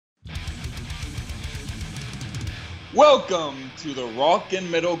Welcome to the Rock and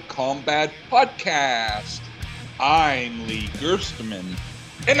Metal Combat Podcast. I'm Lee Gerstmann,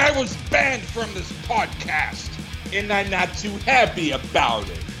 and I was banned from this podcast, and I'm not too happy about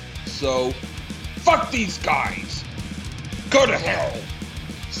it. So, fuck these guys. Go to hell.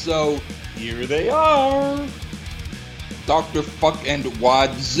 So, here they are. Dr. Fuck and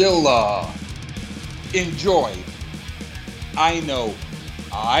Wadzilla. Enjoy. I know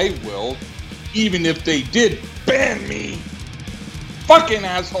I will, even if they did ban me. Fucking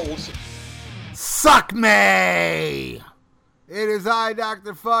assholes. Suck me! It is I,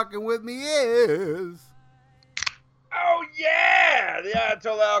 Dr. Fuck, and with me is... Oh, yeah! The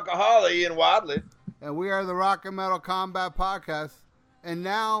Ayatollah Alcoholic, Ian Wadley. And we are the Rock and Metal Combat Podcast. And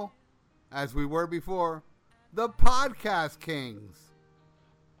now, as we were before, the Podcast Kings.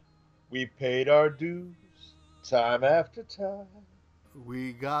 We paid our dues time after time.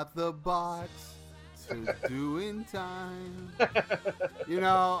 We got the bots to do in time. You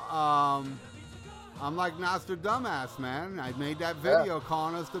know, I'm like Nostradamus, man. I made that video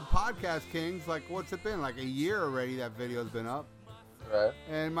calling us the Podcast Kings. Like, what's it been? Like a year already that video's been up. Right.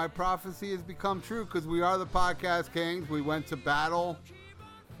 And my prophecy has become true because we are the Podcast Kings. We went to battle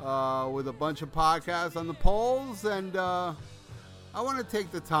with a bunch of podcasts on the polls. And I want to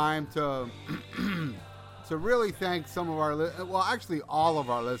take the time to to really thank some of our, actually all of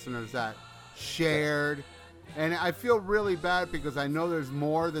our listeners that shared. And I feel really bad because I know there's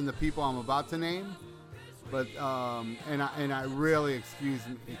more than the people I'm about to name. But and I really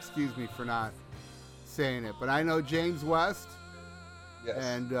excuse me for not saying it. But I know James West, Yes.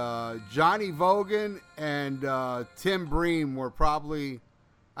 and Johnny Vogan and Tim Bream were probably,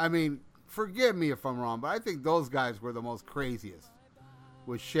 I mean, forgive me if I'm wrong, but I think those guys were the most craziest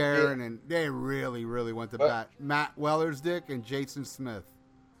with Sharon, and they really, really went to bat. Matt Wellersdick and Jason Smith.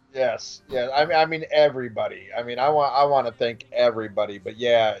 Yes. Yeah. I mean everybody. I mean, I want to thank everybody. But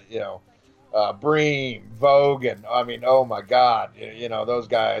yeah, you know, Bream, Vogan. I mean, oh my God, you know those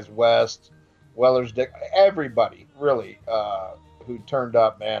guys, West, Wellersdick, everybody really who turned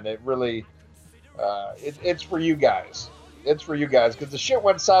up, man. It really, it's for you guys. It's for you guys because the shit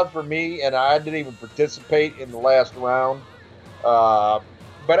went south for me, and I didn't even participate in the last round.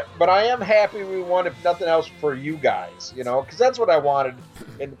 But I am happy we won, if nothing else, for you guys, you know, because that's what I wanted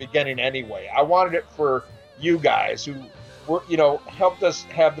in the beginning anyway. I wanted it for you guys who were, you know, helped us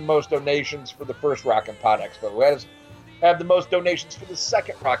have the most donations for the first Rock and Pod Expo, who has have the most donations for the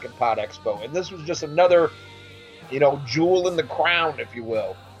second Rock and Pod Expo, and this was just another, you know, jewel in the crown, if you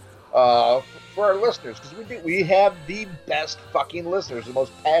will, for our listeners, because we have the best fucking listeners, the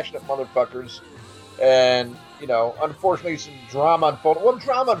most passionate motherfuckers. And, you know, unfortunately, some drama unfolded. Well,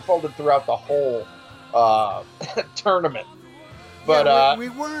 drama unfolded throughout the whole tournament. But yeah, we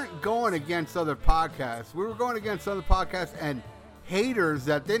weren't going against other podcasts. We were going against other podcasts and haters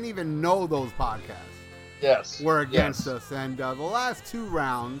that didn't even know those podcasts. Yes, were against us. And the last two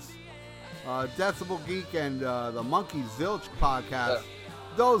rounds, Decibel Geek and the Monkey Zilch podcast,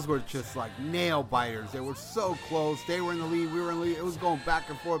 those were just like nail biters. They were so close. They were in the lead. We were in the lead. It was going back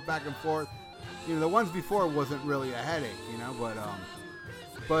and forth, back and forth. You know, the ones before wasn't really a headache, you know,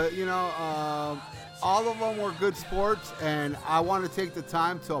 but you know, all of them were good sports, and I want to take the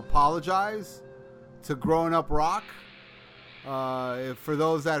time to apologize to Growing Up Rock. For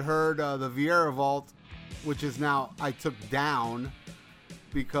those that heard the Vieira Vault, which is now I took down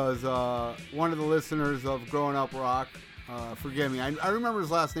because one of the listeners of Growing Up Rock, forgive me, I remember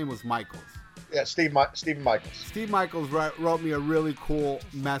his last name was Michaels. Yeah, Steve Michaels. Steve Michaels wrote me a really cool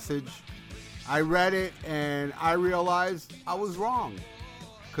message. I read it and I realized I was wrong,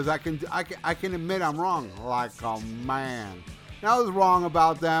 because I can admit I'm wrong like a man. And I was wrong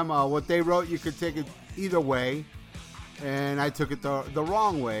about them. What they wrote, you could take it either way, and I took it the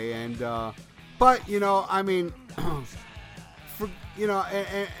wrong way. And but you know, I mean, for you know,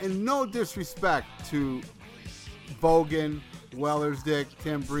 and no disrespect to Vogan, Wellersdick,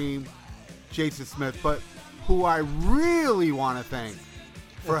 Tim Bream, Jason Smith, but who I really want to thank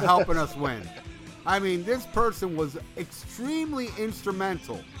for helping us win. I mean, this person was extremely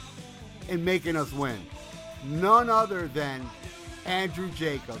instrumental in making us win. None other than Andrew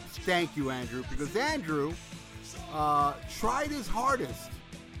Jacobs. Thank you, Andrew, because Andrew tried his hardest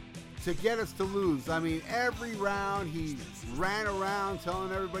to get us to lose. I mean, every round he ran around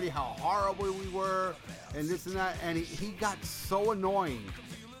telling everybody how horrible we were and this and that, and he got so annoying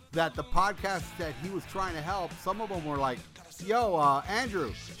that the podcasts that he was trying to help, some of them were like, yo,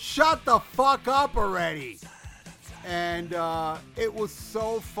 Andrew, shut the fuck up already. And it was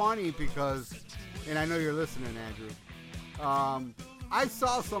so funny because, and I know you're listening, Andrew, I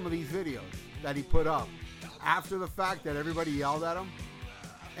saw some of these videos that he put up. after the fact that everybody yelled at him.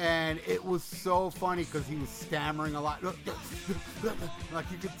 And it was so funny because he was stammering a lot. Like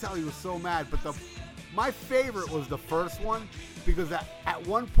you could tell he was so mad. But my favorite was the first one because at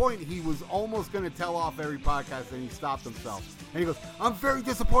one point he was almost going to tell off every podcast and he stopped himself. And he goes, I'm very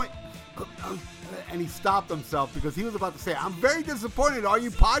disappointed. And he stopped himself because he was about to say, I'm very disappointed all you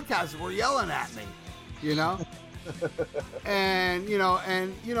podcasters were yelling at me, you know? and we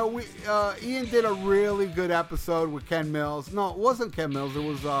Ian did a really good episode with Ken Mills. No, it wasn't Ken Mills. It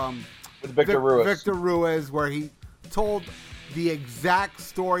was with Victor Ruiz. Victor Ruiz, where he told the exact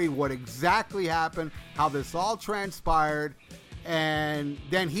story, what exactly happened, how this all transpired, and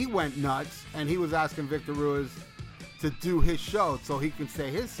then he went nuts and he was asking Victor Ruiz to do his show so he can say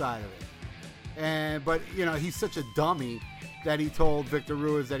his side of it. But he's such a dummy that he told Victor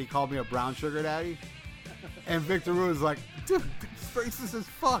Ruiz that he called me a brown sugar daddy. And Victor Ruiz was like, dude, this racist as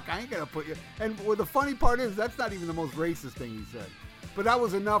fuck. I ain't gonna put you. And the funny part is, that's not even the most racist thing he said. But that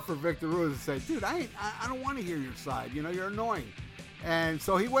was enough for Victor Ruiz to say, dude, I don't want to hear your side. You're annoying. And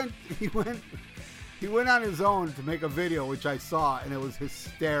so he went on his own to make a video, which I saw, and it was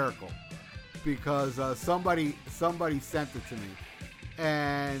hysterical because somebody sent it to me,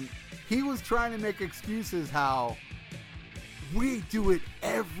 and he was trying to make excuses how we do it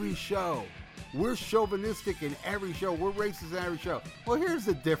every show. We're chauvinistic in every show. We're racist in every show. Well, here's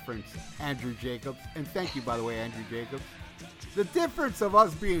the difference, Andrew Jacobs. And thank you, by the way, Andrew Jacobs. The difference of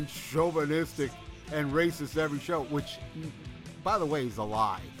us being chauvinistic and racist every show, which, by the way, is a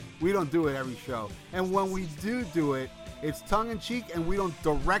lie. We don't do it every show. And when we do it, it's tongue-in-cheek, and we don't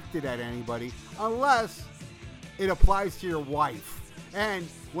direct it at anybody unless it applies to your wife. And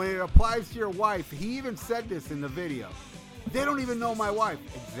when it applies to your wife, he even said this in the video. They don't even know my wife.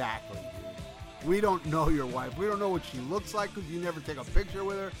 Exactly. We don't know your wife. We don't know what she looks like because you never take a picture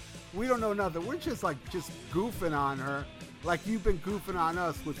with her. We don't know nothing. We're just goofing on her like you've been goofing on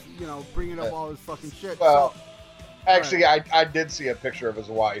us with, bringing up all this fucking shit. Well, actually, I did see a picture of his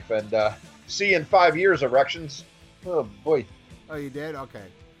wife and see in 5 years erections. Oh, boy. Oh, you did? Okay.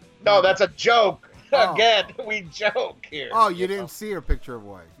 No, that's a joke. Oh. Again, we joke here. Oh, you didn't see her picture of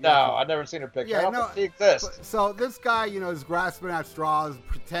wife? No, I've never seen her picture. I don't think she exists. So this guy, is grasping at straws,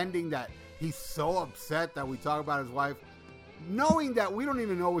 pretending that he's so upset that we talk about his wife, knowing that we don't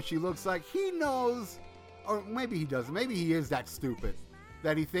even know what she looks like. He knows, or maybe he doesn't. Maybe he is that stupid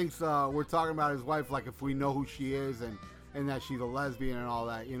that he thinks we're talking about his wife like if we know who she is and that she's a lesbian and all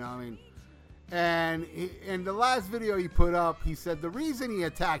that, And in the last video he put up, he said the reason he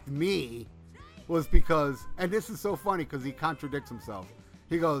attacked me was because, and this is so funny because he contradicts himself.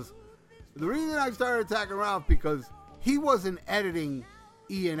 He goes, the reason I started attacking Ralph because he wasn't editing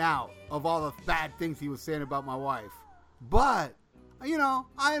Ian out of all the bad things he was saying about my wife. But,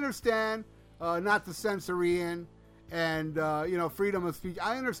 I understand not to censor Ian and, freedom of speech.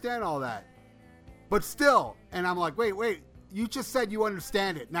 I understand all that. But still, and I'm like, wait, you just said you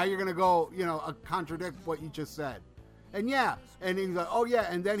understand it. Now you're going to go, contradict what you just said. And yeah, and he's like, oh yeah,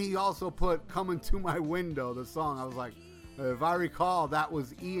 and then he also put Coming to My Window, the song. I was like, if I recall, that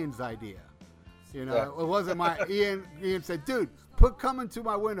was Ian's idea. It wasn't my, Ian said, dude, put Coming to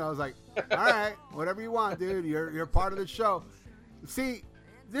My Window. I was like, all right, whatever you want, dude, you're part of the show. See,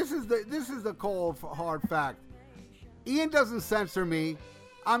 this is the cold hard fact. Ian doesn't censor me.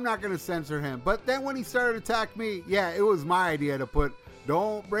 I'm not going to censor him. But then when he started to attack me, yeah, it was my idea to put,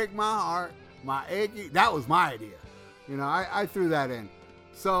 don't break my heart, my achy. That was my idea. I threw that in.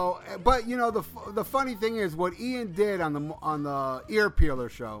 So, but the funny thing is what Ian did on the Ear Peeler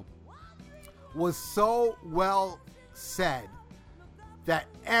show was so well said that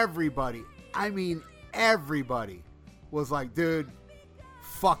everybody was like, dude,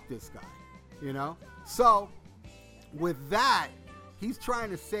 fuck this guy, So, with that, he's trying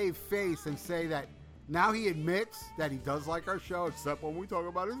to save face and say that now he admits that he does like our show, except when we talk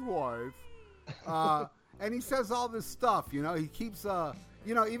about his wife. And he says all this stuff, he keeps,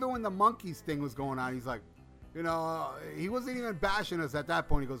 even when the monkeys thing was going on, he's like, he wasn't even bashing us at that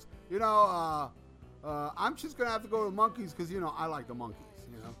point. He goes, I'm just going to have to go to the monkeys because, I like the monkeys,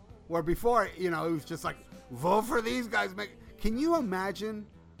 Where before, it was just like, vote for these guys. Can you imagine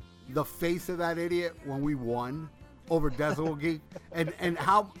the face of that idiot when we won over Decibel Geek and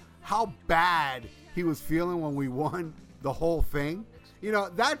how bad he was feeling when we won the whole thing?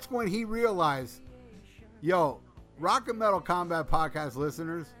 That's when he realized, yo, Rock and Metal Combat Podcast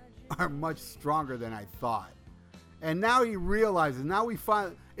listeners are much stronger than I thought. And now he realizes,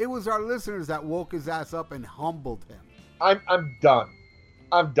 it was our listeners that woke his ass up and humbled him. I'm done.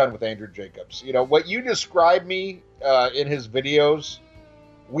 I'm done with Andrew Jacobs. What you described me in his videos,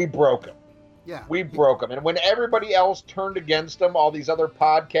 we broke him. Yeah. We broke them. And when everybody else turned against them, all these other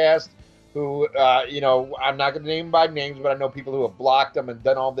podcasts who, I'm not going to name by names, but I know people who have blocked them and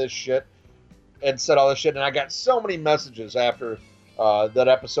done all this shit and said all this shit. And I got so many messages after that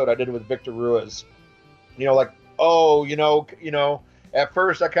episode I did with Victor Ruiz, like, oh, at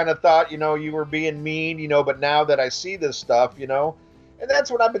first I kind of thought, you were being mean, but now that I see this stuff, and that's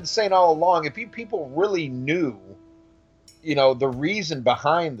what I've been saying all along. If you people really knew, the reason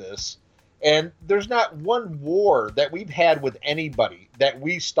behind this, and there's not one war that we've had with anybody that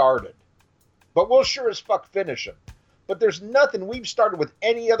we started, but we'll sure as fuck finish them. But there's nothing we've started with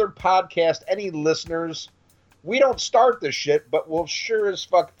any other podcast, any listeners. We don't start this shit, but we'll sure as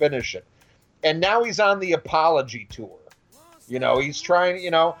fuck finish it. And now he's on the apology tour. He's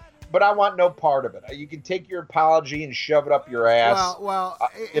trying, but I want no part of it. You can take your apology and shove it up your ass. Well,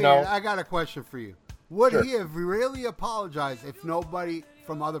 I got a question for you. Would he have really apologized if nobody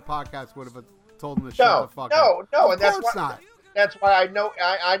from other podcasts would have told him to shut the fuck up? No, of course not. That's why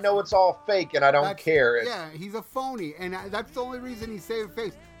I know it's all fake, and I don't care. Yeah, he's a phony, and that's the only reason he saved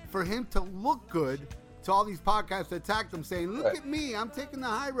face, for him to look good to all these podcasts that attacked him, saying, "Look at me, I'm taking the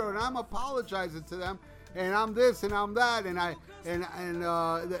high road, and I'm apologizing to them, and I'm this and I'm that, and I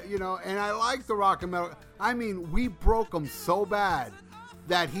like the rock and metal." I mean, we broke him so bad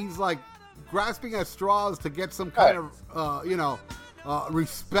that he's like grasping at straws to get some kind of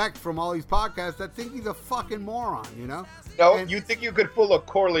respect from all these podcasts that think he's a fucking moron, No, you think you could fool a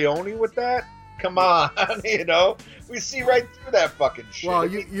Corleone with that? Come on, we see right through that fucking shit. Well,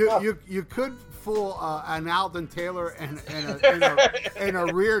 you could fool an Alden Taylor and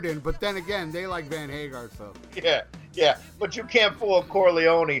a Reardon, but then again, they like Van Hagar, so. Yeah, but you can't fool a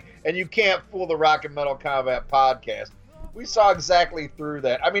Corleone, and you can't fool the Rock and Metal Combat podcast. We saw exactly through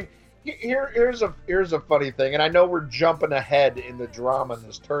that. I mean, here's a funny thing, and I know we're jumping ahead in the drama in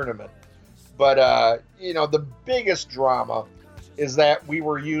this tournament, but the biggest drama is that we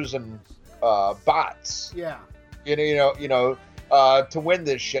were using bots. Yeah. To win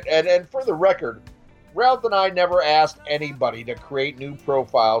this shit. And for the record, Ralph and I never asked anybody to create new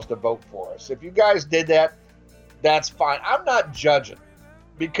profiles to vote for us. If you guys did that, that's fine. I'm not judging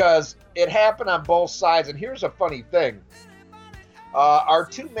because it happened on both sides. And here's a funny thing. Our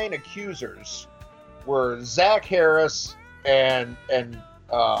two main accusers were Zach Harris and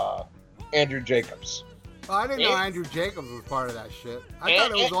Andrew Jacobs. Oh, I didn't know Andrew Jacobs was part of that shit. I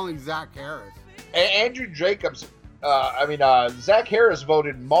thought it was only Zach Harris. Andrew Jacobs, Zach Harris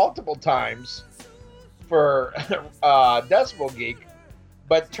voted multiple times for Decibel Geek,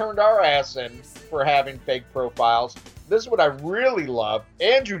 but turned our ass in for having fake profiles. This is what I really love.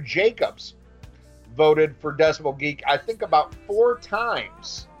 Andrew Jacobs voted for Decibel Geek, I think about 4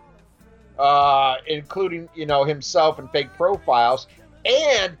 times, including, himself and fake profiles.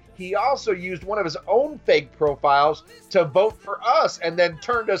 And he also used one of his own fake profiles to vote for us and then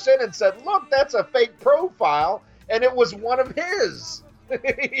turned us in and said, look, that's a fake profile. And it was one of his.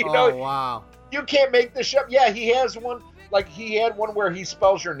 Wow. You can't make this up. Yeah, he has one. Like, he had one where he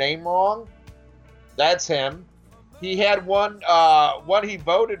spells your name wrong. That's him. He had one he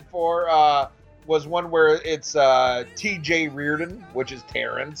voted for was one where it's T.J. Reardon, which is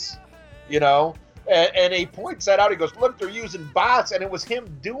Terrence, And he points that out. He goes, look, they're using bots, and it was him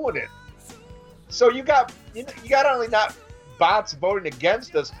doing it. So you got only not bots voting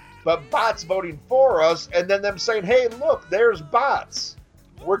against us, but bots voting for us, and then them saying, hey, look, there's bots.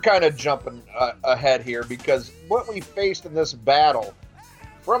 We're kind of jumping ahead here because what we faced in this battle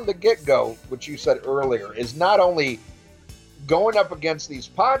from the get-go, which you said earlier, is not only going up against these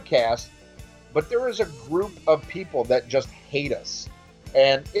podcasts, but there is a group of people that just hate us.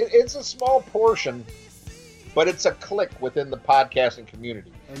 And it's a small portion, but it's a clique within the podcasting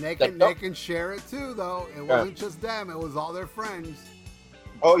community. And they can share it too, though. It wasn't just them. It was all their friends.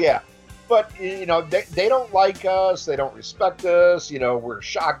 Oh, yeah. But, they don't like us. They don't respect us. We're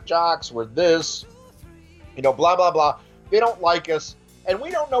shock jocks. We're this. Blah, blah, blah. They don't like us. And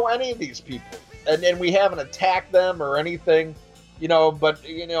we don't know any of these people. And we haven't attacked them or anything. But,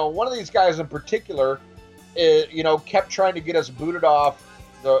 one of these guys in particular, kept trying to get us booted off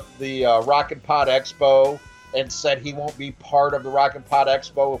the Rock and Pod Expo and said he won't be part of the Rock and Pod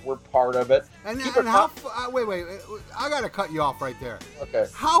Expo if we're part of it. Wait, I gotta cut you off right there. Okay.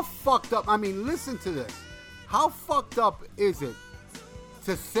 How fucked up? I mean, listen to this. How fucked up is it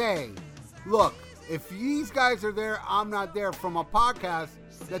to say, look, if these guys are there, I'm not there, from a podcast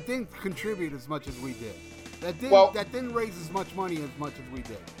that didn't contribute as much as we did, that didn't raise as much money as much as we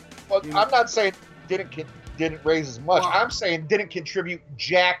did. Well, I'm not saying didn't raise as much. Well, I'm saying didn't contribute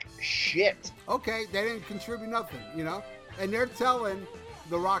jack shit. Okay, they didn't contribute nothing, And they're telling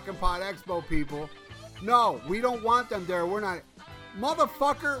the Rock and Pod Expo people, no, we don't want them there. We're not.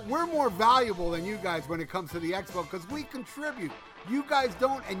 Motherfucker, we're more valuable than you guys when it comes to the expo because we contribute. You guys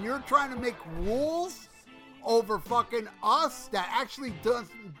don't, and you're trying to make rules over fucking us that actually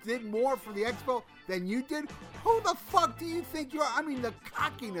did more for the expo than you did. Who the fuck do you think you are? I mean, the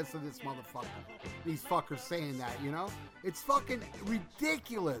cockiness of this motherfucker. These fuckers saying that, you know? It's fucking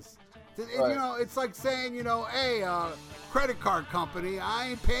ridiculous. Right. You know, it's like saying, you know, hey, credit card company, I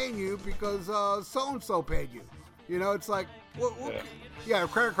ain't paying you because so-and-so paid you. You know, it's like, a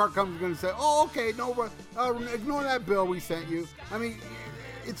credit card company's going to say, oh, okay, no, ignore that bill we sent you. I mean,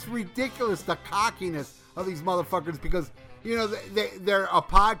 it's ridiculous, the cockiness of these motherfuckers because, you know, they're a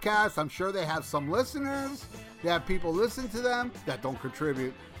podcast. I'm sure they have some listeners. They have people listen to them that don't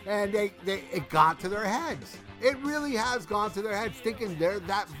contribute. And it got to their heads. It really has gone to their heads thinking they're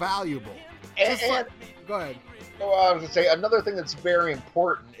that valuable. Go ahead. So I was going to say, another thing that's very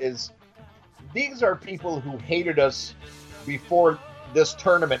important is these are people who hated us before this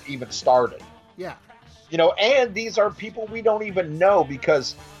tournament even started. Yeah. You know, and these are people we don't even know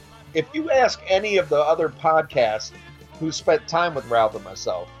because if you ask any of the other podcasts who spent time with Ralph and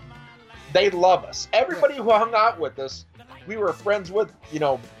myself, they love us. Everybody who hung out with us, we were friends with, you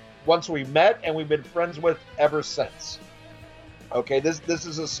know, once we met, and we've been friends with ever since. Okay, this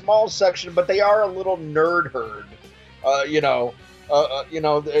is a small section, but they are a little nerd herd.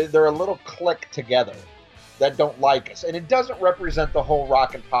 They're a little clique together that don't like us. And it doesn't represent the whole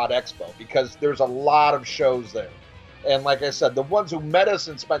Rock and Pod Expo because there's a lot of shows there. And like I said, the ones who met us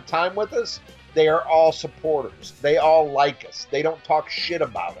and spent time with us, they are all supporters. They all like us. They don't talk shit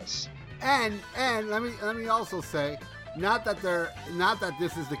about us. And let me also say, not that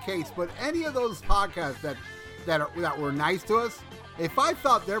this is the case, but any of those podcasts that were nice to us, if I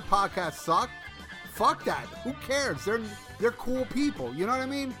thought their podcast sucked, fuck that. Who cares? They're cool people. You know what I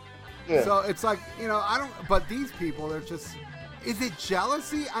mean? Yeah. So it's like, you know, but these people, they're just, is it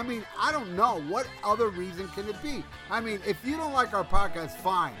jealousy? I mean, I don't know. What other reason can it be? I mean, if you don't like our podcast,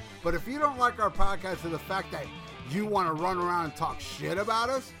 fine. But if you don't like our podcast for the fact that you want to run around and talk shit about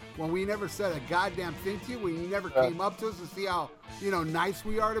us when we never said a goddamn thing to you, when you never came up to us to see how, you know, nice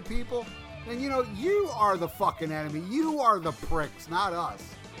we are to people, then, you know, you are the fucking enemy. You are the pricks, not us.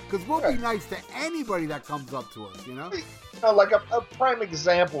 Because we'll be nice to anybody that comes up to us, you know? You know, like a prime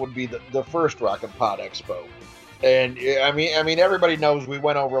example would be the first Rock and Pod Expo. And, I mean, everybody knows we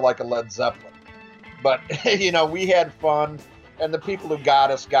went over like a Led Zeppelin. But, you know, we had fun, and the people who got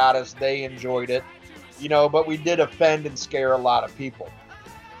us, they enjoyed it. You know, but we did offend and scare a lot of people.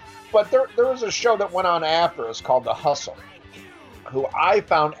 But there was a show that went on after us called The Hustle, who I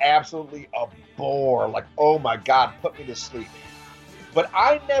found absolutely a bore. Like, oh my God, put me to sleep. But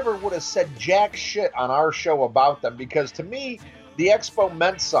I never would have said jack shit on our show about them because to me, the expo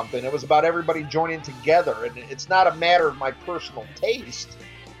meant something. It was about everybody joining together, and it's not a matter of my personal taste.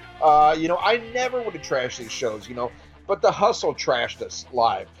 You know, I never would have trashed these shows, you know, but The Hustle trashed us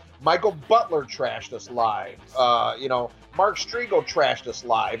live. Michael Butler trashed us live. You know, Mark Striegel trashed us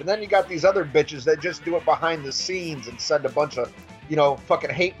live. And then you got these other bitches that just do it behind the scenes and send a bunch of, you know,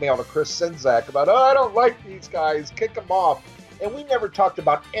 fucking hate mail to Chris Czynszak about, oh, I don't like these guys, kick them off. And we never talked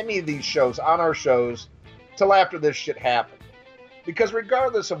about any of these shows on our shows till after this shit happened. Because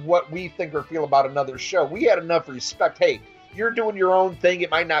regardless of what we think or feel about another show, we had enough respect. Hey, you're doing your own thing. It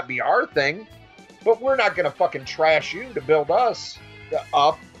might not be our thing, but we're not going to fucking trash you to build us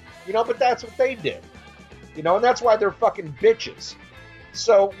up. You know, but that's what they did. You know, and that's why they're fucking bitches.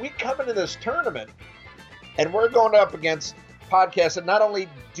 So we come into this tournament, and we're going up against podcasts that not only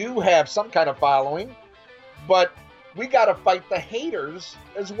do have some kind of following, but we got to fight the haters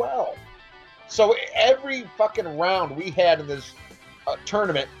as well. So every fucking round we had in this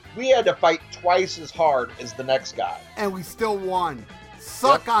tournament, we had to fight twice as hard as the next guy. And we still won.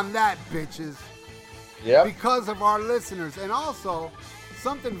 Suck on that, bitches. Yeah. Because of our listeners. And also,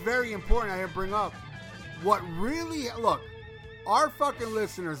 something very important I didn't bring up. What really, look, our fucking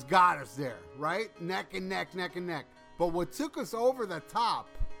listeners got us there, right? Neck and neck, neck and neck. But what took us over the top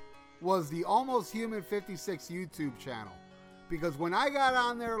was the Almost Human 56 YouTube channel. Because when I got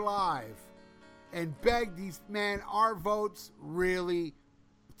on there live and begged these, man, our votes really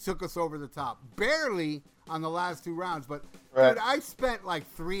took us over the top. Barely on the last two rounds, but dude, I spent like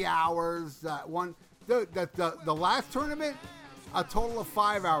 3 hours. The last tournament, a total of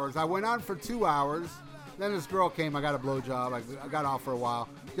 5 hours. I went on for 2 hours. Then this girl came. I got a blowjob. I got off for a while.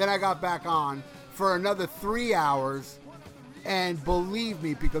 Then I got back on for another 3 hours. And believe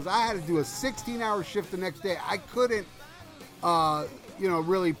me, because I had to do a 16-hour shift the next day, I couldn't,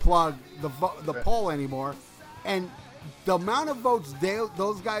 really plug the poll anymore. And the amount of votes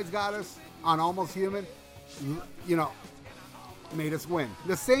those guys got us on Almost Human, made us win.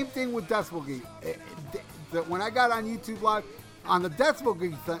 The same thing with Decibel Geek. When I got on YouTube Live, on the Decibel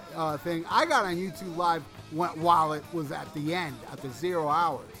Geek thing, I got on YouTube Live while it was at the end, at the 0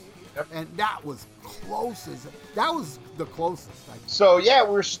 hours. Yep. And that was that was the closest. So, yeah,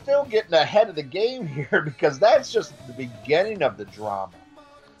 we're still getting ahead of the game here because that's just the beginning of the drama.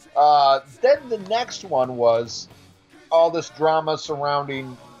 Then the next one was all this drama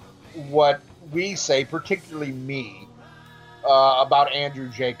surrounding what we say, particularly me, about Andrew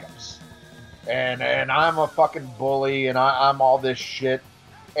Jacobs. And I'm a fucking bully and I'm all this shit.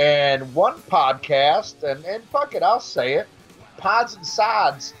 And one podcast, and fuck it, I'll say it, Pods and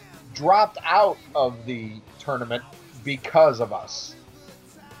Sods dropped out of the tournament because of us.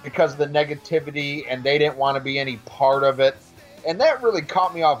 Because of the negativity, and they didn't want to be any part of it. And that really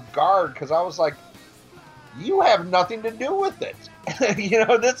caught me off guard because I was like, you have nothing to do with it.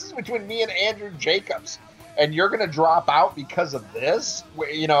 This is between me and Andrew Jacobs. And you're going to drop out because of this?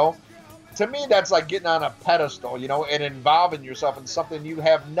 To me, that's like getting on a pedestal, and involving yourself in something you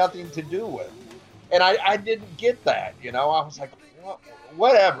have nothing to do with. And I didn't get that, I was like, well,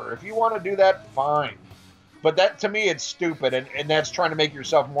 whatever. If you want to do that, fine. But that, to me, it's stupid. And that's trying to make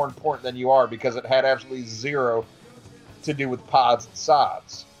yourself more important than you are because it had absolutely zero to do with Pods and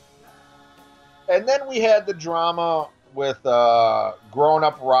Sods. And then we had the drama with Grown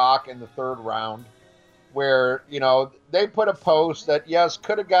Up Rock in the third round, where, they put a post that, yes,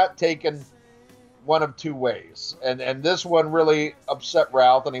 could have got taken one of two ways. And this one really upset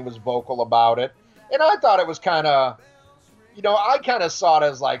Ralph, and he was vocal about it. And I thought it was kind of, I kind of saw it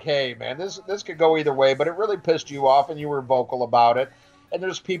as like, hey, man, this could go either way, but it really pissed you off, and you were vocal about it. And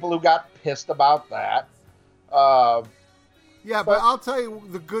there's people who got pissed about that. Yeah, but I'll tell you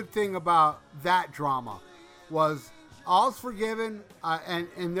the good thing about that drama was all's forgiven.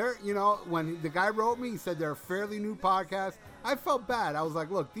 And they're, when the guy wrote me, he said they're a fairly new podcast. I felt bad. I was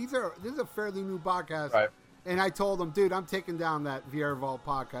like, look, this is a fairly new podcast. Right. And I told him, dude, I'm taking down that Vieira Vault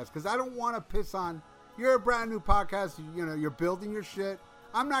podcast because I don't want to piss on. You're a brand new podcast. You're building your shit.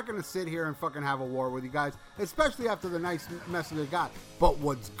 I'm not going to sit here and fucking have a war with you guys, especially after the nice message they got. But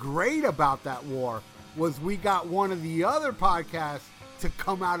what's great about that war was we got one of the other podcasts to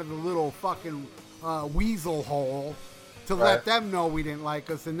come out of the little fucking weasel hole to let them know we didn't like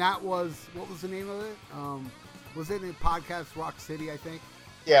us. And that was, what was the name of it? Was it in Podcast Rock City, I think?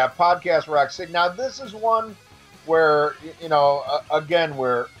 Yeah, Podcast Rock City. Now, this is one where, again,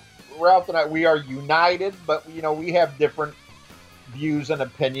 where Ralph and I, we are united, but, we have different views and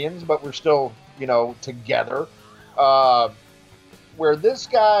opinions, but we're still, together. Where this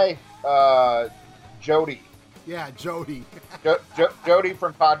guy, Jody. Yeah, Jody. Jody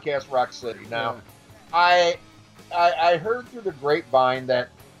from Podcast Rock City. Now, yeah. I heard through the grapevine that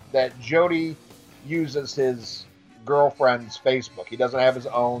Jody uses his girlfriend's Facebook. He doesn't have his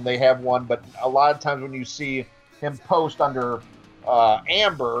own. They have one, but a lot of times when you see him post under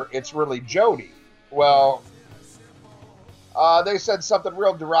Amber, it's really Jody. Well, they said something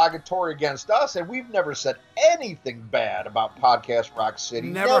real derogatory against us, and we've never said anything bad about Podcast Rock City.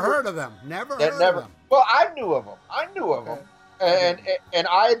 Never heard of them. Never heard of them. Well, I knew of them. And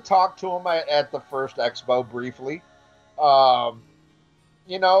I had talked to him at the first expo briefly. But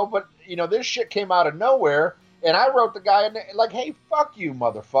this shit came out of nowhere, and I wrote the guy like, hey, fuck you,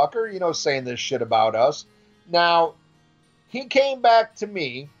 motherfucker, saying this shit about us. Now, he came back to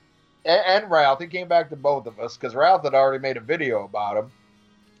me and Ralph. He came back to both of us because Ralph had already made a video about him.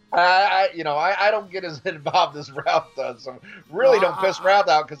 I don't get as involved as Ralph does, so really don't piss Ralph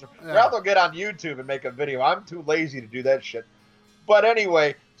out because Ralph will get on YouTube and make a video. I'm too lazy to do that shit. But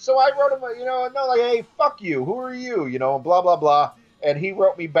anyway, so I wrote him, hey, fuck you. Who are you? Blah, blah, blah. And he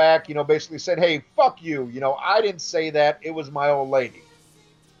wrote me back, basically said, hey, fuck you. I didn't say that. It was my old lady.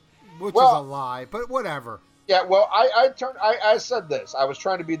 Which is a lie, but whatever. Yeah, well, I said this. I was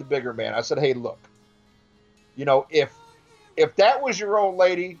trying to be the bigger man. I said, hey, look, if that was your old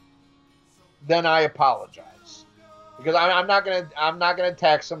lady, then I apologize. Because I'm not gonna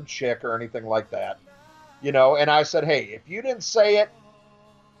attack some chick or anything like that. And I said, hey, if you didn't say it,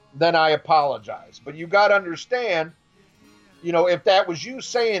 then I apologize. But you got to understand, if that was you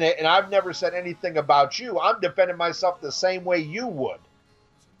saying it and I've never said anything about you, I'm defending myself the same way you would.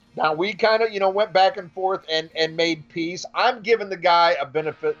 Now, we kind of, went back and forth and made peace. I'm giving the guy a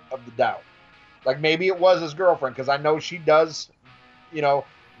benefit of the doubt. Like, maybe it was his girlfriend, because I know she does,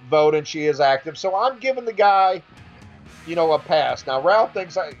 vote and she is active. So I'm giving the guy, a pass. Now, Ralph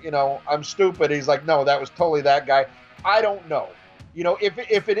thinks, I'm stupid. He's like, no, that was totally that guy. I don't know. If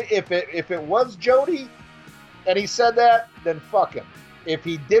it was Jody, and he said that, then fuck him. If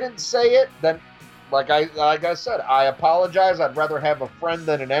he didn't say it, then like I said, I apologize. I'd rather have a friend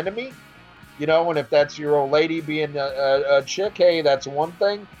than an enemy. You know, and if that's your old lady being a chick, hey, that's one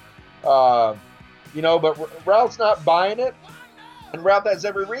thing. You know, but Ralph's not buying it, and Ralph has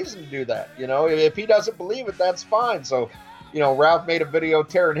every reason to do that. You know, if he doesn't believe it, that's fine. So, you know, Ralph made a video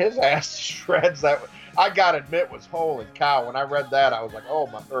tearing his ass to shreds. That I gotta admit was holy cow. When I read that, I was like, oh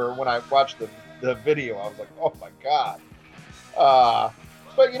my. Or when I watched the video, I was like, oh my god.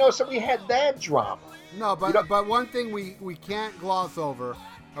 But you know, so we had that drama. No, but you know, but one thing we can't gloss over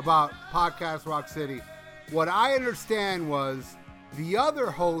about Podcast Rock City, what I understand was the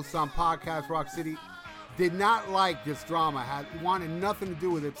other hosts on Podcast Rock City did not like this drama, wanted nothing to do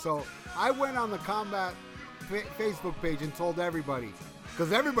with it. So I went on the Combat Facebook page and told everybody,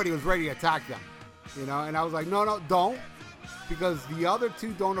 because everybody was ready to attack them, you know, and I was like, no, don't, because the other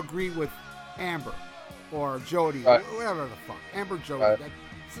two don't agree with Amber or Jody, right. Whatever the fuck, Amber Jody. Right.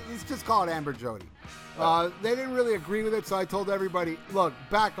 Let's just call it Amber Jody. They didn't really agree with it, so I told everybody, look,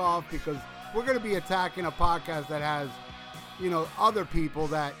 back off, because we're going to be attacking a podcast that has, you know, other people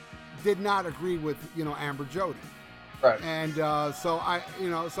that did not agree with, you know, Amber Jody. Right. And so I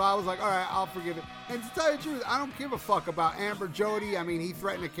was like, all right, I'll forgive it. And to tell you the truth, I don't give a fuck about Amber Jody. I mean, he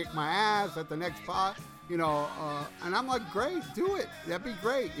threatened to kick my ass at the next pod, you know, and I'm like, great, do it. That'd be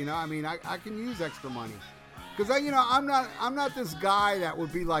great. You know, I mean, I can use extra money. Because, you know, I'm not this guy that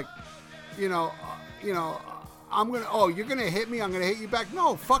would be like, you're going to hit me, I'm going to hit you back.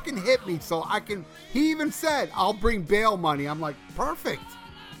 No, fucking hit me so I can. He even said, I'll bring bail money. I'm like, perfect.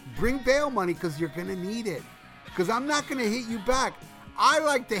 Bring bail money because you're going to need it. Because I'm not going to hit you back. I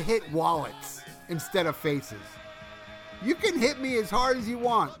like to hit wallets instead of faces. You can hit me as hard as you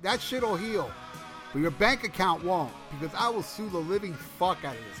want. That shit will heal. But your bank account won't, because I will sue the living fuck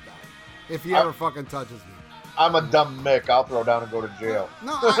out of this guy if he ever fucking touches me. I'm a dumb Mick. I'll throw down and go to jail.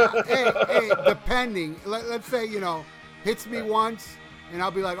 No, hey, depending. Let's say, you know, hits me once, and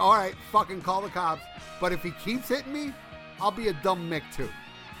I'll be like, all right, fucking call the cops. But if he keeps hitting me, I'll be a dumb Mick too,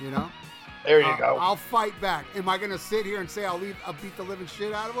 you know? There you go. I'll fight back. Am I going to sit here and say I'll beat the living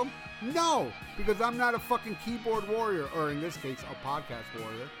shit out of him? No, because I'm not a fucking keyboard warrior, or in this case, a podcast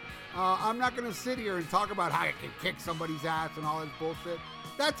warrior. I'm not going to sit here and talk about how I can kick somebody's ass and all this bullshit.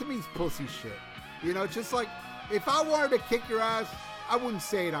 That to me is pussy shit. You know, just like, if I wanted to kick your ass, I wouldn't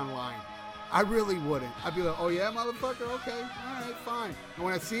say it online. I really wouldn't. I'd be like, oh yeah, motherfucker, okay, all right, fine. And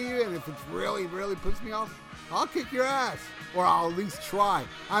when I see you, and if it's really, really pisses me off, I'll kick your ass. Or I'll at least try.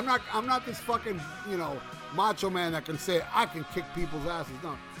 I'm not this fucking, you know, macho man that can say I can kick people's asses.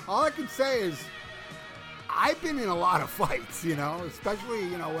 No. All I can say is I've been in a lot of fights, you know, especially,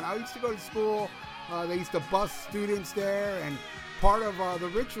 you know, when I used to go to school, they used to bus students there, and part of the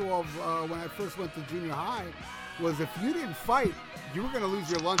ritual of when I first went to junior high was if you didn't fight, you were going to lose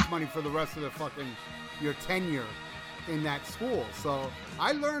your lunch money for the rest of your tenure in that school. So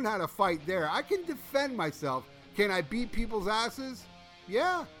I learned how to fight there. I can defend myself. Can I beat people's asses?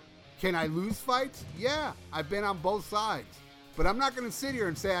 Yeah. Can I lose fights? Yeah. I've been on both sides. But I'm not going to sit here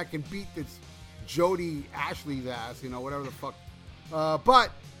and say I can beat this Jody Ashley's ass, you know, whatever the fuck.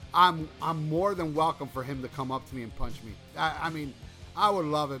 But I'm more than welcome for him to come up to me and punch me. I mean, I would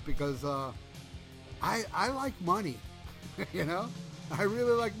love it, because I like money, you know? I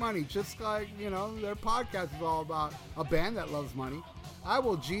really like money, just like, you know, their podcast is all about a band that loves money. I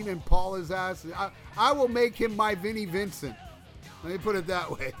will Gene and Paul his ass. I will make him my Vinnie Vincent. Let me put it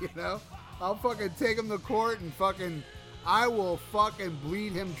that way, you know? I'll fucking take him to court and I will fucking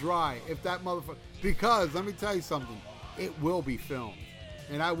bleed him dry if that motherfucker, because let me tell you something, it will be filmed.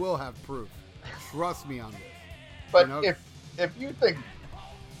 And I will have proof. Trust me on this. But you know? if you think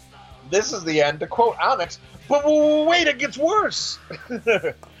this is the end, to quote Onyx, but wait, it gets worse.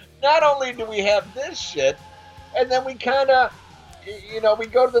 Not only do we have this shit, and then we kind of, you know, we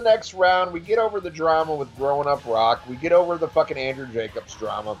go to the next round, we get over the drama with Growing Up Rock, we get over the fucking Andrew Jacobs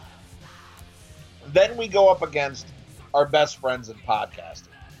drama. Then we go up against our best friends in podcasting,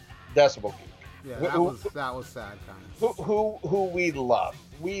 Decibel Geek. Yeah, that was sad, kind of. Who we love.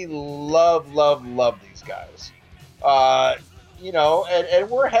 We love these guys. You know, and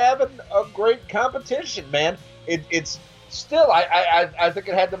we're having a great competition, man. It's still, I think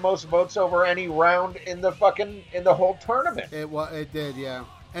it had the most votes over any round in the whole tournament. It did, yeah.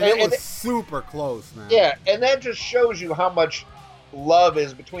 And it was super close, man. Yeah, and that just shows you how much love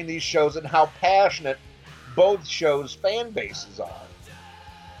is between these shows and how passionate both shows' fan bases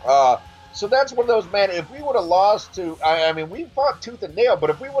are. So that's one of those, man, if we would have lost to, I mean, we fought tooth and nail, but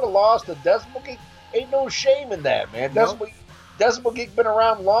if we would have lost to Decibel Geek, ain't no shame in that, man. Nope. Decibel Geek been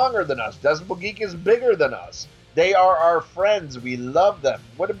around longer than us. Decibel Geek is bigger than us. They are our friends. We love them.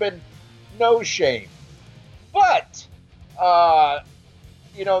 Would have been no shame. But, that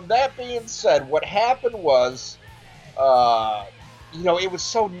being said, what happened was, it was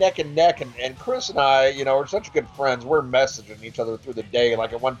so neck and neck. And Chris and I, are such good friends. We're messaging each other through the day.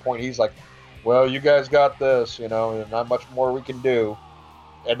 Like, at one point, he's like, well, you guys got this, and not much more we can do.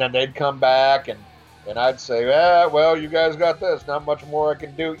 And then they'd come back, and I'd say, well, you guys got this. Not much more I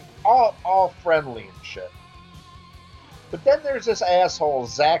can do. All friendly and shit. But then there's this asshole,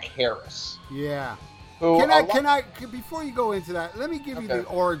 Zach Harris. Yeah. Who can I, before you go into that, let me give you the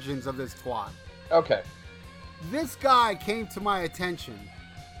origins of this twat. Okay. This guy came to my attention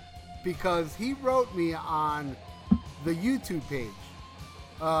because he wrote me on the YouTube page.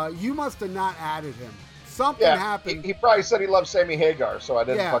 You must have not added him. Something happened. He probably said he loved Sammy Hagar, so I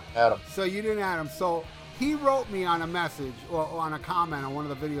didn't fucking add him. So you didn't add him. So he wrote me on a message or on a comment on one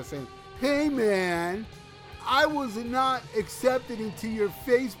of the videos saying, hey, man, I was not accepted into your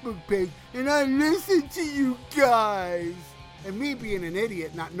Facebook page, and I listened to you guys. And me being an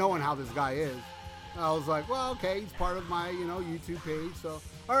idiot, not knowing how this guy is, I was like, well, okay, he's part of my, YouTube page. So,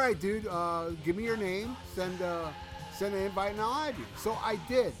 all right, dude, give me your name, send an invite, and I'll add you. So I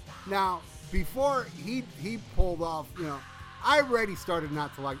did. Now, before he pulled off, I already started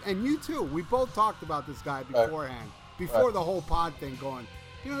not to like, and you too. We both talked about this guy beforehand, before the whole pod thing going.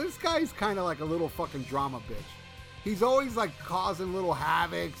 This guy's kind of like a little fucking drama bitch. He's always like causing little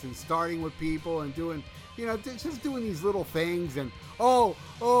havocs and starting with people and doing, just doing these little things. And,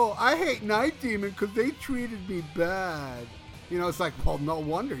 I hate Night Demon because they treated me bad. It's like, well, no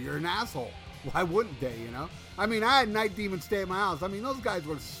wonder you're an asshole. Why wouldn't they, I mean, I had Night Demon stay at my house. I mean, those guys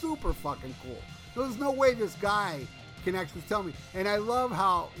were super fucking cool. There's no way this guy can actually tell me. And I love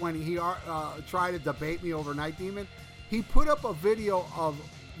how when he tried to debate me over Night Demon, he put up a video of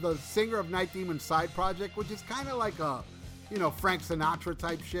the singer of Night Demon's side project, which is kind of like a, Frank Sinatra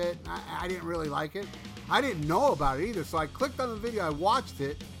type shit. I didn't really like it. I didn't know about it either. So I clicked on the video, I watched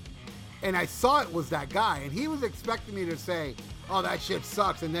it, and I saw it was that guy. And he was expecting me to say, oh, that shit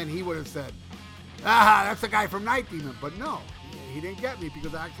sucks. And then he would have said, that's the guy from Night Demon. But no, he didn't get me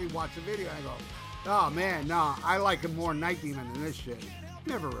because I actually watched the video and I go, oh man, no, I like him more Night Demon than this shit.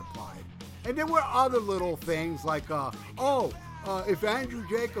 Never replied. And there were other little things like, if Andrew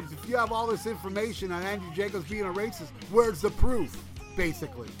Jacobs, if you have all this information on Andrew Jacobs being a racist, where's the proof,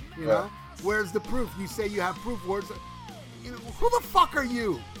 basically? Where's the proof? You say you have proof. Who the fuck are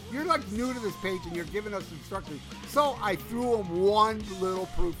you? You're like new to this page and you're giving us instructions. So I threw him one little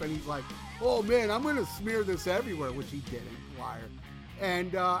proof and he's like, oh man, I'm going to smear this everywhere, which he didn't, liar.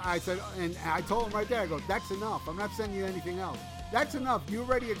 And I said, and I told him right there, I go, that's enough. I'm not sending you anything else. That's enough. You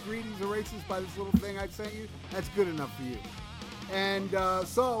already agreed he's a racist by this little thing I sent you. That's good enough for you. And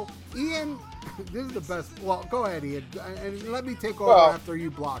so, Ian, this is the best. Well, go ahead, Ian, and let me take over after you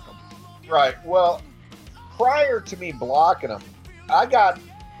block him. Right. Well, prior to me blocking him, I got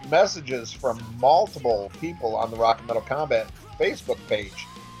messages from multiple people on the Rock and Metal Combat Facebook page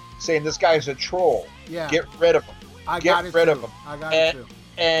saying this guy's a troll. Yeah. Get rid of him. Get rid of him. I got it too.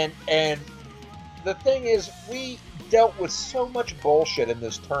 And the thing is, we dealt with so much bullshit in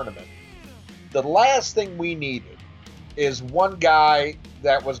this tournament. The last thing we needed is one guy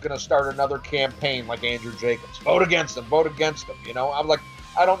that was going to start another campaign like Andrew Jacobs. Vote against him. Vote against him. I'm like,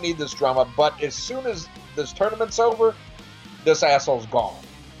 I don't need this drama. But as soon as this tournament's over, this asshole's gone.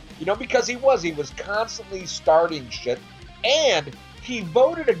 Because he was constantly starting shit. And he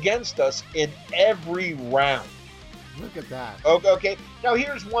voted against us in every round. Look at that. Okay. Now,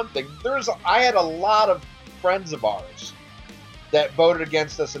 here's one thing. I had a lot of friends of ours that voted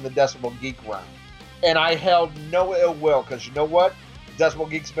against us in the Decibel Geek round. And I held no ill will, because you know what? Decibel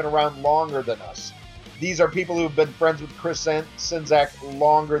Geek's been around longer than us. These are people who have been friends with Chris Czynszak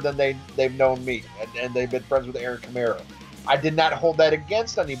longer than they've known me. And they've been friends with Aaron Camaro. I did not hold that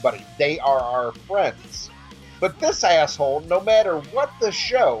against anybody. They are our friends. But this asshole, no matter what the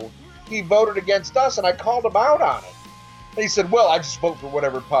show, he voted against us, and I called him out on it. And he said, well, I just vote for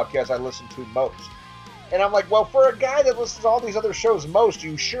whatever podcast I listen to most. And I'm like, well, for a guy that listens to all these other shows most,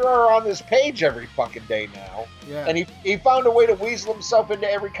 you sure are on this page every fucking day now. Yeah. And he found a way to weasel himself into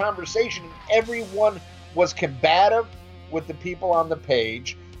every conversation. And everyone was combative with the people on the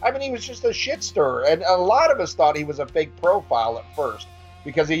page. I mean, he was just a shit stirrer. And a lot of us thought he was a fake profile at first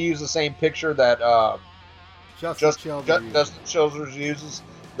because he used the same picture that Justin Childers uses,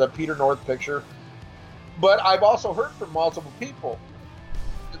 the Peter North picture. But I've also heard from multiple people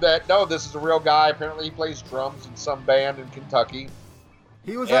that, no, this is a real guy. Apparently he plays drums in some band in Kentucky.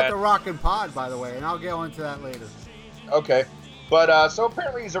 He was at the Rockin' Pod, by the way, and I'll go into that later. Okay. But so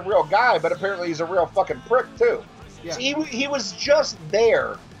apparently he's a real guy, but apparently he's a real fucking prick too. Yeah. So he was just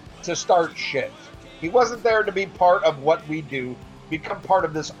there to start shit. He wasn't there to be part of what we do, become part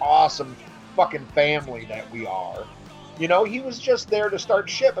of this awesome fucking family that we are. You know, he was just there to start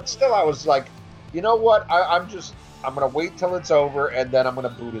shit. But still, I was like, you know what? I'm gonna wait till it's over, and then I'm gonna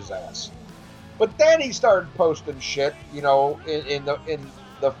boot his ass. But then he started posting shit, you know, in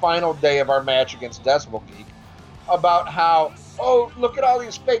the final day of our match against Decibel Geek, about how, oh, look at all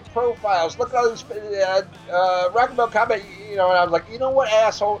these fake profiles, look at all these Rock and Metal Combat, you know. And I was like, you know what,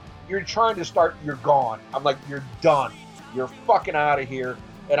 asshole? You're trying to start. You're gone. I'm like, you're done. You're fucking out of here.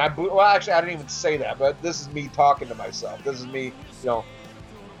 And well, actually, I didn't even say that, but this is me talking to myself. This is me, you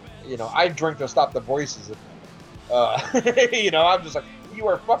know, I drink to stop the voices. You know, I'm just like, you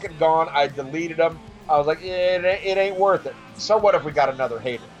are fucking gone. I deleted them. I was like, it ain't worth it. So what if we got another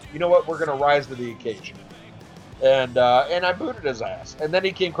hater? You know what? We're gonna rise to the occasion. And I booted his ass. And then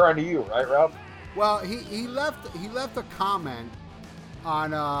he came crying to you, right, Rob? Well, he left a comment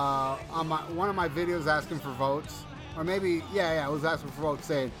on one of my videos asking for votes. Or maybe, I was asking for votes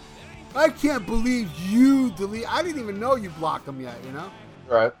saying, I can't believe you I didn't even know you blocked him yet, you know?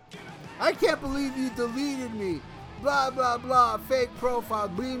 Right. I can't believe you deleted me. Blah, blah, blah. Fake profile.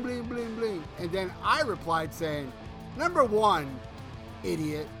 Bling, bling, bling, bling. And then I replied saying, number one,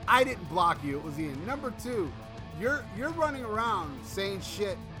 idiot, I didn't block you. It was Ian. Number two, you're running around saying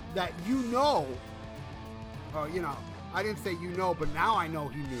shit that you know. Or, you know, I didn't say you know, but now I know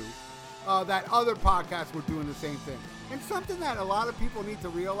he knew. That other podcasts were doing the same thing. And something that a lot of people need to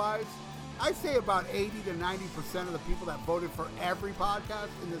realize, I say about 80 to 90% of the people that voted for every podcast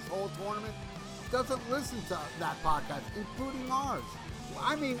in this whole tournament doesn't listen to that podcast, including ours.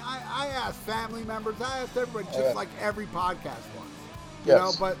 I mean, I asked family members, I asked everybody, just like every podcast was. You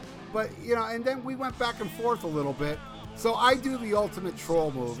know, but you know, and then we went back and forth a little bit. So I do the ultimate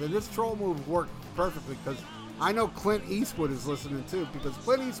troll move, and this troll move worked perfectly because I know Clint Eastwood is listening too, because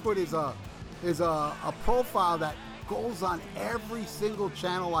Clint Eastwood is a profile that goes on every single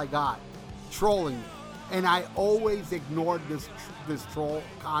channel I got, trolling me, and I always ignored this troll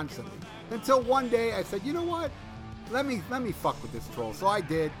constantly until one day I said, you know what, let me fuck with this troll. So I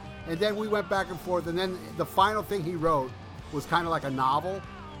did, and then we went back and forth, and then the final thing he wrote was kind of like a novel,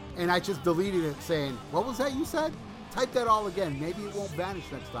 and I just deleted it saying, what was that you said? Type that all again. Maybe it won't vanish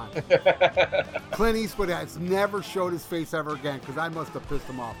next time. Clint Eastwood has never showed his face ever again because I must have pissed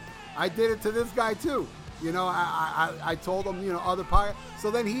him off. I did it to this guy too. You know, I told him, you know, other podcasts.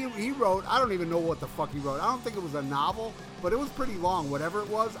 So then he wrote, I don't even know what the fuck he wrote. I don't think it was a novel, but it was pretty long. Whatever it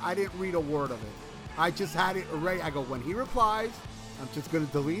was, I didn't read a word of it. I just had it ready. I go, when he replies, I'm just going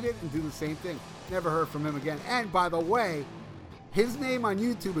to delete it and do the same thing. Never heard from him again. And by the way, his name on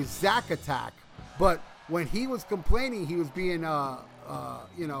YouTube is Zach Attack, but when he was complaining he was being, banned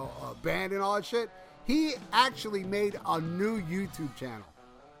and all that shit, he actually made a new YouTube channel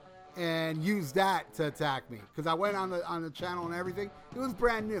and used that to attack me. Because I went on the channel and everything. It was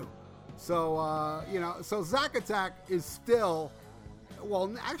brand new. So, so Zach Attack is still,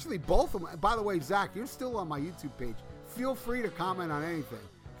 well, actually both of them. By the way, Zach, you're still on my YouTube page. Feel free to comment on anything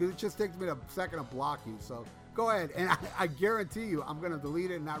because it just takes me a second to block you. So go ahead, and I guarantee you I'm going to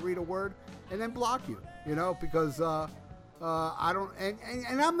delete it and not read a word and then block you, you know, because I don't,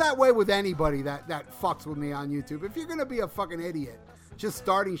 and I'm that way with anybody that fucks with me on YouTube. If you're going to be a fucking idiot, just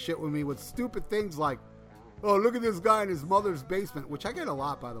starting shit with me with stupid things like, oh, look at this guy in his mother's basement, which I get a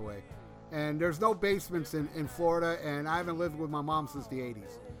lot, by the way. And there's no basements in Florida, and I haven't lived with my mom since the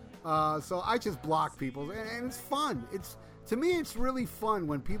 80s. So I just block people, and it's fun. To me, it's really fun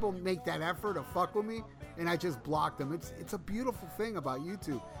when people make that effort to fuck with me, and I just block them. It's a beautiful thing about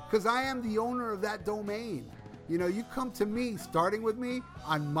YouTube, because I am the owner of that domain. You know, you come to me, starting with me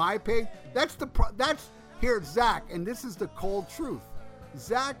on my page. Here's Zach, and this is the cold truth.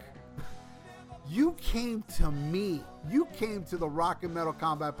 Zach, you came to me. You came to the Rock and Metal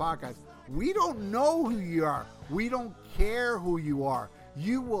Combat Podcast. We don't know who you are. We don't care who you are.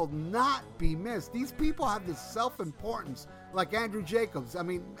 You will not be missed. These people have this self-importance, like Andrew Jacobs. I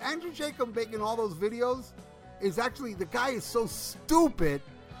mean, Andrew Jacobs making all those videos is actually, the guy is so stupid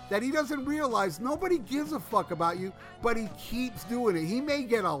that he doesn't realize nobody gives a fuck about you, but he keeps doing it. He may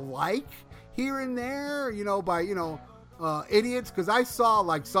get a like here and there, you know, by, you know, idiots, because I saw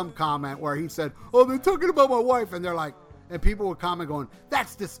like some comment where he said, oh, they're talking about my wife, and they're like, and people would comment going,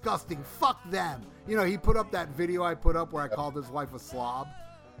 that's disgusting, fuck them. You know, he put up that video I put up where I called his wife a slob.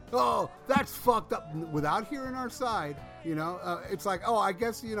 Oh, that's fucked up. Without hearing our side, you know, it's like, oh, I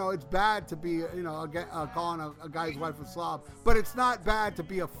guess, you know, it's bad to be, you know, calling a guy's wife a slob, but it's not bad to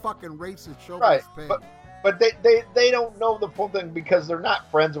be a fucking racist chauvinist pig. But they don't know the full thing because they're not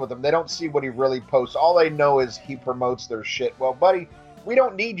friends with him. They don't see what he really posts. All they know is he promotes their shit. Well, buddy, we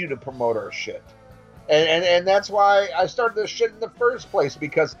don't need you to promote our shit. And that's why I started this shit in the first place,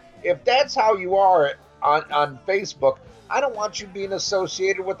 because if that's how you are on Facebook, I don't want you being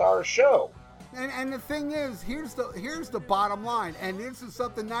associated with our show. And the thing is, here's the bottom line, and this is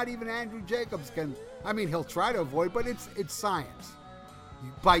something not even Andrew Jacobs can. I mean, he'll try to avoid, but it's science.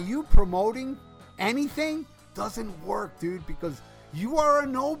 By you promoting anything doesn't work, dude, because you are a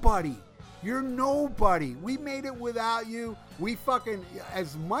nobody. You're nobody. We made it without you. We fucking,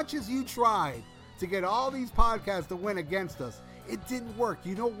 as much as you tried to get all these podcasts to win against us, it didn't work.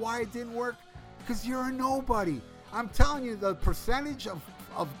 You know why it didn't work? Because you're a nobody. I'm telling you, the percentage of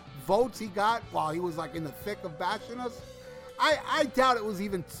votes he got while he was like in the thick of bashing us, I doubt it was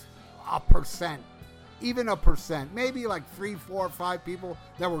even a percent. Even a percent. Maybe like 3, 4, 5 people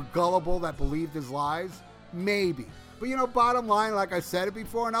that were gullible that believed his lies. Maybe. But you know, bottom line, like I said it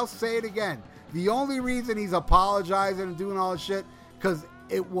before, and I'll say it again. The only reason he's apologizing and doing all this shit, because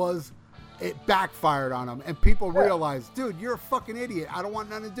it backfired on him. And people realized, dude, you're a fucking idiot. I don't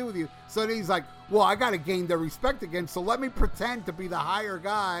want nothing to do with you. So then he's like, well, I got to gain their respect again. So let me pretend to be the higher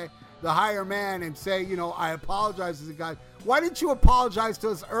guy, the higher man, and say, you know, I apologize to the guy. Why didn't you apologize to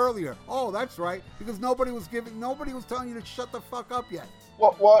us earlier? Oh, that's right. Because nobody was telling you to shut the fuck up yet.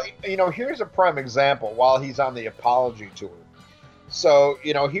 Well, you know, here's a prime example while he's on the apology tour. So,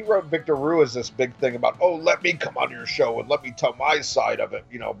 you know, he wrote Victor Ruiz this big thing about, oh, let me come on your show and let me tell my side of it,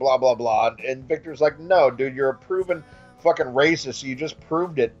 you know, blah, blah, blah. And Victor's like, no, dude, you're a proven fucking racist. You just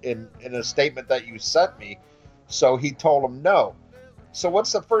proved it in a statement that you sent me. So he told him no. So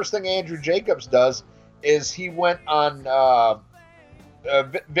what's the first thing Andrew Jacobs does is he went on,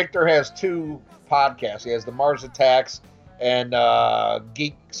 Victor has 2 podcasts. He has the Mars Attacks and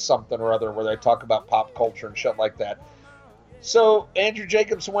Geek something or other, where they talk about pop culture and shit like that. So Andrew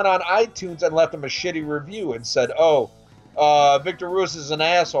Jacobs went on iTunes and left him a shitty review and said, Victor Ruiz is an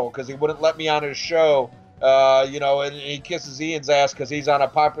asshole because he wouldn't let me on his show, you know, and he kisses Ian's ass because he's on a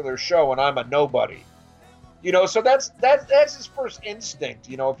popular show and I'm a nobody. You know, so that's his first instinct.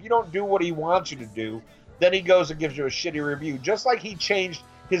 You know, if you don't do what he wants you to do, then he goes and gives you a shitty review. Just like he changed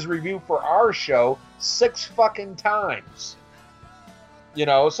his review for our show 6 fucking times. You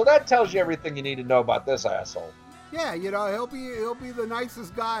know, so that tells you everything you need to know about this asshole. Yeah, you know, he'll be the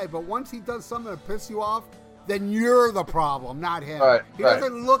nicest guy, but once he does something to piss you off, then you're the problem, not him. Right, he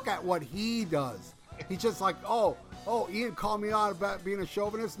doesn't look at what he does. He's just like, oh, Ian called me out about being a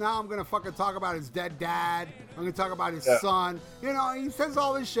chauvinist. Now I'm gonna fucking talk about his dead dad. I'm gonna talk about his son. You know, he says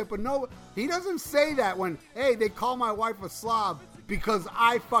all this shit, but no, he doesn't say that when, hey, they call my wife a slob because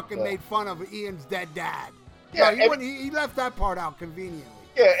I fucking made fun of Ian's dead dad. Yeah, no, he left that part out conveniently.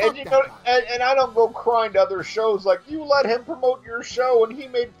 Yeah, and you know, and I don't go crying to other shows like, you let him promote your show and he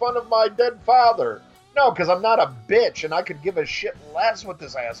made fun of my dead father. No, because I'm not a bitch and I could give a shit less what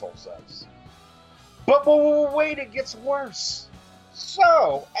this asshole says. But wait, it gets worse.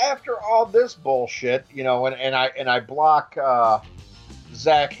 So after all this bullshit, you know, and I block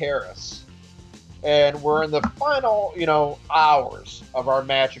Zach Harris, and we're in the final, you know, hours of our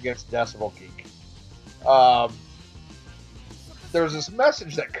match against Decibel Geek. There's this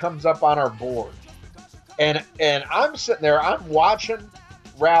message that comes up on our board, and I'm sitting there, I'm watching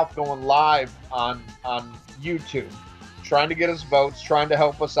Ralph going live on YouTube, trying to get us votes, trying to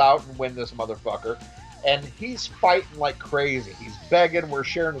help us out and win this motherfucker, and he's fighting like crazy. He's begging. We're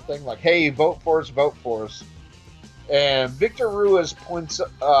sharing the thing like, hey, vote for us, and Victor Ruiz puts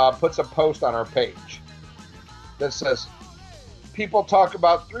a post on our page that says, people talk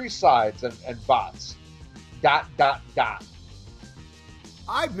about 3 sides and bots, ...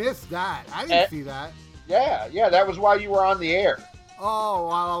 I missed that. I didn't see that. Yeah, that was why you were on the air. Oh,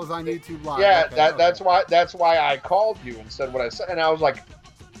 while I was on YouTube Live. Yeah, okay, that's why I called you and said what I said, and I was like,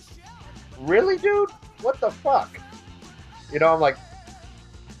 really, dude? What the fuck? You know, I'm like,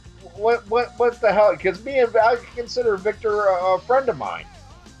 what the hell? Because I consider Victor a friend of mine.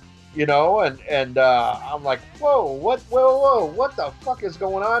 You know, and I'm like, whoa, what the fuck is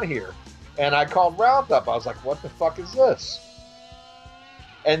going on here? And I called Ralph up. I was like, what the fuck is this?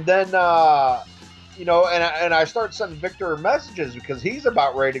 And then, you know, and I start sending Victor messages because he's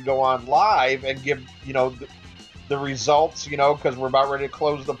about ready to go on live and give, you know, the results, you know, because we're about ready to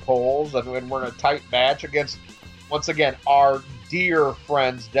close the polls and we're in a tight match against, once again, our dear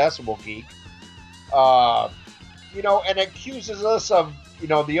friends, Decibel Geek. You know, and accuses us of, you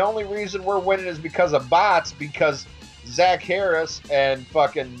know, the only reason we're winning is because of bots, because Zach Harris and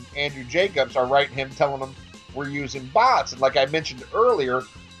fucking Andrew Jacobs are writing him, telling him we're using bots. And like I mentioned earlier,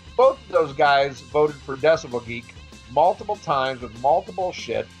 Both of those guys voted for Decibel Geek multiple times with multiple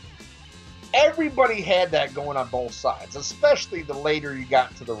shit. Everybody had that going on both sides, especially the later you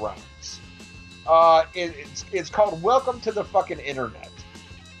got into the rounds. It's called Welcome to the fucking Internet.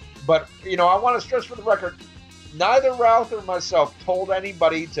 But, you know, I want to stress for the record, neither Ralph or myself told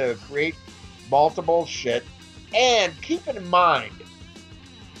anybody to create multiple shit. And keep in mind,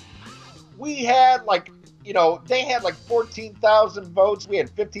 we had like, you know, they had like 14,000 votes. We had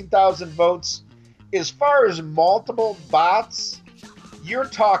 15,000 votes. As far as multiple bots, you're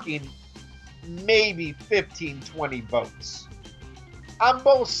talking maybe 15, 20 votes on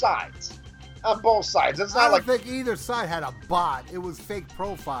both sides. On both sides. It's not I don't think either side had a bot. It was fake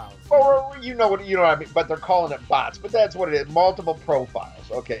profiles. Or you know what I mean, but they're calling it bots. But that's what it is. Multiple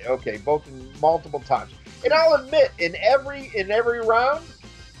profiles. Okay, both multiple times. And I'll admit, in every round,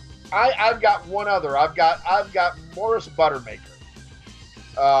 I've got one other. I've got Morris Buttermaker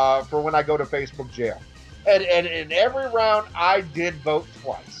for when I go to Facebook jail. And in every round, I did vote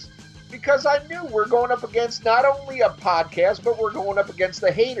twice. Because I knew we're going up against not only a podcast, but we're going up against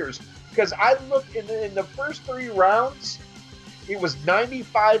the haters. Because I looked in the first 3 rounds, it was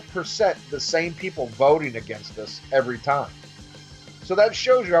 95% the same people voting against us every time. So that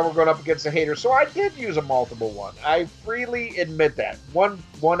shows you how we're going up against the haters. So I did use a multiple one. I freely admit that. One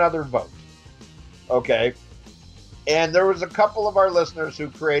other vote. Okay. And there was a couple of our listeners who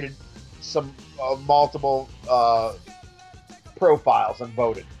created some multiple profiles and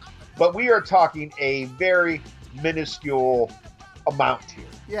voted. But we are talking a very minuscule amount here.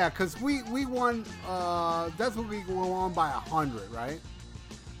 Yeah, because we won, that's what we won by 100, right?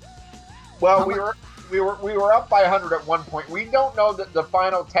 Well, we were up by 100 at one point. We don't know the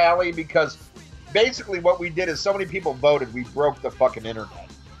final tally because basically what we did is so many people voted, we broke the fucking internet.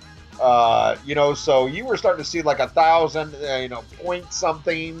 You know, so you were starting to see like 1,000, point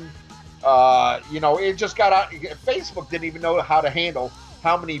something. You know, it just got out. Facebook didn't even know how to handle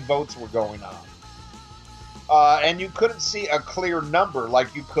how many votes were going on. And you couldn't see a clear number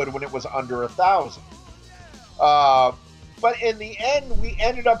like you could when it was under 1,000. But in the end, we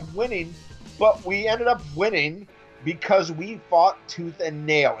ended up winning. But we ended up winning because we fought tooth and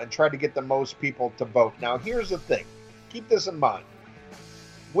nail and tried to get the most people to vote. Now, here's the thing. Keep this in mind.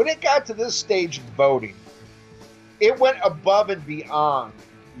 When it got to this stage of voting, it went above and beyond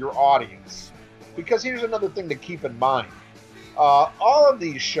your audience. Because here's another thing to keep in mind. All of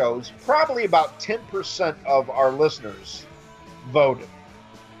these shows, probably about 10% of our listeners voted.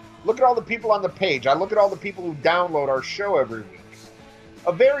 Look at all the people on the page. I look at all the people who download our show every week.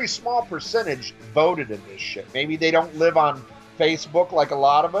 A very small percentage voted in this shit. Maybe they don't live on Facebook like a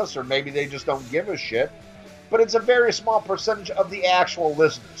lot of us, or maybe they just don't give a shit. But it's a very small percentage of the actual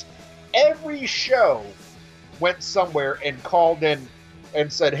listeners. Every show went somewhere and called in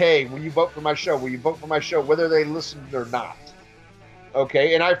and said, hey, will you vote for my show? Will you vote for my show? Whether they listened or not.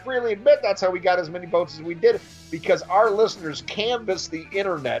 Okay, and I freely admit that's how we got as many votes as we did, because our listeners canvassed the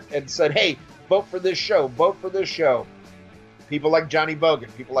internet and said, hey, vote for this show, vote for this show. People like Johnny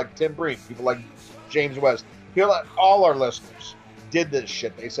Bogan, people like Tim Breen, people like James West, people like all our listeners did this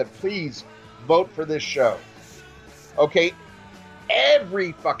shit. They said, please vote for this show. Okay,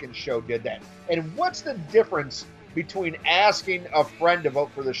 every fucking show did that. And what's the difference between asking a friend to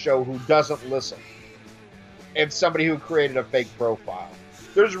vote for the show who doesn't listen and somebody who created a fake profile?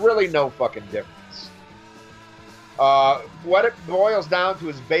 There's really no fucking difference. What it boils down to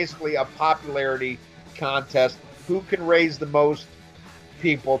is basically a popularity contest. Who can raise the most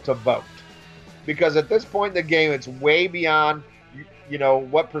people to vote? Because at this point in the game, it's way beyond, you know,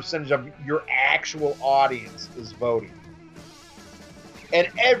 what percentage of your actual audience is voting. And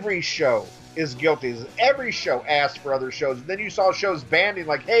every show is guilty. Every show asked for other shows. And then you saw shows banding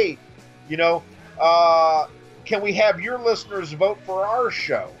like, hey, you know, can we have your listeners vote for our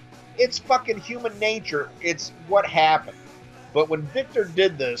show? It's fucking human nature. It's what happened. But when Victor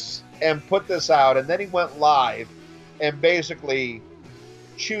did this and put this out, and then he went live and basically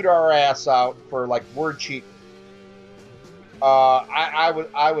chewed our ass out for like word cheating, I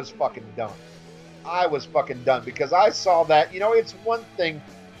was fucking done. I was fucking done because I saw that. You know, it's one thing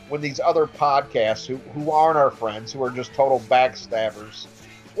when these other podcasts who aren't our friends, who are just total backstabbers.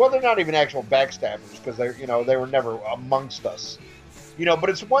 Well, they're not even actual backstabbers because they were never amongst us. You know, but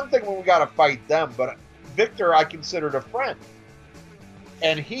it's one thing when we got to fight them. But Victor, I considered a friend.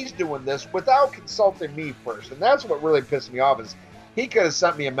 And he's doing this without consulting me first. And that's what really pissed me off is he could have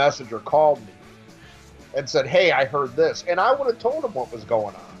sent me a message or called me and said, hey, I heard this. And I would have told him what was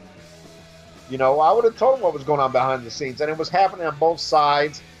going on. You know, I would have told him what was going on behind the scenes. And it was happening on both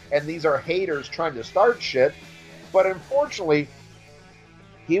sides. And these are haters trying to start shit. But unfortunately,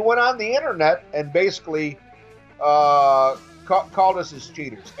 he went on the internet and basically called us as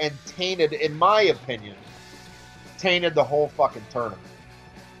cheaters and tainted, in my opinion, the whole fucking tournament.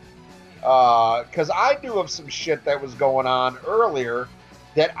 Because I knew of some shit that was going on earlier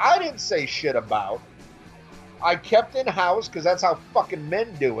that I didn't say shit about. I kept in house because that's how fucking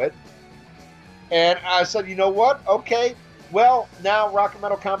men do it. And I said, you know what? Okay, well, now Rock and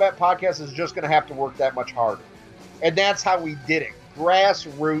Metal Combat Podcast is just going to have to work that much harder. And that's how we did it.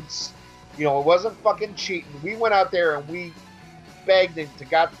 Grassroots. You know, it wasn't fucking cheating. We went out there and we begged him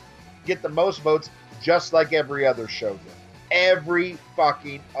to get the most votes just like every other show did. Every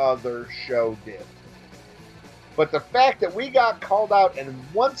fucking other show did. But the fact that we got called out, and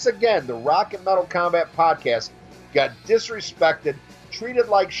once again, the Rock and Metal Combat Podcast got disrespected, treated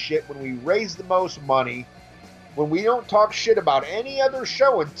like shit when we raised the most money, when we don't talk shit about any other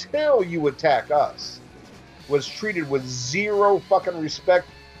show until you attack us, was treated with zero fucking respect.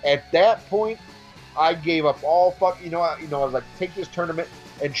 At that point, I gave up all I was like, take this tournament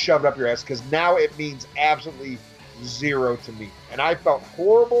and shove it up your ass, because now it means absolutely zero to me. And I felt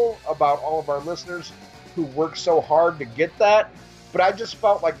horrible about all of our listeners who worked so hard to get that, but I just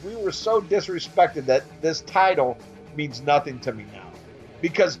felt like we were so disrespected that this title means nothing to me now.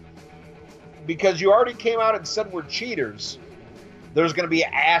 Because you already came out and said we're cheaters, there's going to be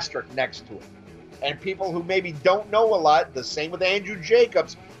an asterisk next to it. And people who maybe don't know a lot, the same with Andrew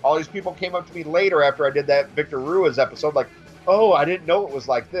Jacobs, all these people came up to me later after I did that Victor Ruiz episode, like, oh, I didn't know it was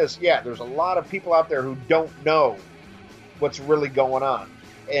like this. Yeah, there's a lot of people out there who don't know what's really going on.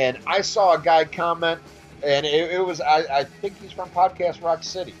 And I saw a guy comment, and it was, I think he's from Podcast Rock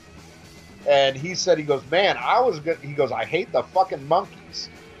City. And he said, he goes, man, I hate the fucking monkeys.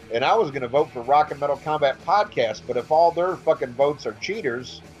 And I was going to vote for Rock and Metal Combat Podcast, but if all their fucking votes are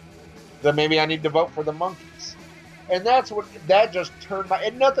cheaters, then maybe I need to vote for the monkeys. And that just turned my,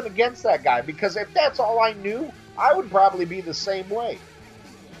 and nothing against that guy, because if that's all I knew, I would probably be the same way.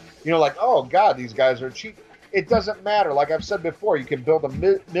 You know, like, oh God, these guys are cheap. It doesn't matter. Like I've said before, you can build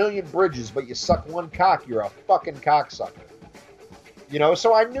a million bridges, but you suck one cock, you're a fucking cocksucker. You know,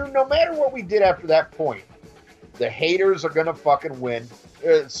 so I knew no matter what we did after that point, the haters are going to fucking win.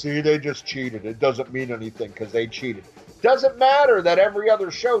 See, they just cheated. It doesn't mean anything because they cheated. Doesn't matter that every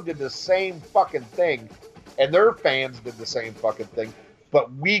other show did the same fucking thing and their fans did the same fucking thing,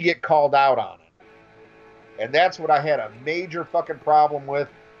 but we get called out on it. And that's what I had a major fucking problem with.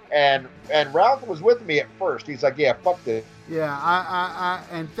 And Ralph was with me at first. He's like, yeah, fuck this. Yeah, I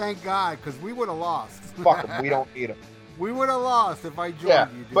and thank God, because we would have lost. Fuck them. We don't need them. We would have lost if I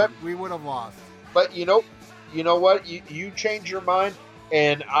joined you, dude. But we would have lost. But you know what? You change your mind,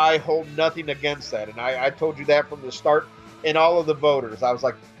 and I hold nothing against that. And I told you that from the start. And all of the voters, I was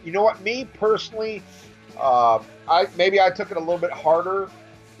like, you know what? Me personally, I took it a little bit harder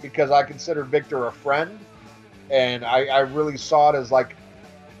because I consider Victor a friend, and I really saw it as like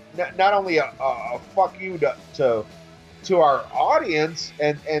not only a fuck you to our audience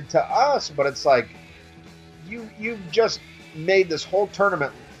and to us, but it's like you've just made this whole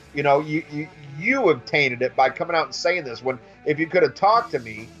tournament. You know, you have tainted it by coming out and saying this. When if you could have talked to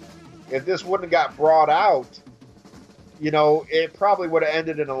me, if this wouldn't have got brought out, you know, it probably would have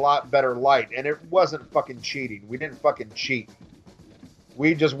ended in a lot better light. And it wasn't fucking cheating. We didn't fucking cheat.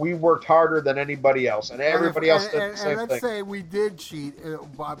 We worked harder than anybody else, and everybody else did the same thing. And let's say we did cheat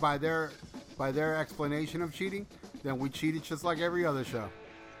by their explanation of cheating, then we cheated just like every other show.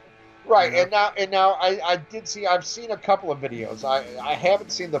 Right, you know? and now I've seen a couple of videos. I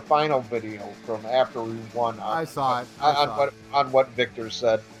haven't seen the final video from after we won. I saw it. On what Victor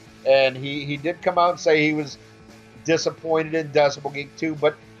said, and he did come out and say he was disappointed in Decibel Geek too.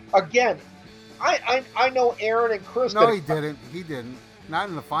 But again, I know Aaron and Chris. No, he didn't. He didn't. Not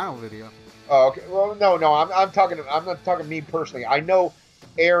in the final video. Oh, okay. Well, no. I'm not talking me personally. I know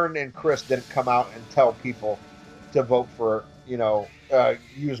Aaron and Chris didn't come out and tell people to vote for, you know,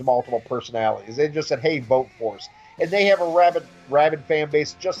 use multiple personalities. They just said, hey, vote for us. And they have a rabid fan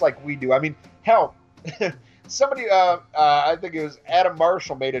base just like we do. I mean, hell, somebody, I think it was Adam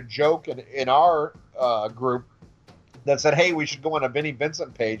Marshall, made a joke in our group that said, hey, we should go on a Vinnie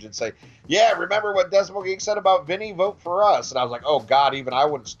Vincent page and say, yeah, remember what Decibel Geek said about Vinnie? Vote for us. And I was like, oh, God, even I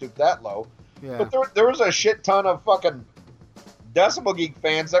wouldn't stoop that low. Yeah. But there was a shit ton of fucking Decibel Geek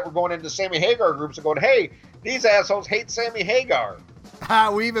fans that were going into Sammy Hagar groups and going, hey, these assholes hate Sammy Hagar.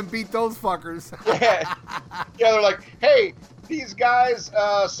 We even beat those fuckers. Yeah, they're like, hey, these guys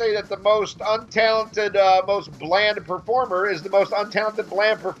say that the most untalented, most bland performer is the most untalented,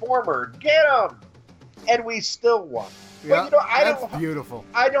 bland performer. Get them! And we still won. Yeah, But that's beautiful.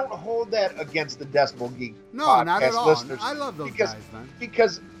 I don't hold that against the Decibel Geek No, podcast not at all. listeners. I love those guys, man.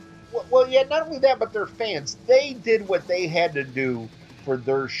 Because, well, yeah, not only that, but they're fans. They did what they had to do for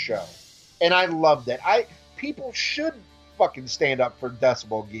their show, and I love that. People should fucking stand up for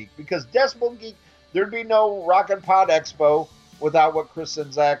Decibel Geek, because Decibel Geek, there'd be no Rockin' Pod Expo without what Chris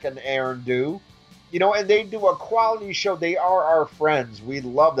Czynszak and Aaron do. And they do a quality show. They are our friends. We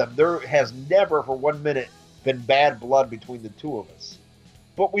love them. There has never for 1 minute been bad blood between the two of us.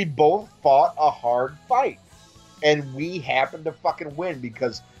 But we both fought a hard fight. And we happened to fucking win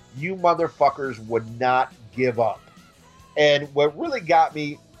because you motherfuckers would not give up. And what really got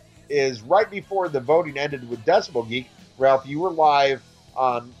me is right before the voting ended with Decibel Geek, Ralph, you were live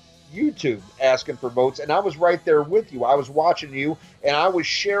on YouTube asking for votes, and I was right there with you. I was watching you, and I was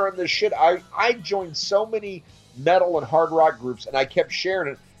sharing this shit. I joined so many metal and hard rock groups, and I kept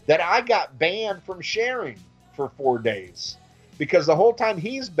sharing it, that I got banned from sharing for 4 days. Because the whole time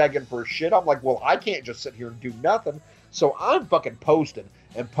he's begging for shit, I'm like, well, I can't just sit here and do nothing. So I'm fucking posting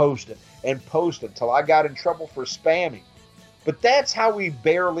and posting and posting till I got in trouble for spamming. But that's how we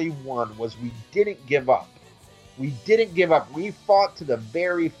barely won, was we didn't give up. We didn't give up. We fought to the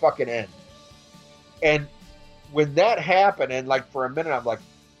very fucking end. And when that happened, and like for a minute, I'm like,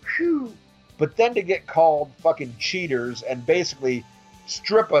 phew. But then to get called fucking cheaters and basically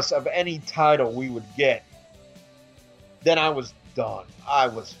strip us of any title we would get, then I was done. I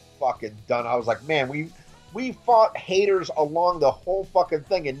was fucking done. I was like, man, we fought haters along the whole fucking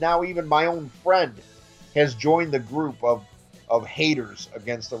thing. And now even my own friend has joined the group of haters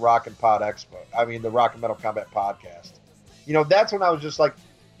against the Rockin' Pod Expo. I mean, the Rock and Metal Combat Podcast. That's when I was just like,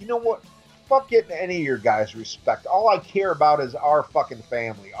 you know what? Fuck getting any of your guys' respect. All I care about is our fucking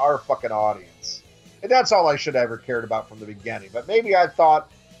family, our fucking audience. And that's all I should have ever cared about from the beginning. But maybe I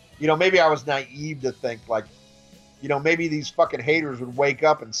thought, maybe I was naive to think like, maybe these fucking haters would wake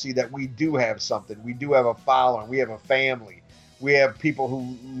up and see that we do have something. We do have a following. We have a family. We have people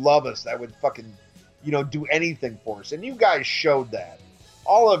who love us that would fucking do anything for us. And you guys showed that.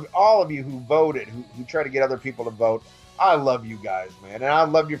 All of you who voted, who try to get other people to vote, I love you guys, man. And I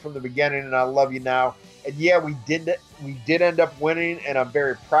love you from the beginning, and I love you now. And yeah, we did end up winning, and I'm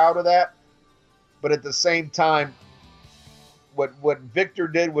very proud of that. But at the same time, what Victor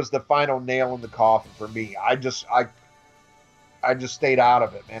did was the final nail in the coffin for me. I just stayed out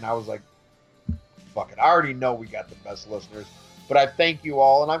of it, man. I was like, fuck it. I already know we got the best listeners, but I thank you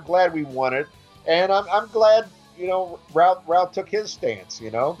all, and I'm glad we won it. And I'm glad, Ralph took his stance,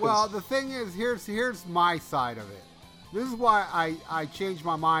 Well, the thing is, here's my side of it. This is why I changed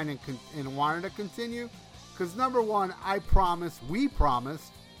my mind and wanted to continue. Because number one, we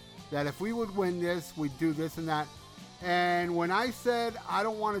promised that if we would win this, we'd do this and that. And when I said I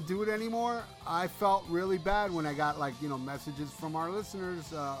don't want to do it anymore, I felt really bad when I got messages from our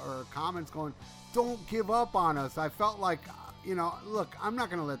listeners or comments going, don't give up on us. I felt like, look, I'm not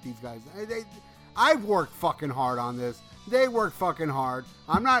going to let these guys, I've worked fucking hard on this. They worked fucking hard.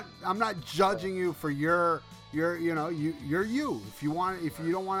 I'm not judging you for you're you. If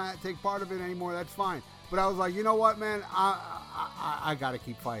you don't want to take part of it anymore, that's fine. But I was like, you know what, man, I got to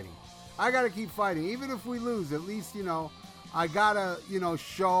keep fighting. I got to keep fighting. Even if we lose, at least, I got to,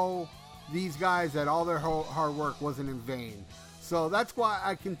 show these guys that all their hard work wasn't in vain. So that's why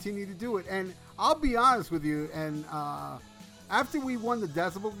I continue to do it. And I'll be honest with you, and after we won the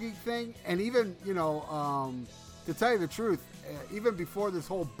Decibel Geek thing, and even, to tell you the truth, even before this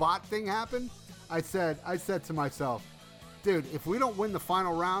whole bot thing happened, I said to myself, dude, if we don't win the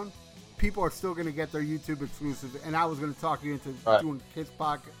final round, people are still going to get their YouTube exclusive. And I was going to talk you into doing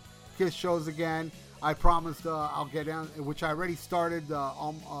Kiss shows again. I promised I'll get down, which I already started,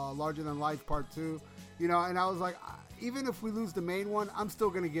 Larger Than Life Part 2. And I was like, even if we lose the main one, I'm still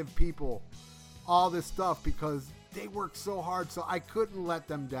going to give people all this stuff because they worked so hard, so I couldn't let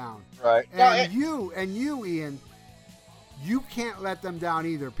them down. Right. And you, Ian, you can't let them down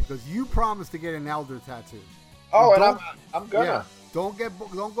either because you promised to get an elder tattoo. Oh, and I'm gonna. Yeah, don't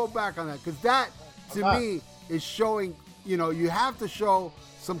go back on that because that to me is showing. You have to show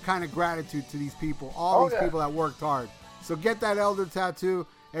some kind of gratitude to these people, these people that worked hard. So get that elder tattoo.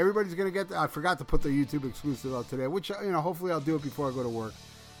 Everybody's gonna get that. I forgot to put the YouTube exclusive up today, which hopefully I'll do it before I go to work.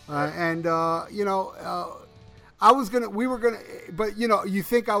 We were gonna, but you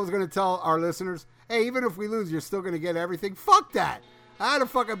think I was gonna tell our listeners, hey, even if we lose, you're still gonna get everything? Fuck that! I had to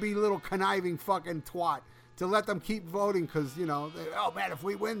fucking be a little conniving fucking twat to let them keep voting because oh man, if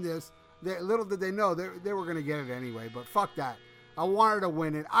we win this, little did they know they were gonna get it anyway. But fuck that! I wanted to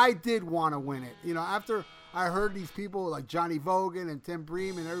win it. I did want to win it. After I heard these people like Johnny Vogan and Tim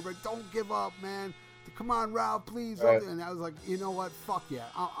Bream and everybody, don't give up, man. come on, Ralph, please. Right. And I was like, you know what? Fuck yeah,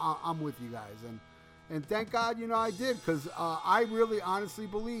 I'm with you guys. And thank God, I did, because I really honestly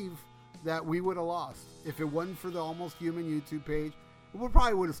believe that we would have lost if it wasn't for the Almost Human YouTube page. We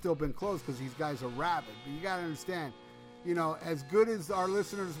probably would have still been close because these guys are rabid. But you got to understand, as good as our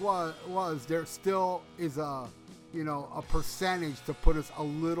listeners was, there still is a percentage to put us a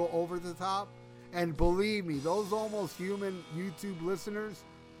little over the top. And believe me, those Almost Human YouTube listeners,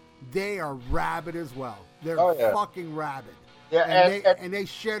 they are rabid as well. They're fucking rabid. Yeah, and they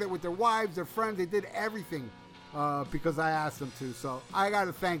shared it with their wives, their friends. They did everything because I asked them to. So I got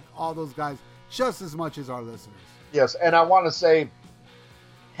to thank all those guys just as much as our listeners. Yes, and I want to say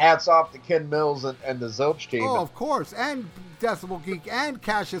hats off to Ken Mills and the Zilch team. Oh, of course. And Decibel Geek and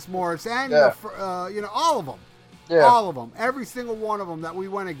Cassius Morris and, all of them. Yeah. All of them. Every single one of them that we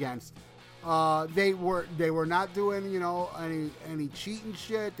went against. They were not doing, any cheating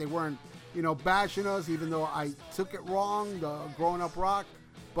shit. They weren't, bashing us, even though I took it wrong, the Growing Up Rock.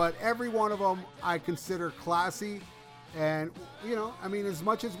 But every one of them I consider classy. And, as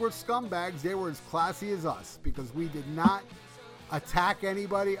much as we're scumbags, they were as classy as us because we did not attack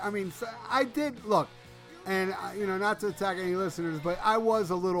anybody. I mean, I did, look, and, not to attack any listeners, but I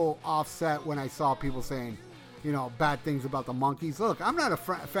was a little offset when I saw people saying, bad things about the Monkees. Look, I'm not a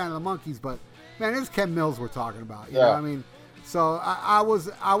fan of the Monkees, but, man, it's Ken Mills we're talking about. You know what I mean? So I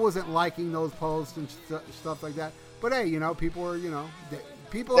wasn't liking those posts and stuff like that. But, hey, people are,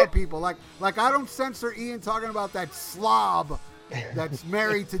 people are people. Like I don't censor Ian talking about that slob that's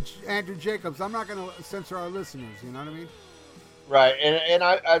married to Andrew Jacobs. I'm not going to censor our listeners. You know what I mean? Right. And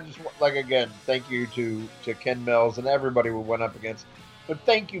I just, again, thank you to Ken Mills and everybody we went up against. But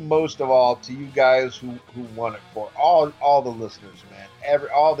thank you most of all to you guys who won it for. All the listeners, man.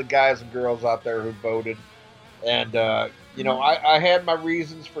 All the guys and girls out there who voted. And, I had my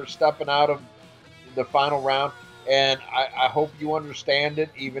reasons for stepping out of the final round. And I hope you understand it,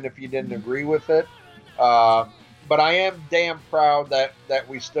 even if you didn't agree with it. But I am damn proud that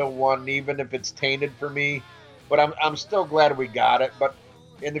we still won, even if it's tainted for me. But I'm still glad we got it. But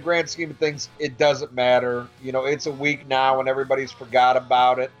in the grand scheme of things, it doesn't matter. It's a week now and everybody's forgot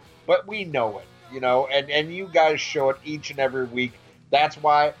about it. But we know it, and you guys show it each and every week. That's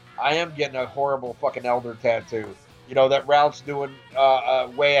why I am getting a horrible fucking elder tattoo. That Ralph's doing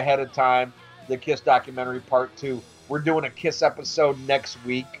way ahead of time. The Kiss documentary part 2. We're doing a Kiss episode next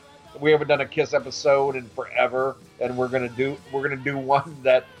week. We haven't done a Kiss episode in forever, and we're gonna do one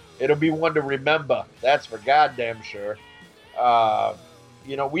that it'll be one to remember. That's for goddamn sure.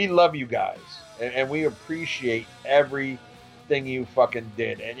 We love you guys, and we appreciate everything you fucking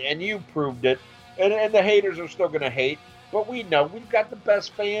did, and you proved it. And the haters are still gonna hate, but we know we've got the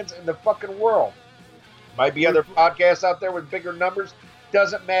best fans in the fucking world. Might be other podcasts out there with bigger numbers.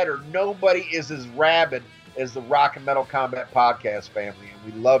 Doesn't matter. Nobody is as rabid as the Rock and Metal Combat Podcast family,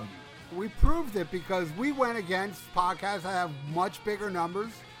 and we love you. We proved it because we went against podcasts that have much bigger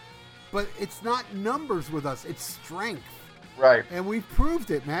numbers, but it's not numbers with us. It's strength. Right. And we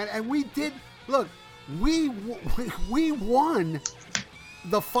proved it, man. And we did. Look, we won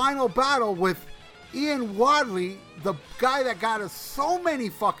the final battle with Ian Wadley, the guy that got us so many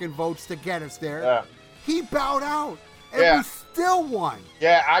fucking votes to get us there. Yeah. He bowed out. And we still won.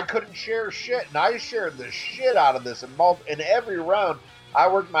 Yeah, I couldn't share shit, and I shared the shit out of this. In every round, I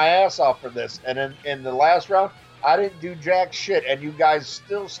worked my ass off for this. And in the last round, I didn't do jack shit, and you guys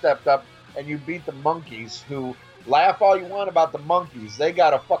still stepped up, and you beat the Monkees, who laugh all you want about the Monkees. They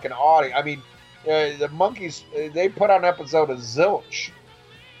got a fucking audience. I mean, the Monkees, they put on an episode of Zilch,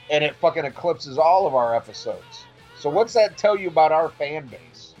 and it fucking eclipses all of our episodes. So what's that tell you about our fan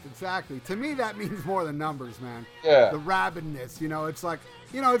base? Exactly. To me, that means more than numbers, man. Yeah. The rabidness, it's like,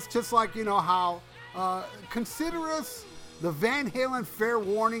 it's just like, how, consider us the Van Halen fair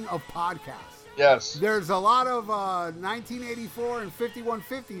warning of podcasts. Yes. There's a lot of 1984 and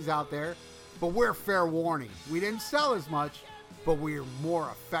 5150s out there, but we're fair warning. We didn't sell as much, but we're more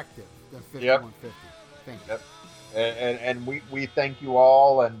effective than 5150. Yep. Thank you. Yep. And we thank you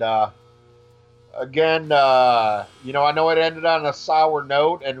all, and again, I know it ended on a sour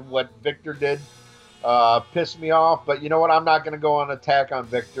note, and what Victor did pissed me off. But you know what? I'm not going to go on attack on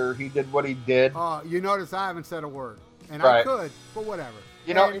Victor. He did what he did. You notice I haven't said a word, and right. I could, but whatever.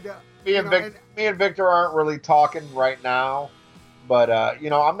 Me and Victor aren't really talking right now. But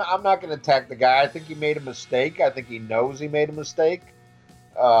I'm not going to attack the guy. I think he made a mistake. I think he knows he made a mistake.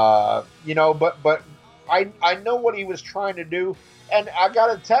 But I know what he was trying to do, and I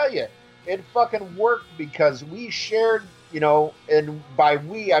got to tell you. It fucking worked because we shared, and by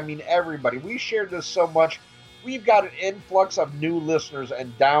we, I mean everybody. We shared this so much we've got an influx of new listeners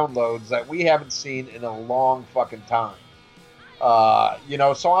and downloads that we haven't seen in a long fucking time.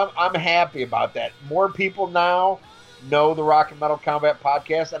 So I'm happy about that. More people now know the Rock and Metal Combat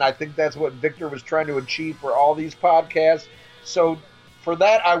Podcast, and I think that's what Victor was trying to achieve for all these podcasts. So for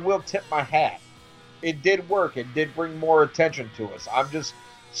that, I will tip my hat. It did work. It did bring more attention to us. I'm just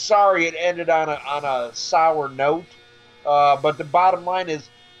sorry it ended on a sour note. But the bottom line is,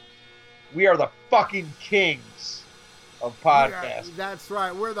 we are the fucking kings of podcasts. That's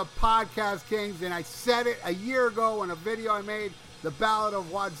right. We're the podcast kings, and I said it a year ago in a video I made, The Ballad of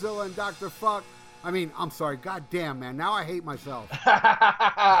Wadzilla and Dr. Fuck. I'm sorry. God damn, man. Now I hate myself.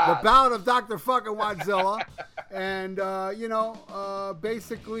 The Ballad of Dr. Fucking Wadzilla. And,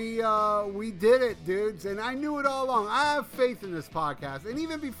 basically, we did it, dudes. And I knew it all along. I have faith in this podcast. And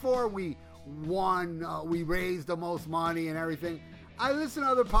even before we won, we raised the most money and everything, I listened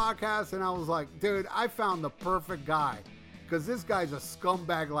to other podcasts and I was like, dude, I found the perfect guy. Because this guy's a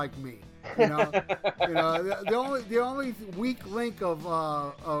scumbag like me. The only weak link of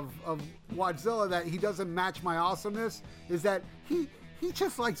Wadzilla that he doesn't match my awesomeness is that he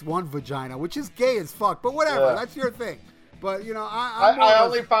just likes one vagina, which is gay as fuck. But whatever, that's your thing. But I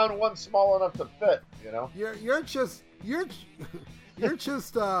only found one small enough to fit.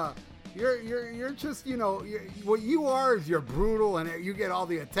 What you are is you're brutal and you get all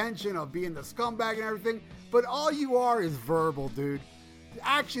the attention of being the scumbag and everything. But all you are is verbal, dude.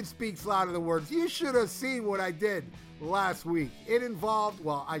 Action speaks louder than words. You should have seen what I did last week. It involved,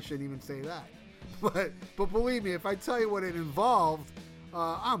 well, I shouldn't even say that. But believe me, if I tell you what it involved,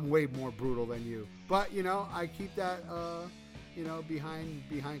 I'm way more brutal than you. But, I keep that,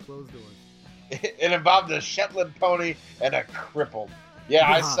 behind closed doors. It involved a Shetland pony and a crippled. Yeah,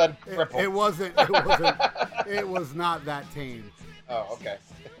 I said crippled. It was not that tame. Oh, okay.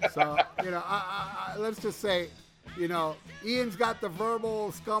 So, let's just say, Ian's got the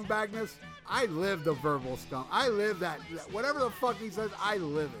verbal scumbagness. I live the verbal scum. I live that. Whatever the fuck he says, I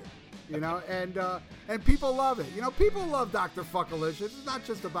live it. And people love it. People love Dr. Fuckalicious. It's not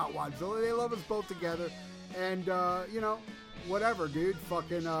just about Wadzilla. They love us both together. And, whatever, dude.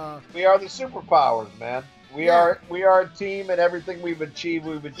 Fucking, We are the superpowers, man. We are a team, and everything we've achieved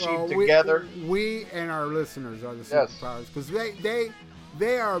together. We and our listeners are the superpowers. Because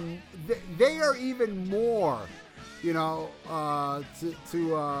they are even more,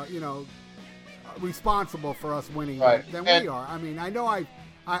 responsible for us winning than we are. I mean, I know I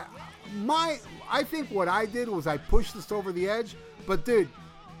think what I did was I pushed this over the edge, but dude,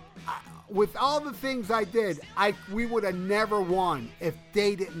 with all the things I did, we would have never won if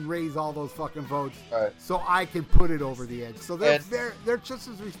they didn't raise all those fucking votes. Right. So I can put it over the edge. So they're just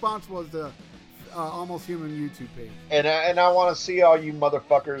as responsible as the Almost Human YouTube page. And I want to see all you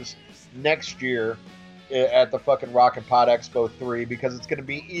motherfuckers next year at the fucking Rock and Pod Expo 3, because it's going to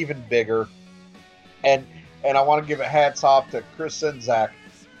be even bigger. And I want to give a hats off to Chris Czynszak,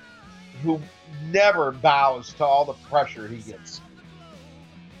 who never bows to all the pressure he gets.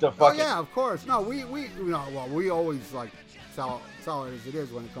 Oh yeah, of course. No, we always like solid as it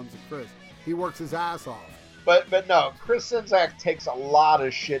is when it comes to Chris. He works his ass off. But no, Chris Czynszak takes a lot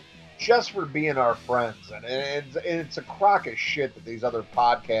of shit just for being our friends, and it's a crock of shit that these other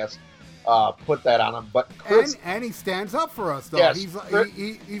podcasts put that on him. But Chris, and he stands up for us though. Yes, he's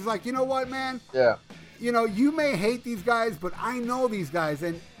like, you know what, man? Yeah. You may hate these guys, but I know these guys,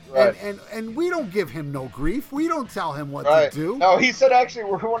 and we don't give him no grief. We don't tell him what to do. No, he said actually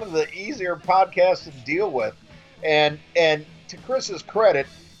we're one of the easier podcasts to deal with, and to Chris's credit,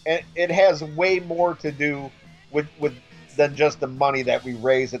 it has way more to do with than just the money that we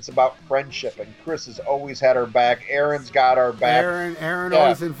raise. It's about friendship, and Chris has always had our back. Aaron's got our back. Aaron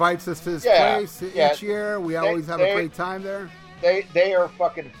always invites us to his place each year. We always have a great time there. They are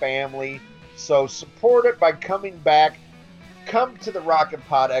fucking family. So support it by coming back. Come to the Rock and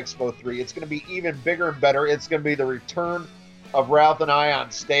Pod Expo 3. It's going to be even bigger and better. It's going to be the return of Ralph and I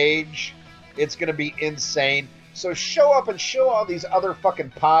on stage. It's going to be insane. So show up and show all these other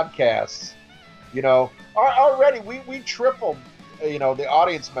fucking podcasts. Already we tripled, the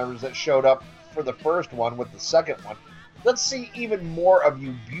audience members that showed up for the first one with the second one. Let's see even more of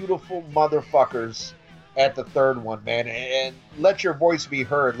you beautiful motherfuckers at the third one, man. And let your voice be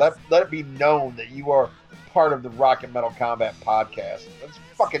heard. Let it be known that you are part of the Rock and Metal Combat Podcast. Let's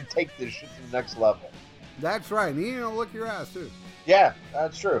fucking take this shit to the next level. That's right. And you lick your ass too. Yeah,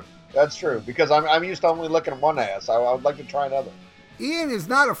 that's true. That's true. Because I'm used to only licking one ass. I would like to try another. Ian is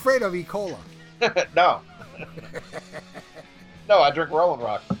not afraid of E. coli. No. No, I drink Rolling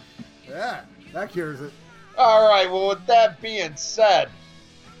Rock. Yeah, that cures it. All right. Well, with that being said,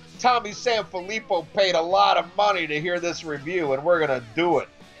 Tommy Sanfilippo paid a lot of money to hear this review, and we're gonna do it.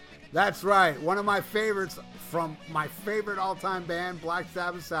 That's right. One of my favorites from my favorite all-time band, Black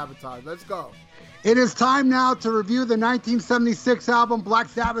Sabbath Sabotage. Let's go. It is time now to review the 1976 album Black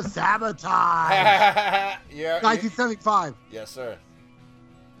Sabbath Sabotage. Yeah. 1975. Yes, sir.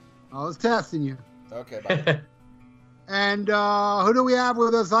 I was testing you. Okay, bye. And who do we have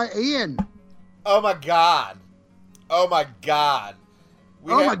with us? Ian. Oh my God.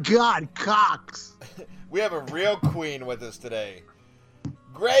 My God, Cox. We have a real queen with us today.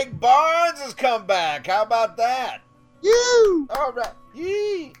 Greg Barnes has come back. How about that? You. All right.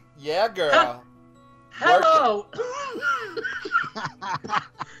 Yee. Yeah, girl. Hello.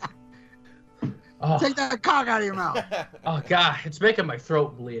 Take that cock out of your mouth. Oh, God. It's making my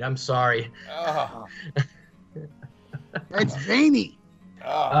throat bleed. I'm sorry. Oh. It's veiny.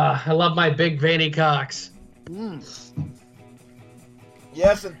 Oh. I love my big veiny cocks.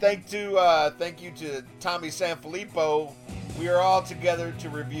 Yes, and thank you to Tommy Sanfilippo. We are all together to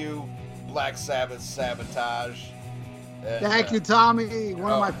review Black Sabbath Sabotage. And, Thank you, Tommy.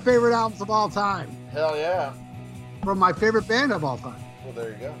 One of my favorite albums of all time. Hell yeah. From my favorite band of all time. Well, there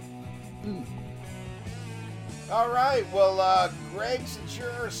you go. All right. Well, Greg, since you're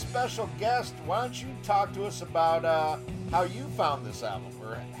our special guest, why don't you talk to us about how you found this album,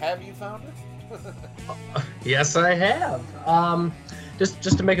 or have you found it? Yes, I have.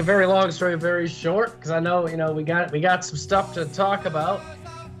 Just to make a very long story very short, because I know we got some stuff to talk about.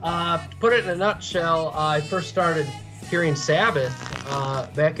 To put it in a nutshell, I first started hearing Sabbath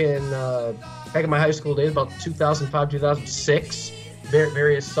back in my high school days, about 2005, 2006.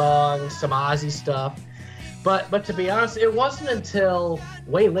 Various songs, some Ozzy stuff. But to be honest, it wasn't until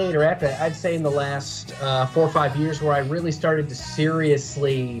way later, after that, I'd say in the last 4 or 5 years, where I really started to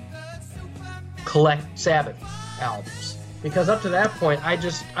seriously collect Sabbath albums. Because up to that point, I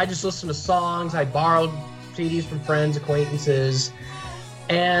just listened to songs. I borrowed CDs from friends, acquaintances,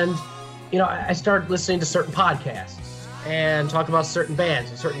 and I started listening to certain podcasts and talk about certain bands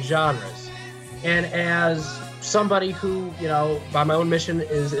and certain genres. And as somebody who, by my own mission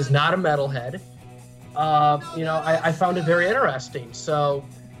is not a metalhead, I found it very interesting. So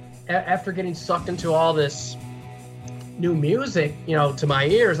after getting sucked into all this new music, to my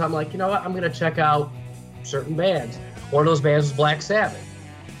ears, I'm like, you know what, I'm going to check out certain bands. One of those bands was Black Sabbath.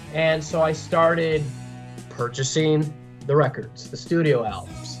 And so I started purchasing the records, the studio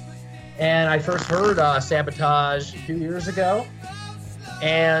albums. And I first heard Sabotage a few years ago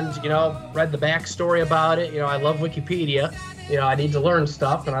and, read the backstory about it. I love Wikipedia. I need to learn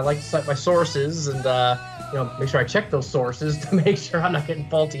stuff, and I like to cite my sources and, make sure I check those sources to make sure I'm not getting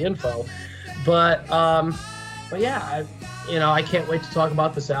faulty info. But yeah, I can't wait to talk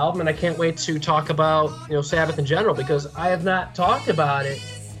about this album, and I can't wait to talk about, Sabbath in general, because I have not talked about it,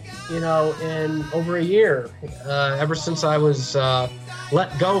 in over a year, ever since I was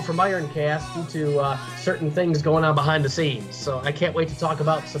let go from Ironcast due to certain things going on behind the scenes. So I can't wait to talk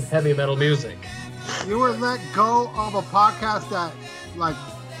about some heavy metal music. You were let go of a podcast that,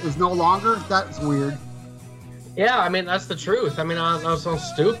 is no longer? That's weird. Yeah, I mean, that's the truth. I mean, I was so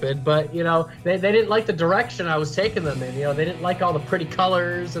stupid, but, they didn't like the direction I was taking them in. They didn't like all the pretty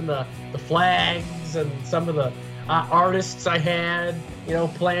colors and the flags and some of the artists I had,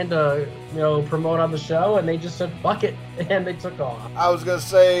 planned to, promote on the show, and they just said, fuck it, and they took off. I was going to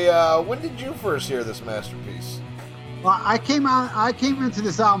say, when did you first hear this masterpiece? Well, I came into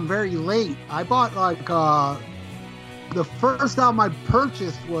this album very late. I bought, the first album I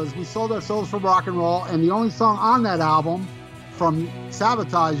purchased was We Sold Our Souls for Rock and Roll, and the only song on that album from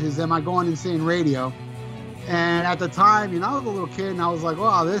Sabotage is Am I Going Insane Radio. And at the time, I was a little kid, and I was like,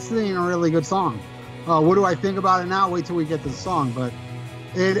 wow, this ain't a really good song. What do I think about it now? Wait till we get to the song. But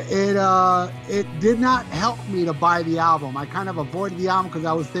it did not help me to buy the album. I kind of avoided the album because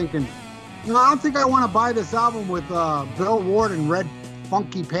I was thinking, I don't think I want to buy this album with Bill Ward in red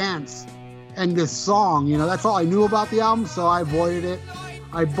funky pants and this song. That's all I knew about the album, so I avoided it.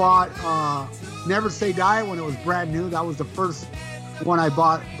 I bought Never Say Die when it was brand new. That was the first one I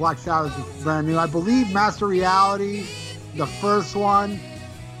bought. Black Sabbath was brand new. I believe Master Reality, the first one,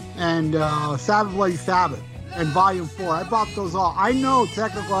 and Sabbath Bloody Sabbath, and Volume 4. I bought those all. I know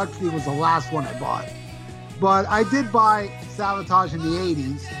Technical Ecstasy was the last one I bought, but I did buy Sabotage in the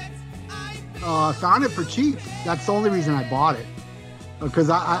 80s. Found it for cheap. That's the only reason I bought it. Because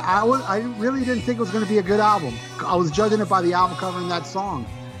I really didn't think it was going to be a good album. I was judging it by the album cover and that song.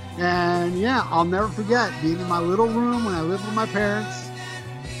 And yeah, I'll never forget being in my little room when I lived with my parents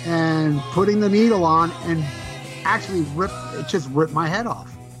and putting the needle on and actually ripped my head off.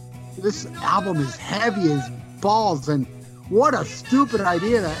 This album is heavy as balls, and what a stupid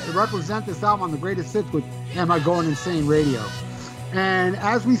idea to represent this album on the greatest hits with Am I Going Insane Radio. And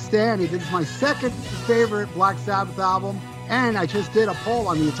as we stand, it is my second favorite Black Sabbath album. And I just did a poll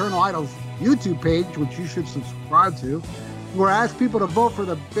on the Eternal Idols YouTube page, which you should subscribe to, where I asked people to vote for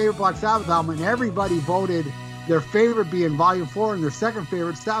the favorite Black Sabbath album, and everybody voted their favorite being Volume 4 and their second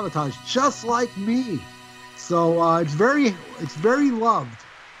favorite Sabotage, just like me. So it's very loved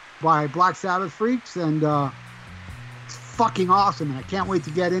by Black Sabbath freaks, and it's fucking awesome, and I can't wait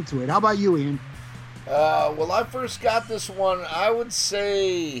to get into it. How about you, Ian? Well, I first got this one, I would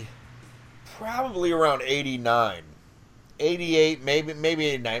say, probably around 89. 88, maybe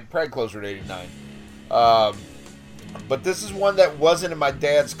 89, probably closer to 89. But this is one that wasn't in my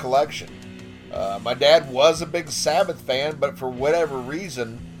dad's collection. My dad was a big Sabbath fan, but for whatever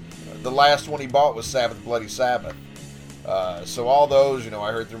reason, the last one he bought was Sabbath Bloody Sabbath. So all those,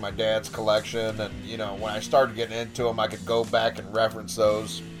 I heard through my dad's collection, and, when I started getting into them, I could go back and reference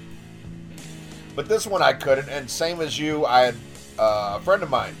those. But this one I couldn't, and same as you, I had a friend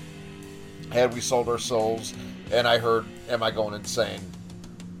of mine had We Sold Our Souls, and I heard Am I Going Insane?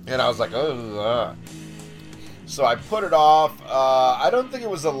 And I was like, oh. So I put it off. I don't think it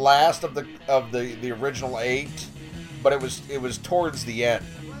was the last of the original 8, but it was towards the end.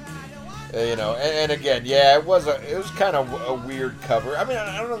 And again, yeah, it was kind of a weird cover. I mean,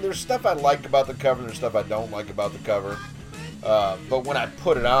 I don't know. There's stuff I liked about the cover, and there's stuff I don't like about the cover. But when I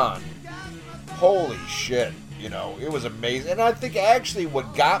put it on, holy shit, it was amazing. And I think actually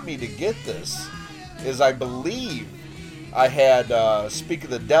what got me to get this is I believe I had Speak of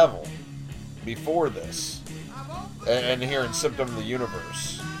the Devil before this, and hearing Symptom of the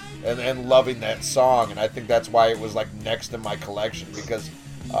Universe, and loving that song, and I think that's why it was like next in my collection, because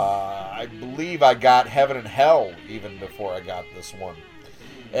I believe I got Heaven and Hell even before I got this one.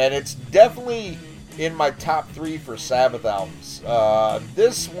 And it's definitely in my top 3 for Sabbath albums.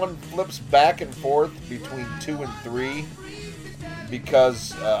 This one flips back and forth between 2 and 3,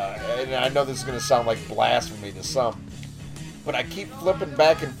 because, and I know this is going to sound like blasphemy to some, but I keep flipping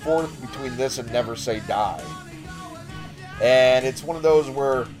back and forth between this and Never Say Die. And it's one of those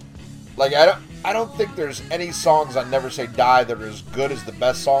where, like, I don't think there's any songs on Never Say Die that are as good as the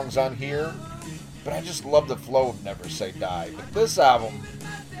best songs on here, but I just love the flow of Never Say Die. But this album,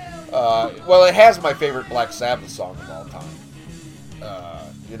 well, it has my favorite Black Sabbath song of all time,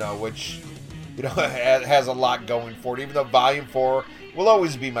 which, has a lot going for it, even though Volume 4 will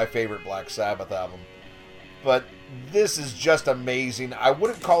always be my favorite Black Sabbath album. But this is just amazing. I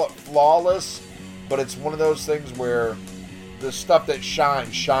wouldn't call it flawless, but it's one of those things where the stuff that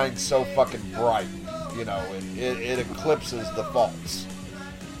shines so fucking bright, it eclipses the faults,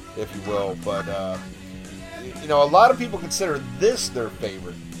 if you will. But, a lot of people consider this their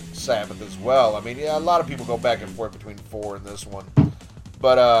favorite Sabbath as well. I mean, yeah, a lot of people go back and forth between 4 and this one.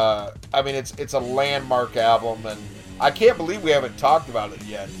 But, I mean, it's a landmark album, and I can't believe we haven't talked about it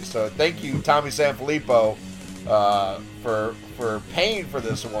yet. So thank you, Tommy Sanfilippo, for paying for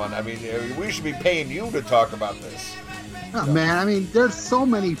this one. I mean, we should be paying you to talk about this. Oh, man, I mean, there's so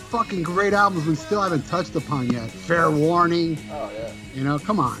many fucking great albums we still haven't touched upon yet. Fair Warning. Oh, yeah.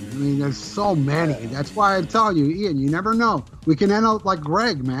 Come on. I mean, there's so many. Yeah. That's why I'm telling you, Ian, you never know. We can end up like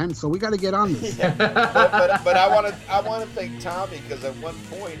Greg, man, so we got to get on this. Yeah. but I want to thank Tommy, because at one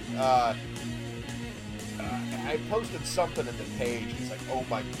point, I posted something in the page. He's like, oh,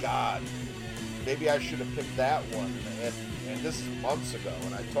 my God, maybe I should have picked that one. And this is months ago,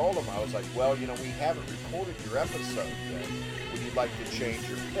 and I told him, I was like, well, we haven't recorded your episode yet. Would you like to change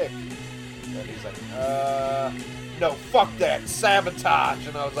your pick? And he's like, no, fuck that, Sabotage.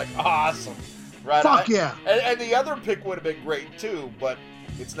 And I was like, awesome. Right? Fuck yeah. And the other pick would have been great too, but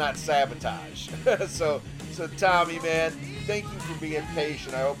it's not Sabotage. So Tommy, man, thank you for being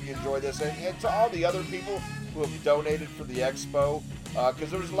patient. I hope you enjoy this. And to all the other people who have donated for the expo,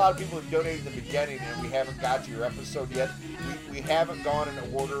 because there was a lot of people who donated in the beginning, and we haven't got to your episode yet. We haven't gone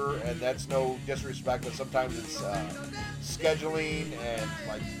in order, and that's no disrespect, but sometimes it's scheduling, and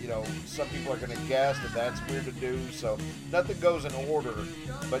some people are going to guess, and that's weird to do, so nothing goes in order.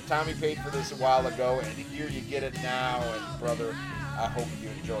 But Tommy paid for this a while ago, and here you get it now, and brother, I hope you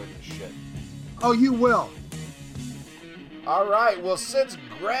enjoy this shit. Oh, you will. All right, well, since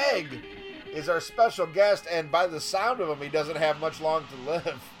Greg is our special guest, and by the sound of him, he doesn't have much long to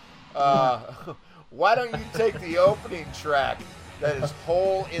live. Why don't you take the opening track that is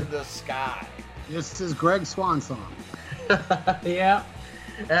Hole in the Sky? This is Greg's swan song. Yeah.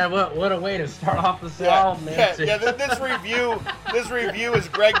 And what a way to start off the album, man. Yeah, this review is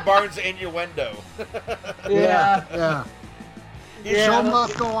Greg Barnes' innuendo. Yeah. The show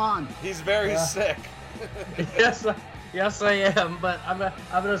must go on. He's very sick. Yes, Yes, I am, but I'm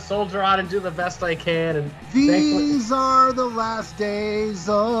gonna soldier on and do the best I can. And These are the last days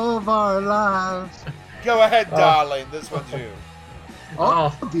of our lives. Go ahead, darling. This one's you.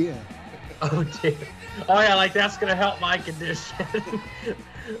 Oh, dear. Oh dear. Oh yeah, like that's gonna help my condition.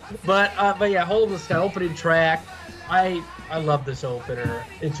 but yeah, Hole in the Sky opening track. I love this opener.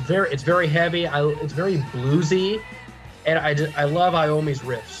 It's very heavy. It's very bluesy, and I love Iommi's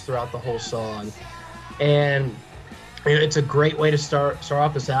riffs throughout the whole song, and it's a great way to start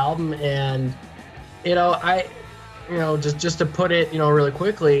off this album. And just to put it really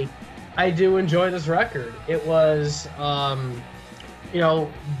quickly, I do enjoy this record. It was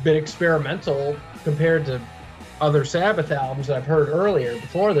bit experimental compared to other Sabbath albums that I've heard earlier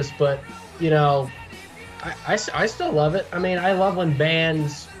before this, but I still love it. I mean, I love when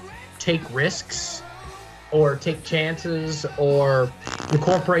bands take risks or take chances or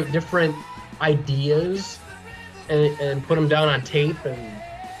incorporate different ideas and put them down on tape, and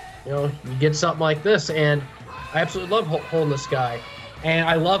you get something like this. And I absolutely love Hole in the Sky, and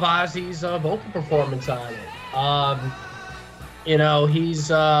I love Ozzy's vocal performance on it.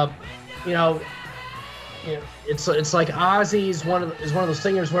 He's it's like Ozzy's one of those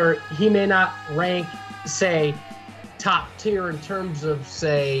singers where he may not rank, say, top tier in terms of,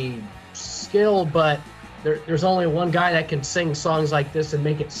 say, skill, but there's only one guy that can sing songs like this and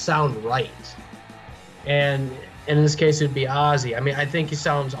make it sound right. And in this case, it'd be Ozzy. I mean, I think he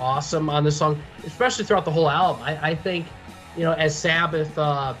sounds awesome on this song, especially throughout the whole album. I think, as Sabbath,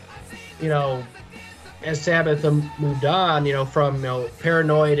 moved on, from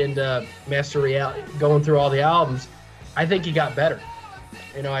Paranoid into Master Reality, going through all the albums, I think he got better.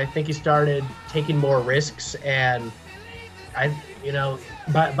 I think he started taking more risks, and by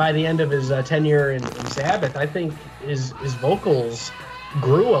the end of his tenure in Sabbath, I think his vocals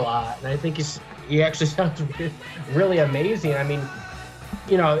grew a lot, and I think he actually sounds really amazing. I mean,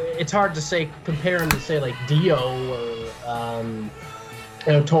 it's hard to compare him to, say, like Dio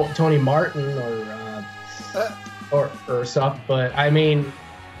or Tony Martin or stuff, but I mean,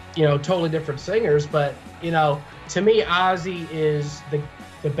 totally different singers. But to me, Ozzy is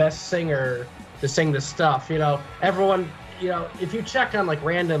the best singer to sing this stuff. Everyone, if you check on like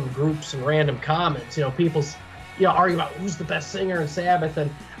random groups and random comments, people argue about who's the best singer in Sabbath,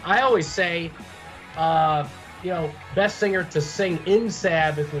 and I always say, best singer to sing in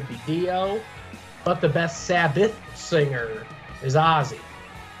Sabbath would be Dio, but the best Sabbath singer is Ozzy,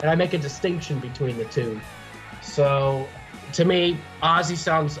 and I make a distinction between the two. So, to me, Ozzy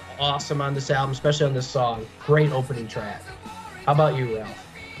sounds awesome on this album, especially on this song. Great opening track. How about you, Ralph?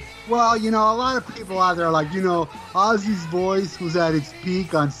 Well, a lot of people out there are like, Ozzy's voice was at its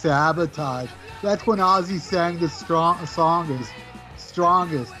peak on Sabotage. That's when Ozzy sang the strongest.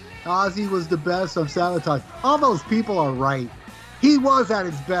 Ozzy was the best on Sabotage. All those people are right. He was at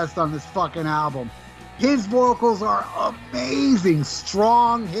his best on this fucking album. His vocals are amazing,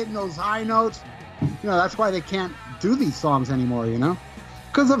 strong, hitting those high notes. That's why they can't do these songs anymore,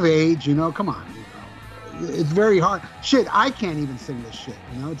 because of age, come on. It's very hard. Shit, I can't even sing this shit,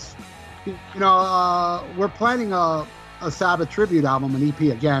 It's, we're planning a Sabbath tribute album, an EP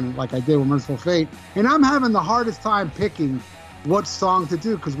again, like I did with Merciful Fate, and I'm having the hardest time picking what song to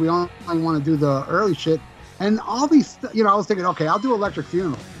do because we only want to do the early shit. And all these, I was thinking, okay, I'll do Electric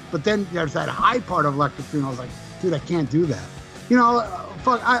Funeral, but then there's that high part of Electric Funeral. I was like, dude, I can't do that.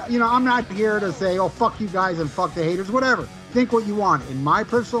 I'm not here to say, oh, fuck you guys and fuck the haters, whatever. Think what you want. In my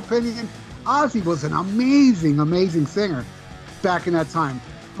personal opinion, Ozzy was an amazing, amazing singer back in that time.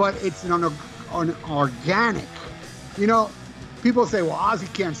 But it's an organic. People say, well,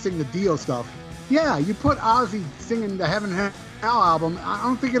 Ozzy can't sing the Dio stuff. Yeah, you put Ozzy singing the Heaven and Hell album, I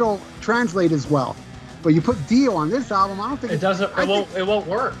don't think it'll translate as well. But you put Dio on this album, I don't think it doesn't. It won't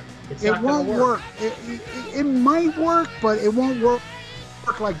work. It won't work. It might work, but it won't work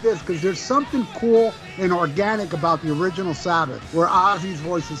like this because there's something cool and organic about the original Sabbath where Ozzy's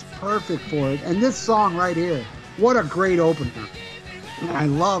voice is perfect for it. And this song right here, what a great opener. And I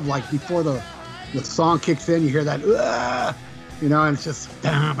love, like, before the song kicks in, you hear that, and it's just,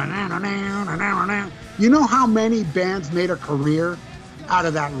 how many bands made a career out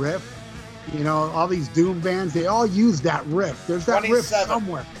of that riff? All these Doom bands, they all use that riff. There's that riff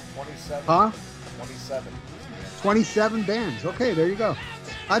somewhere. 27. Huh? 27. 27 bands. Okay, there you go.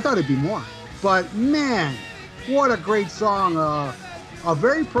 I thought it'd be more. But, man, what a great song. A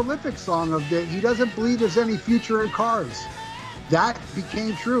very prolific song of that. He doesn't believe there's any future in cars. That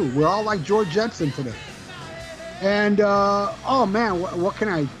became true. We're all like George Jetson today. And, oh, man, what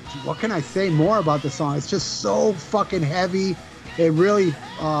can I say more about the song? It's just so fucking heavy. It really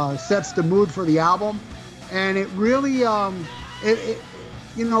sets the mood for the album. and it really it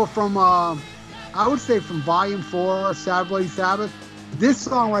you know, from I would say from Volume 4, Sabbath Bloody Sabbath, this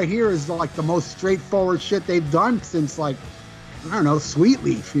song right here is like the most straightforward shit they've done since, like, I don't know, Sweet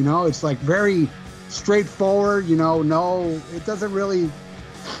Leaf. You know, it's like very straightforward. You know, no, it doesn't really,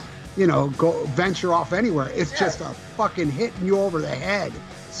 you know, go venture off anywhere. It's just a fucking hitting you over the head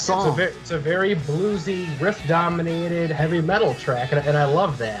song. It's a very bluesy, riff-dominated heavy metal track, and I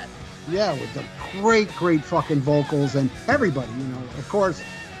love that. Yeah, with the great fucking vocals and everybody, you know. Of course,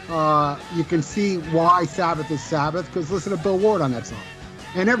 you can see why Sabbath is Sabbath, because listen to Bill Ward on that song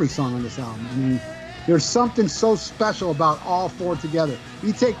and every song on this album. I mean, there's something so special about all four together.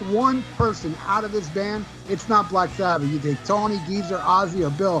 You take one person out of this band, it's not Black Sabbath. You take Tony, Geezer, Ozzy, or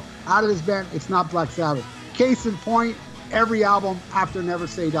Bill out of this band, it's not Black Sabbath. Case in point, every album after Never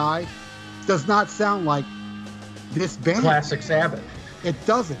Say Die does not sound like this band. Classic Sabbath. It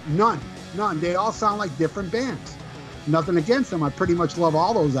doesn't. None. They all sound like different bands. Nothing against them. I pretty much love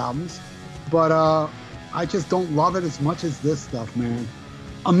all those albums. But I just don't love it as much as this stuff, man.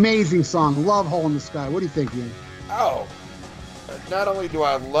 Amazing song. Love Hole in the Sky. What do you think, Ian? Oh, not only do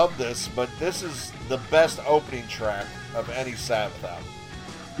I love this, but this is the best opening track of any Sabbath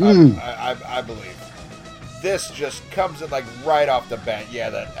album. I believe. This just comes in like right off the bat. Yeah,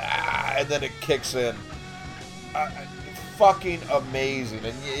 and then it kicks in. Fucking amazing.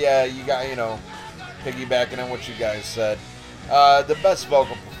 And yeah, you got, you know, piggybacking on what you guys said, the best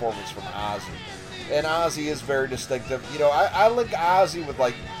vocal performance from Ozzy. And Ozzy is very distinctive. You know, I link Ozzy with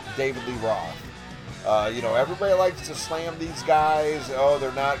like David Lee Roth. You know, everybody likes to slam these guys. Oh,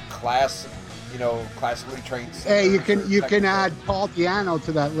 they're not classically trained singers. Hey, you can add Paul Di'Anno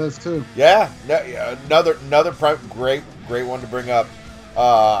to that list too. Yeah, another great one to bring up.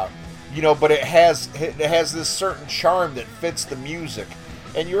 You know, but it has this certain charm that fits the music.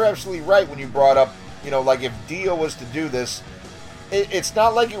 And you're absolutely right when you brought up, you know, like if Dio was to do this, it's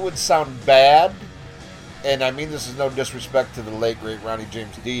not like it would sound bad. And I mean, this is no disrespect to the late, great Ronnie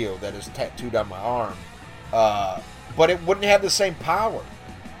James Dio that is tattooed on my arm. But it wouldn't have the same power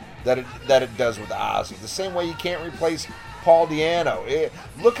that it does with Ozzy. The same way you can't replace Paul Di'Anno.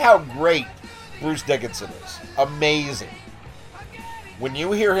 Look how great Bruce Dickinson is. Amazing. When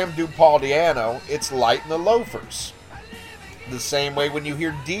you hear him do Paul Di'Anno, it's Light in the Loafers. The same way when you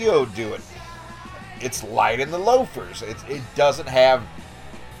hear Dio do it, it's Light in the Loafers. It doesn't have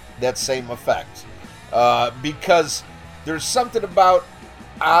that same effect. Because there's something about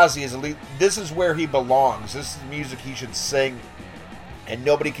Ozzy as a lead. This is where he belongs. This is the music he should sing, and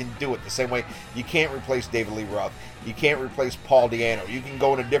nobody can do it the same way. You can't replace David Lee Roth. You can't replace Paul Di'Anno. You can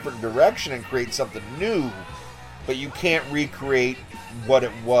go in a different direction and create something new, but you can't recreate what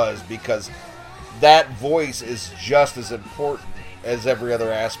it was, because that voice is just as important as every other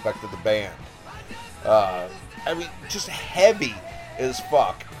aspect of the band. I mean, just heavy as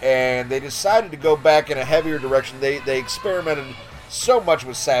fuck. And they decided to go back in a heavier direction. They experimented so much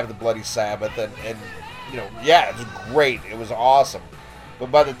with Sabbath Bloody Sabbath, and you know, yeah, it was great. It was awesome.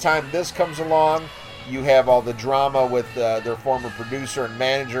 But by the time this comes along, you have all the drama with their former producer and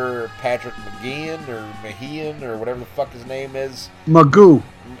manager, Patrick Mahian, or whatever the fuck his name is. Magoo.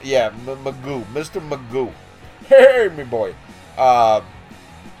 Yeah, Magoo. Mr. Magoo. Hey, me boy.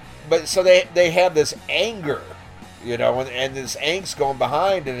 But so they have this anger, you know, and this angst going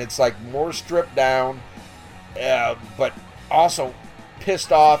behind, and it's like more stripped down, but also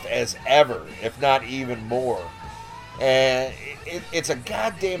pissed off as ever, if not even more. And it's a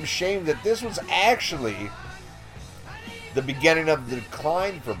goddamn shame that this was actually the beginning of the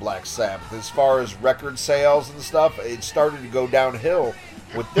decline for Black Sabbath as far as record sales and stuff. It started to go downhill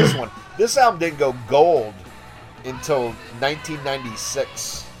with this one. This album didn't go gold until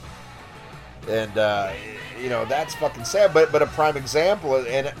 1996. And, you know, that's fucking sad, but a prime example.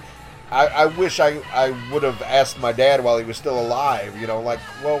 And I wish I would have asked my dad while he was still alive, you know, like,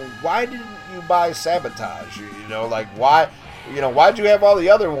 well, why didn't you buy Sabotage? You know, like, why'd you have all the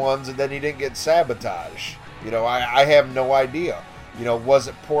other ones and then you didn't get Sabotage? You know, I have no idea. You know, was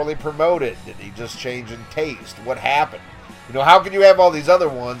it poorly promoted? Did he just change in taste? What happened? You know, how can you have all these other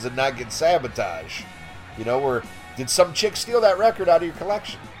ones and not get Sabotage? You know, or did some chick steal that record out of your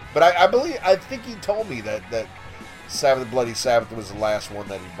collection? But I think he told me that Sabbath Bloody Sabbath was the last one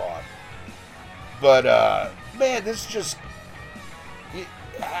that he bought. But, man, this just,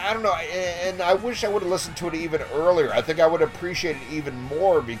 I don't know, and I wish I would have listened to it even earlier. I think I would appreciate it even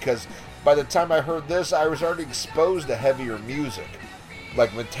more, because by the time I heard this, I was already exposed to heavier music, like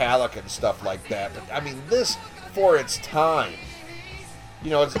Metallica and stuff like that. But, I mean, this, for its time,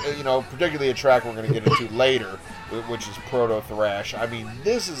 it's particularly a track we're going to get into later, which is Proto Thrash. I mean,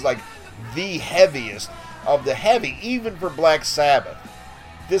 this is like the heaviest of the heavy, even for Black Sabbath.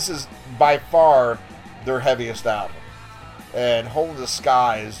 This is by far their heaviest album. And Hole in the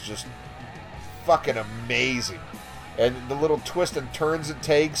Sky is just fucking amazing. And the little twists and turns it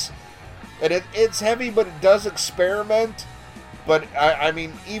takes. And it's heavy, but it does experiment. But, I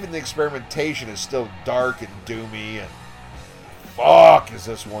mean, even the experimentation is still dark and doomy. And fuck, is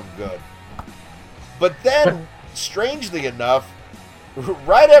this one good. But then, strangely enough,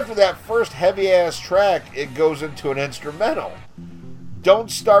 right after that first heavy-ass track, it goes into an instrumental. Don't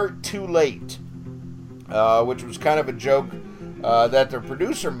Start Too Late. Which was kind of a joke that their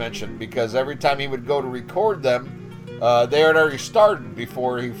producer mentioned, because every time he would go to record them, they had already started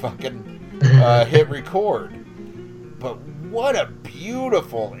before he fucking hit record. But what a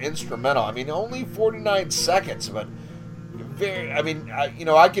beautiful instrumental. I mean, only 49 seconds, but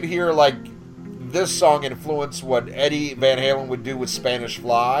I could hear like this song influence what Eddie Van Halen would do with Spanish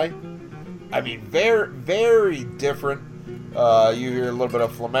Fly. I mean, very, very different. You hear a little bit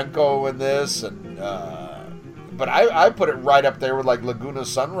of flamenco in this, and but I put it right up there with like Laguna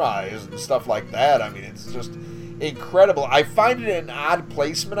Sunrise and stuff like that. I mean, it's just incredible. I find it an odd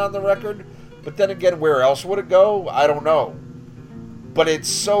placement on the record, but then again, where else would it go? I don't know. But it's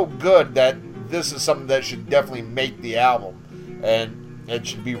so good that this is something that should definitely make the album, and it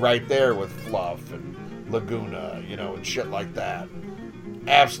should be right there with Fluff and Laguna, and shit like that.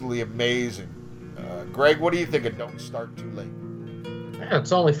 Absolutely amazing. Greg, what do you think of Don't Start Too Late? Yeah,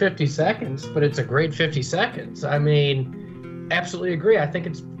 it's only 50 seconds, but it's a great 50 seconds. I mean, absolutely agree. I think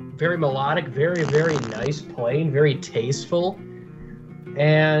it's very melodic, very, very nice playing, very tasteful.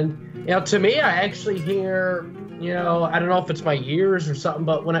 And, to me, I actually hear, I don't know if it's my ears or something,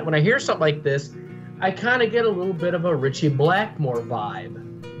 but when I hear something like this, I kind of get a little bit of a Ritchie Blackmore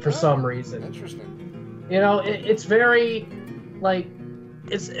vibe for some reason. Interesting. It's very, like,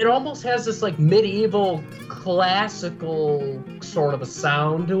 it almost has this like medieval classical sort of a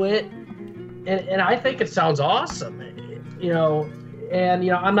sound to it, and I think it sounds awesome,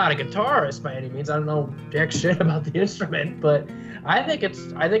 and I'm not a guitarist by any means. I don't know jack shit about the instrument, but I think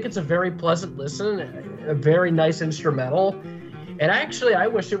it's a very pleasant listen, a very nice instrumental, and actually I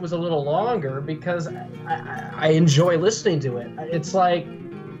wish it was a little longer because I enjoy listening to it. It's like,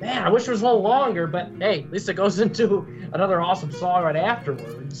 man, I wish it was a little longer, but hey, at least it goes into another awesome song right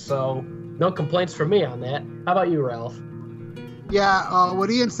afterwards, so no complaints from me on that. How about you, Ralph? Yeah, what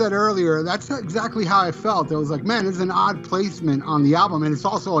Ian said earlier, that's exactly how I felt. It was like, man, it's an odd placement on the album, and it's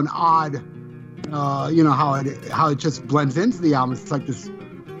also an odd, how it just blends into the album. It's like this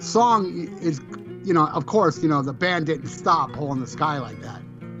song is, of course, the band didn't stop Hole in the Sky like that.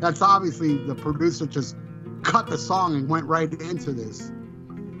 That's obviously the producer just cut the song and went right into this.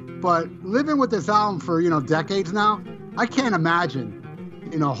 But living with this album for, decades now, I can't imagine,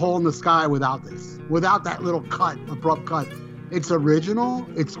 Hole in the Sky without this, without that little cut, abrupt cut. It's original,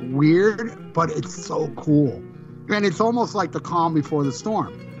 it's weird, but it's so cool. And it's almost like the calm before the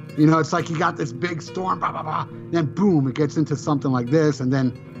storm. It's like you got this big storm, blah, blah, blah. Then boom, it gets into something like this, and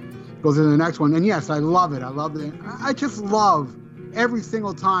then goes into the next one. And yes, I love it. I just love every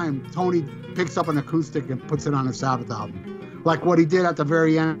single time Tony picks up an acoustic and puts it on a Sabbath album. Like what he did at the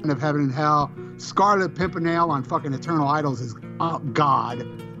very end of Heaven and Hell. Scarlet Pimpernel on fucking Eternal Idols is God.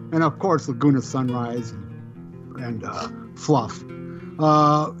 And of course, Laguna Sunrise and Fluff.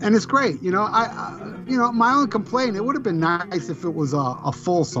 And it's great. My only complaint, it would have been nice if it was a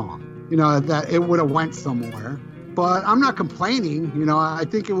full song, that it would have went somewhere. But I'm not complaining. I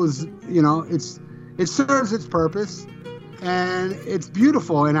think it was, it serves its purpose and it's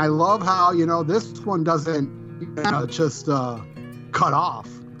beautiful. And I love how, this one doesn't, just cut off.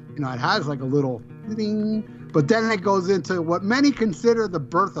 It has like a little ding, but then it goes into what many consider the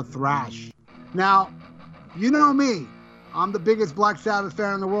birth of thrash. Now, you know me, I'm the biggest Black Sabbath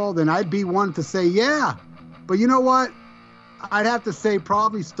fan in the world, and I'd be one to say, yeah. But you know what? I'd have to say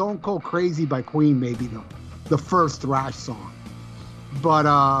probably Stone Cold Crazy by Queen, maybe the first thrash song. But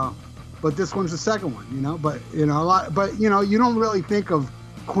this one's the second one, But a lot. But you don't really think of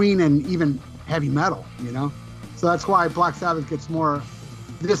Queen and even heavy metal, So that's why Black Sabbath gets more.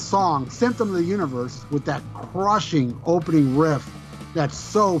 This song, Symptom of the Universe, with that crushing opening riff that's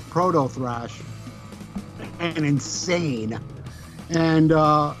so proto-thrash and insane. And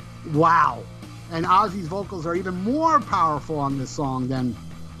wow. And Ozzy's vocals are even more powerful on this song than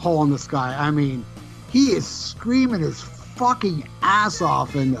Hole in the Sky. I mean, he is screaming his fucking ass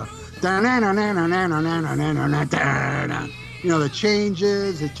off in the the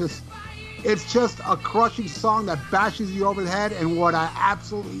changes. It's just a crushing song that bashes you over the head. And what I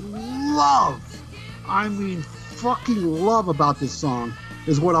absolutely love, I mean fucking love about this song,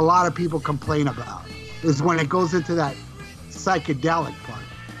 is what a lot of people complain about, is when it goes into that psychedelic part.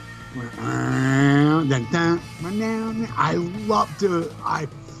 I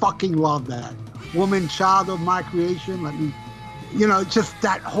fucking love that. Woman, child of my creation, let me, just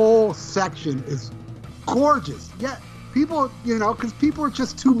that whole section is gorgeous. Yeah, people, because people are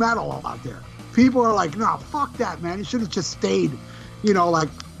just too metal out there. People are like, no, fuck that, man. It should have just stayed, like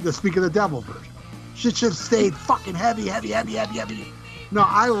the Speak of the Devil version. Should have stayed fucking heavy. No,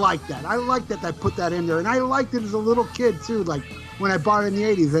 I like that. I like that they put that in there. And I liked it as a little kid, too, like when I bought it in the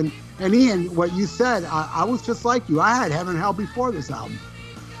 80s. And Ian, what you said, I was just like you. I had Heaven and Hell before this album.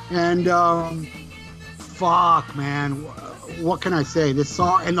 And, fuck, man. What can I say? This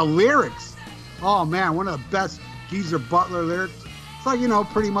song and the lyrics. Oh, man, one of the best Geezer Butler lyrics. It's like,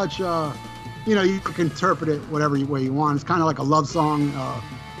 pretty much, you can interpret it whatever way you want. It's kind of like a love song.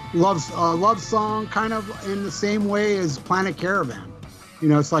 Love song kind of in the same way as Planet Caravan.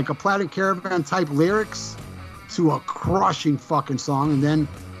 It's like a Planet Caravan type lyrics to a crushing fucking song, and then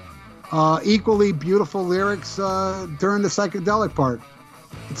equally beautiful lyrics during the psychedelic part.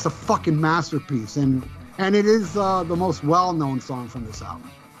 It's a fucking masterpiece, and it is the most well-known song from this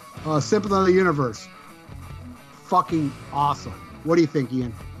album. Sympathy of the Universe. Fucking awesome. What do you think,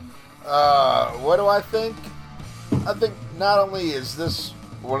 Ian? What do I think? I think not only is this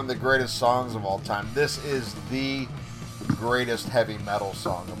one of the greatest songs of all time, this is the greatest heavy metal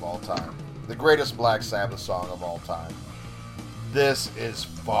song of all time. The greatest Black Sabbath song of all time. This is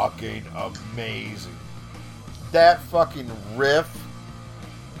fucking amazing. That fucking riff,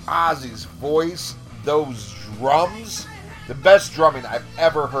 Ozzy's voice, those drums, the best drumming I've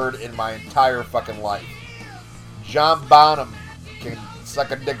ever heard in my entire fucking life. John Bonham can suck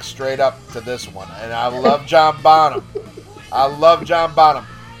a dick straight up to this one, and I love John Bonham. I love John Bonham.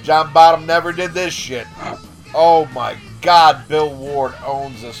 John Bonham never did this shit. Oh my God, Bill Ward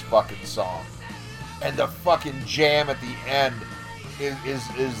owns this fucking song. And the fucking jam at the end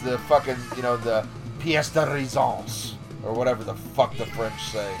is the fucking, the pièce de résistance, or whatever the fuck the French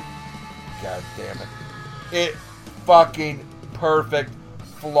say. God damn it. It fucking perfect,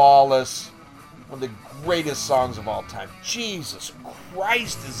 flawless, one of the greatest songs of all time. Jesus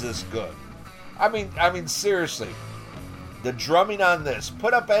Christ, is this good. I mean seriously. The drumming on this,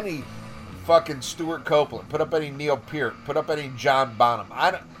 put up any fucking Stuart Copeland, put up any Neil Peart, put up any John Bonham.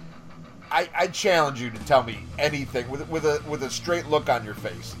 I challenge you to tell me anything with a straight look on your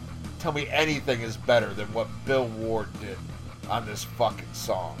face. Tell me anything is better than what Bill Ward did on this fucking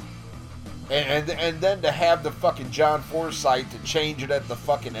song. And then to have the fucking John Forsythe to change it at the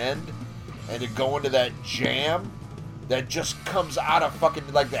fucking end and to go into that jam that just comes out of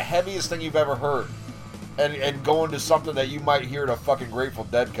fucking like the heaviest thing you've ever heard. And go into something that you might hear at a fucking Grateful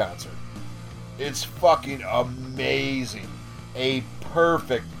Dead concert. It's fucking amazing. A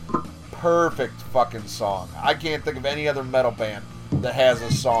perfect fucking song. I can't think of any other metal band that has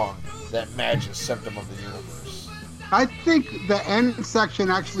a song that matches Symptom of the Universe. I think the end section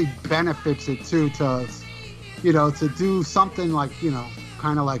actually benefits it too, to do something like,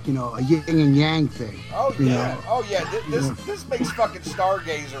 kind of like, a yin and yang thing. Oh yeah. Oh yeah. This makes fucking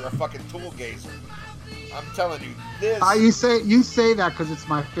Stargazer a fucking Tool Gazer. I'm telling you, this. You say that because it's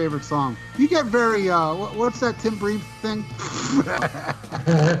my favorite song. You get very what's that Tim Bream thing?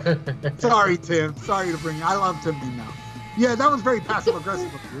 Sorry, Tim. Sorry to bring you. I love Tim Bream now. Yeah, that was very passive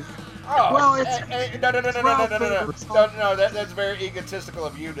aggressive of you. Oh, well, it's no. That's very egotistical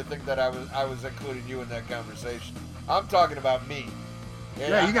of you to think that I was including you in that conversation. I'm talking about me.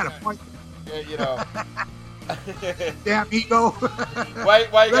 Yeah, you got a point. Damn ego.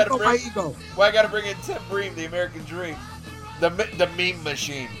 Why you gotta bring in Tim Bream, the American Dream, the meme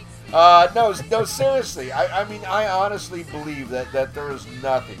machine? No, seriously. I honestly believe that there is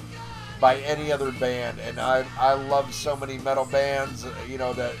nothing by any other band, and I love so many metal bands,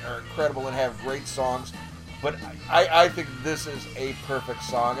 that are incredible and have great songs, but I think this is a perfect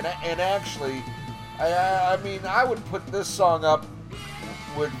song, and actually, I would put this song up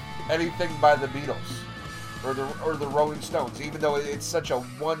with anything by the Beatles. Or the Rolling Stones, even though it's such a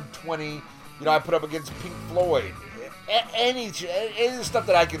 120, I put up against Pink Floyd. Any stuff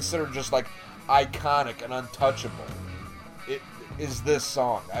that I consider just like iconic and untouchable, it is this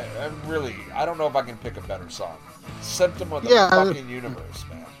song. I don't know if I can pick a better song. Symptom of the fucking universe,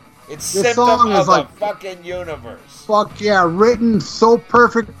 man. It's Symptom of the fucking universe. Fuck yeah, written so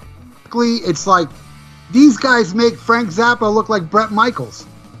perfectly. It's like these guys make Frank Zappa look like Bret Michaels.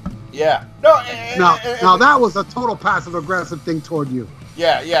 Yeah. Now that was a total passive aggressive thing toward you.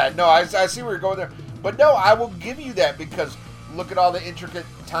 Yeah. No, I see where you're going there. But no, I will give you that because look at all the intricate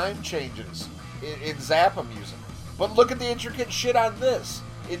time changes in Zappa music. But look at the intricate shit on this,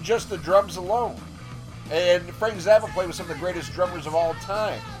 in just the drums alone. And Frank Zappa played with some of the greatest drummers of all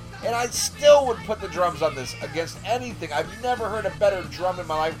time. And I still would put the drums on this against anything. I've never heard a better drum in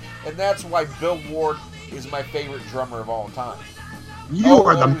my life, and that's why Bill Ward is my favorite drummer of all time. You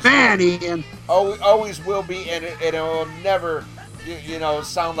are the man, Ian. Always will be, and it will never,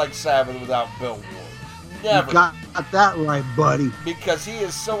 sound like Sabbath without Bill Ward. Never. You got that right, buddy. Because he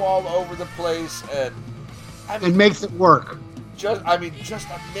is so all over the place, and it makes it work. Just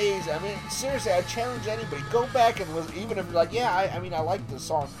amazing. I mean, seriously, I challenge anybody. Go back and listen, even if you're like, I like this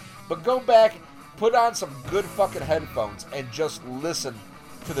song, but go back, put on some good fucking headphones, and just listen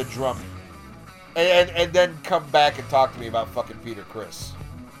to the drumming. And then come back and talk to me about fucking Peter Criss.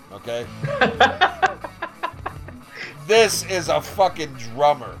 Okay? This is a fucking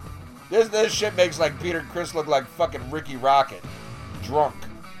drummer. This shit makes like Peter Criss look like fucking Ricky Rocket. Drunk.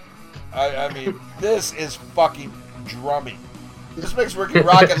 I mean, this is fucking drumming. This makes Ricky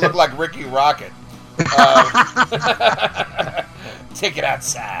Rocket look like Ricky Rocket. Take it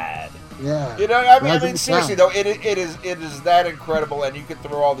outside. Yeah. I mean, seriously though, it is that incredible, and you can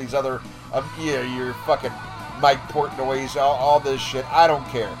throw all these other, your fucking Mike Portnoy's, all this shit. I don't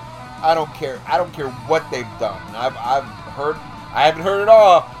care. I don't care what they've done. I haven't heard it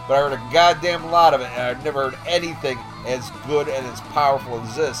all, but I heard a goddamn lot of it, and I've never heard anything as good and as powerful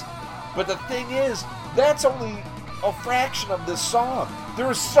as this. But the thing is, that's only a fraction of this song. There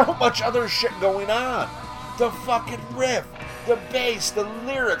is so much other shit going on. The fucking riff, the bass, the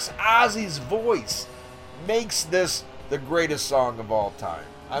lyrics, Ozzy's voice makes this the greatest song of all time.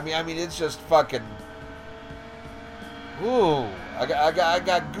 I mean, it's just fucking. Ooh, I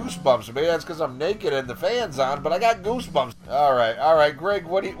got goosebumps. Maybe that's because I'm naked and the fan's on, but I got goosebumps. All right, Greg,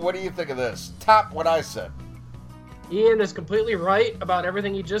 what do you think of this? Top what I said. Ian is completely right about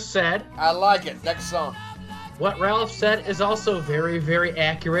everything he just said. I like it. Next song. What Ralph said is also very, very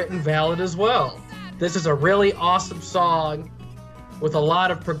accurate and valid as well. This is a really awesome song with a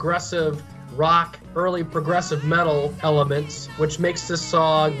lot of progressive rock, early progressive metal elements, which makes this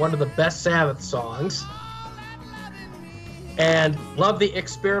song one of the best Sabbath songs. And love the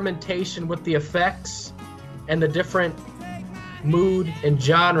experimentation with the effects and the different mood and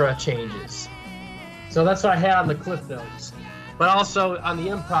genre changes. So that's what I had on the cliff notes. But also on the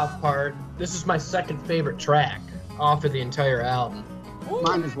improv part, this is my second favorite track off of the entire album.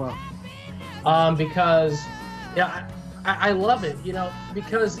 Mine as well. Because I love it,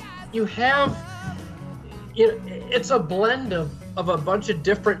 because you have, it's a blend of a bunch of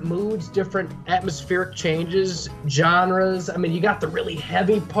different moods, different atmospheric changes, genres. I mean, you got the really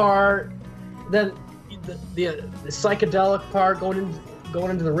heavy part, then the psychedelic part going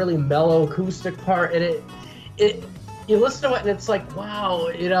into the really mellow acoustic part, and it you listen to it and it's like, wow,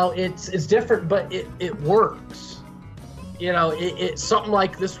 it's different, but it works. It's something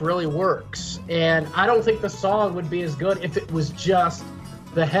like this really works. And I don't think the song would be as good if it was just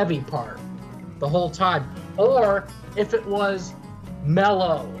the heavy part the whole time, or if it was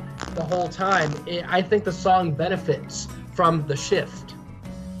mellow the whole time. I think the song benefits from the shift.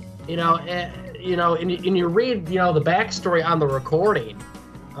 And you read, the backstory on the recording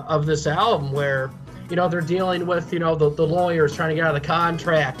of this album, where they're dealing with the lawyers trying to get out of the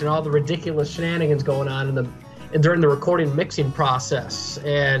contract and all the ridiculous shenanigans going on during the recording mixing process,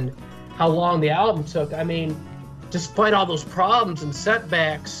 and how long the album took. I mean, despite all those problems and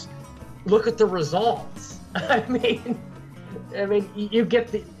setbacks, look at the results. I mean, you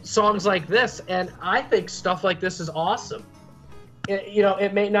get the songs like this, and I think stuff like this is awesome.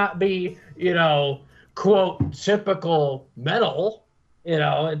 It may not be, quote, typical metal,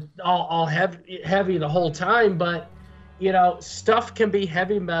 all heavy the whole time, but, stuff can be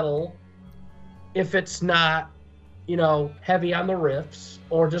heavy metal if it's not, heavy on the riffs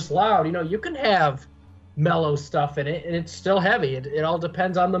or just loud. You can have mellow stuff in it and it's still heavy. It all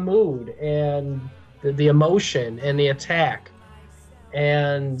depends on the mood and the emotion and the attack.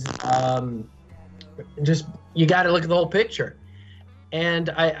 And just, you got to look at the whole picture. And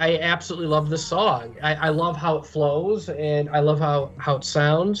I absolutely love this song. I love how it flows, and I love how it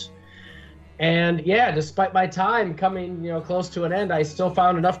sounds. And yeah, despite my time coming, close to an end, I still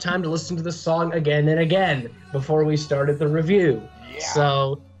found enough time to listen to this song again and again before we started the review. Yeah.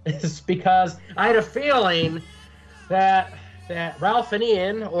 So it's because I had a feeling that Ralph and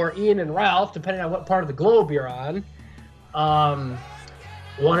Ian, or Ian and Ralph, depending on what part of the globe you're on,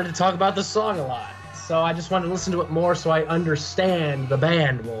 wanted to talk about this song a lot. So I just wanted to listen to it more so I understand the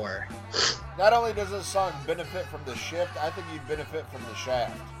band more. Not only does this song benefit from the shift, I think you'd benefit from the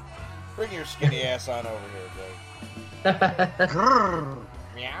shaft. Bring your skinny ass on over here, Jay.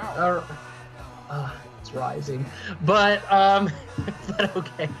 Meow. It's rising, but but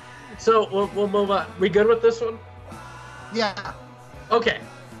okay. So we'll move on. We good with this one? Yeah. Okay.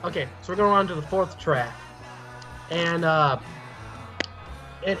 So we're going on to the fourth track, and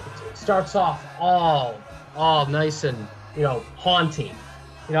it starts off all nice and haunting.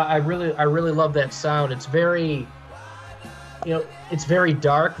 I really love that sound. It's very, it's very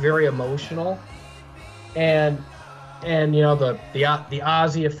dark, very emotional, and the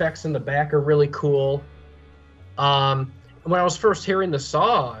Ozzy effects in the back are really cool. When I was first hearing the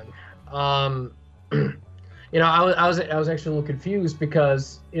song, I was actually a little confused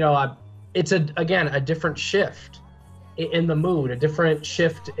because it's a different shift in the mood, a different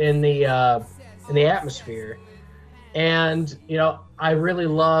shift in the atmosphere, and I really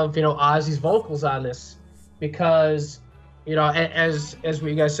love Ozzy's vocals on this because as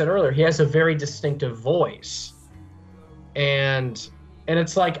you guys said earlier, he has a very distinctive voice, and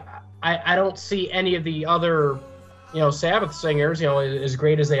it's like I don't see any of the other Sabbath singers as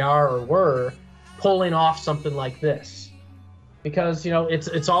great as they are or were pulling off something like this, because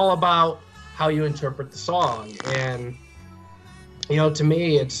it's all about how you interpret the song, and to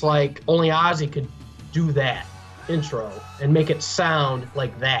me it's like only Ozzy could do that intro and make it sound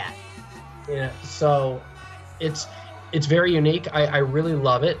like that. So it's very unique. I really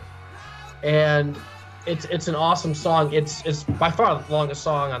love it, and it's an awesome song. It's by far the longest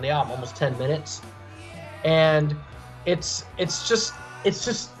song on the album, almost 10 minutes, and it's just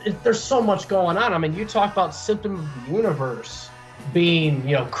there's so much going on. I mean, you talk about Symptom of the Universe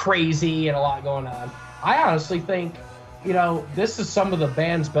being crazy and a lot going on. I honestly think this is some of the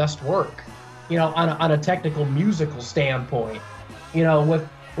band's best work, on a technical musical standpoint,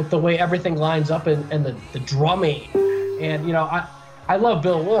 with the way everything lines up and the drumming, and I love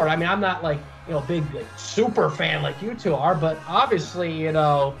Bill Ward. I mean, I'm not like big super fan like you two are, but obviously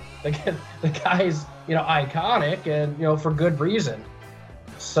the guy's iconic, and for good reason.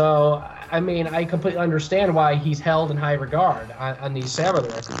 So I mean, I completely understand why he's held in high regard on these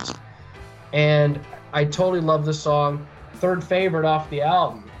Sabbath records, and I totally love this song. Third favorite off the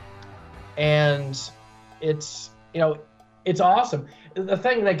album, and it's awesome. The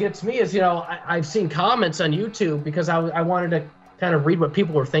thing that gets me is I've seen comments on YouTube because I wanted to kind of read what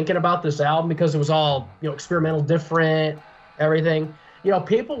people were thinking about this album because it was all experimental, different, everything.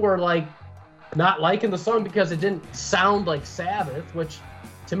 People were like not liking the song because it didn't sound like Sabbath, which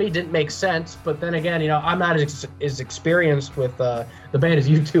to me didn't make sense. But then again, I'm not as experienced with the band as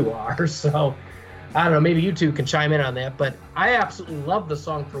you two are, so I don't know, maybe you two can chime in on that, but I absolutely love the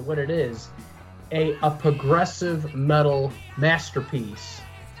song for what it is, a progressive metal masterpiece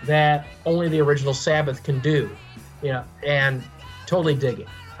that only the original Sabbath can do, and totally dig it.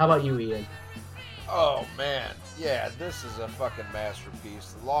 How about you, Ian? Oh, man. Yeah, this is a fucking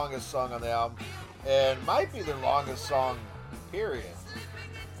masterpiece. The longest song on the album, and might be their longest song, period.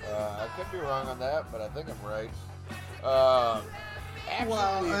 I could be wrong on that, but I think I'm right.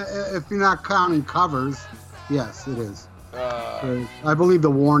 Well, if you're not counting covers, yes, it is. I believe The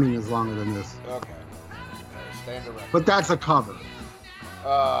Warning is longer than this. Okay. Stand around. But that's a cover.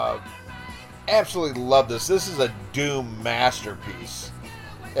 Absolutely love this. This is a Doom masterpiece.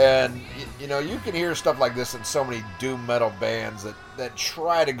 And, you can hear stuff like this in so many Doom metal bands that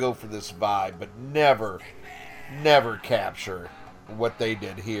try to go for this vibe, but never capture what they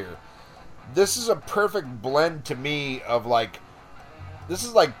did here. This is a perfect blend to me of this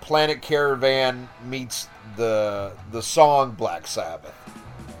is like Planet Caravan meets the song Black Sabbath.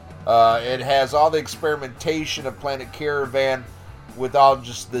 It has all the experimentation of Planet Caravan with all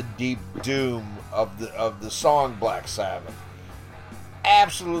just the deep doom of the song Black Sabbath.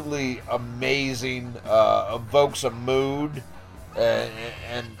 Absolutely amazing. Evokes a mood, and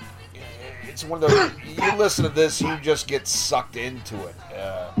it's one of those. You listen to this, you just get sucked into it,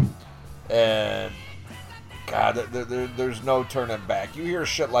 and God, there's no turning back. You hear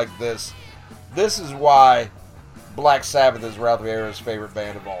shit like this. This is why Black Sabbath is Ralph Vieira's favorite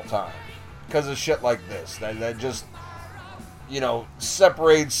band of all time, because of shit like this. That just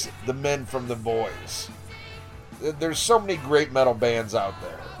separates the men from the boys. There's so many great metal bands out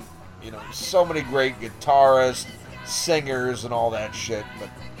there. So many great guitarists, singers, and all that shit, but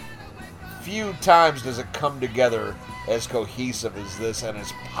few times does it come together as cohesive as this and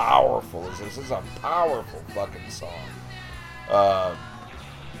as powerful as this. This is a powerful fucking song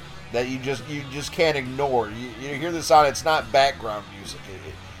that you just can't ignore. You hear this on, it's not background music.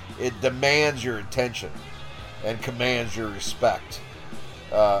 It demands your attention and commands your respect.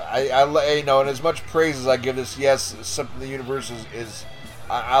 You know, and as much praise as I give this, yes, Something in the Universe is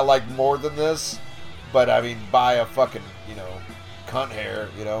I like more than this, but I mean, by a fucking, you know, cunt hair,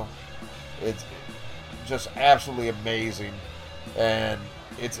 you know, it's just absolutely amazing, and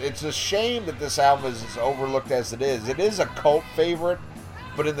it's a shame that this album is as overlooked as it is. It is a cult favorite,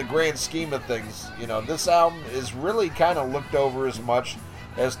 but in the grand scheme of things, you know, this album is really kind of looked over as much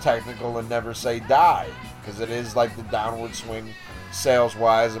as Technical and Never Say Die, because it is like the downward swing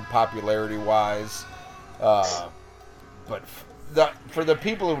sales-wise and popularity-wise. But for the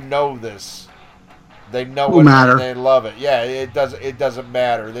people who know this, they know it and they love it. Yeah, it doesn't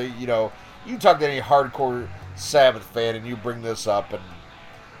matter. They, you know, you talk to any hardcore Sabbath fan and you bring this up, and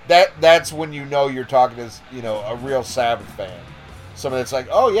that's when you know you're talking to, you know, a real Sabbath fan. Someone that's like,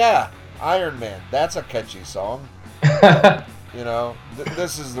 oh yeah, Iron Man, that's a catchy song. You know,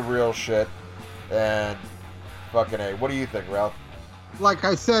 this is the real shit. And fucking A. What do you think, Ralph? Like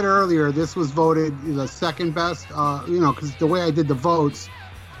I said earlier, this was voted the second best, you know, because the way I did the votes,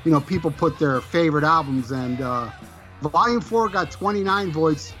 you know, people put their favorite albums, and Volume 4 got 29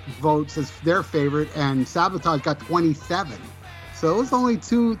 votes as their favorite, and Sabotage got 27. So it was only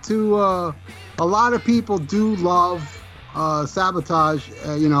two. A lot of people do love Sabotage,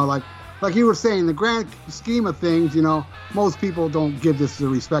 you know, like you were saying, the grand scheme of things, you know, most people don't give this the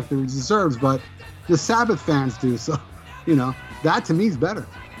respect that it deserves, but the Sabbath fans do. So, you know, that to me is better.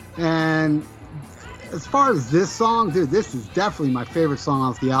 And as far as this song, dude, this is definitely my favorite song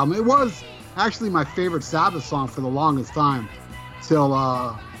off the album. It was actually my favorite Sabbath song for the longest time,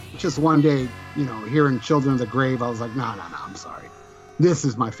 till just one day, you know, hearing Children of the Grave, I was like, no, I'm sorry. This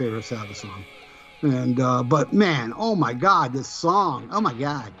is my favorite Sabbath song. And but man, oh my God, this song, oh my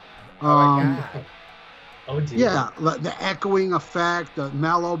God. Oh dear. Yeah, the echoing effect, the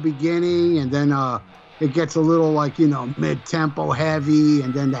mellow beginning, and then it gets a little like, you know, mid-tempo heavy,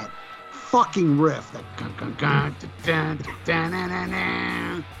 and then that fucking riff, that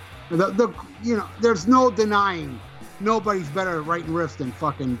the you know, there's no denying nobody's better at writing riffs than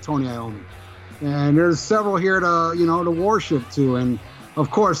fucking Tony Iommi. And there's several here to, you know, to worship to, and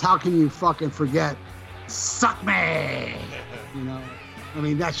of course, how can you fucking forget Suck Me? You know, I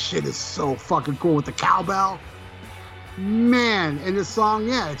mean, that shit is so fucking cool with the cowbell. Man, and this song,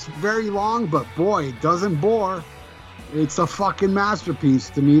 yeah, it's very long, but boy, it doesn't bore. It's a fucking masterpiece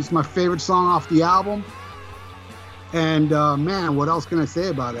to me. It's my favorite song off the album. And man, what else can I say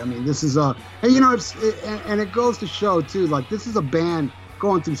about it? I mean, this is and you know, and it goes to show too, like, this is a band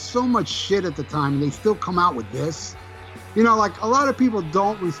going through so much shit at the time, and they still come out with this. You know, like, a lot of people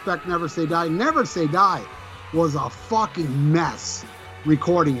don't respect Never Say Die. Never Say Die was a fucking mess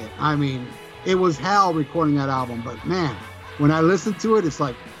recording it. I mean, it was hell recording that album, but man, when I listen to it, it's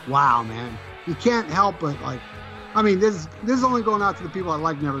like, wow, man. You can't help but, like, I mean, this is only going out to the people that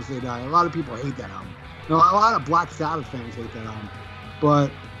like Never Say Die. A lot of people hate that album. You know, a lot of Black Sabbath fans hate that album.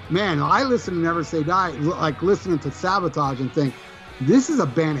 But man, I listen to Never Say Die, like listening to Sabotage, and think, this is a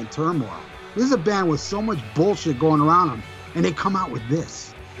band in turmoil. This is a band with so much bullshit going around them, and they come out with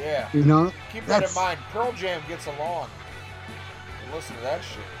this. Yeah. You know? Keep that in mind. Pearl Jam gets along. And listen to that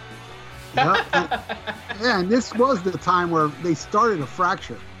shit. Yeah, and this was the time where they started a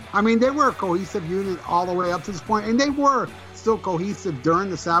fracture. I mean, they were a cohesive unit all the way up to this point, and they were still cohesive during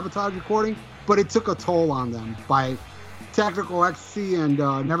the Sabotage recording, but it took a toll on them. By Technical Ecstasy and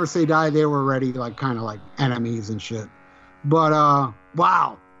Never Say Die, they were already like kind of like enemies and shit. But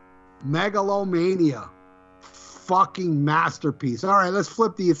wow, Megalomania, fucking masterpiece. All right, let's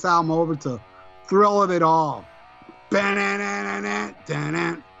flip this album over to Thrill of It All. Yeah.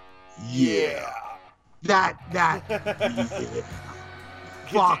 That. Yeah.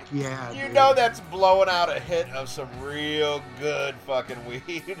 Fuck yeah. You know that's blowing out a hit of some real good fucking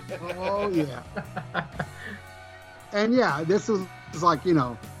weed. Oh yeah. And yeah, this was like, you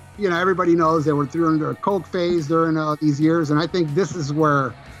know, everybody knows they were through under a coke phase during these years, and I think this is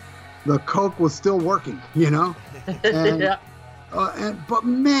where the coke was still working, you know. And, Yeah. But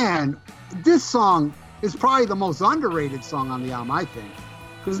man, this song is probably the most underrated song on the album, I think,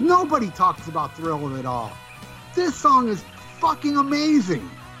 because nobody talks about Thrill of It All. This song is fucking amazing.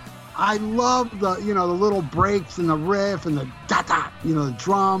 I love the little breaks and the riff and the da-da, you know, the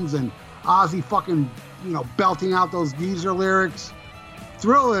drums, and Ozzy fucking, you know, belting out those geezer lyrics.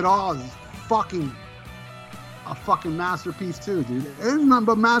 Thrill It All is a fucking masterpiece too, dude. There's nothing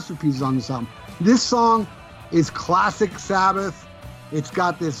but masterpieces on this album. This song is classic Sabbath. It's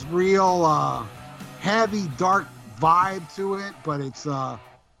got this real heavy, dark vibe to it, but it's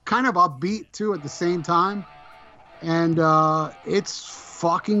kind of upbeat too at the same time. And it's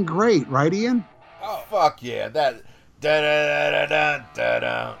fucking great, right, Ian? Oh fuck yeah! Da da da da da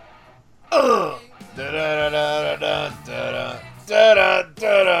da. Da da da da da da da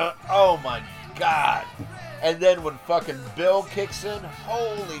da da. Oh my God! And then when fucking Bill kicks in,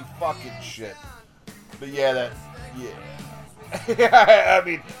 holy fucking shit! But yeah, I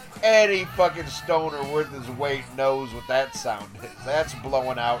mean, any fucking stoner worth his weight knows what that sound is. That's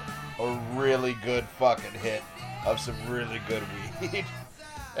blowing out a really good fucking hit of some really good weed.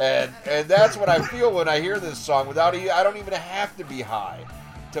 And that's what I feel when I hear this song. I don't even have to be high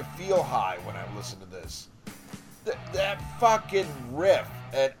to feel high when I listen to this. That fucking riff,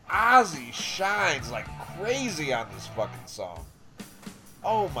 and Ozzy shines like crazy on this fucking song.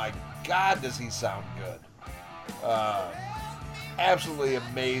 Oh my God, does he sound good? Absolutely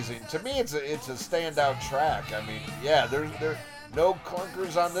amazing. To me, it's a standout track. I mean, yeah, there's no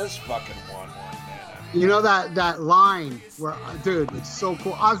clunkers on this fucking one, man. You know that line where, dude, it's so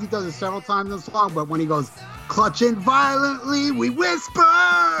cool. Ozzy does it several times in the song, but when he goes, clutching violently, we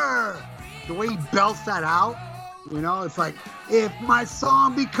whisper. The way he belts that out, you know, it's like, if my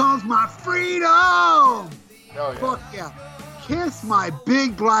song becomes my freedom. Oh, yeah. Fuck yeah. Kiss my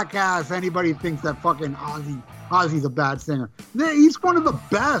big black ass. Anybody thinks that fucking Ozzy's a bad singer. He's one of the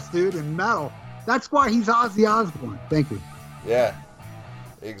best, dude, in metal. That's why he's Ozzy Osbourne. Thank you. Yeah,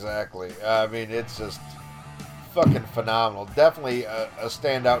 exactly. I mean, it's just fucking phenomenal. Definitely a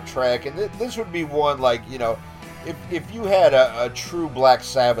standout track. And this would be one, like, you know, if you had a true Black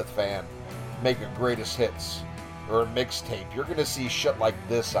Sabbath fan make a greatest hits or a mixtape, you're going to see shit like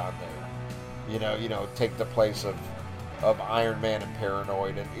this on there. You know, take the place of Iron Man and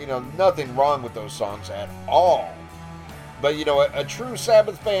Paranoid, and you know, nothing wrong with those songs at all. But you know, a true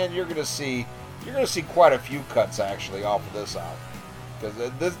Sabbath fan, you're gonna see quite a few cuts actually off of this album,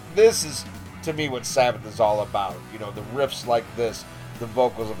 because this is to me what Sabbath is all about. You know, the riffs like this, the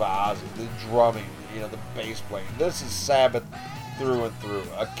vocals of Ozzy, the drumming, you know, the bass playing. This is Sabbath through and through.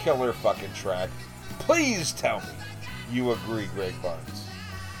 A killer fucking track. Please tell me you agree, Greg Barnes.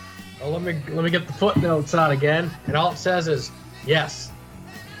 Well, let me get the footnotes out again, and all it says is yes.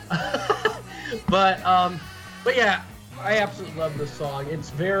 but yeah, I absolutely love this song. It's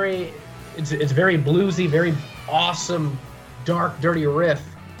very bluesy, very awesome, dark, dirty riff,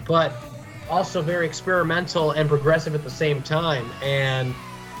 but also very experimental and progressive at the same time. And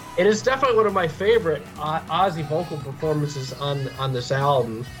it is definitely one of my favorite Ozzy vocal performances on this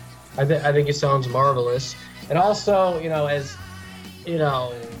album. I think it sounds marvelous, and also, you know,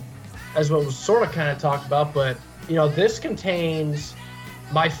 as what was sort of kind of talked about, but you know, this contains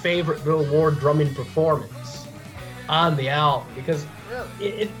my favorite Bill Ward drumming performance on the album, because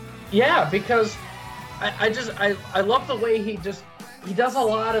because I love the way he does a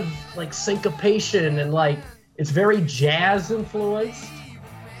lot of like syncopation, and like it's very jazz influenced,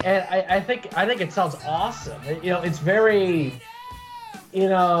 and I think it sounds awesome. You know, it's very, you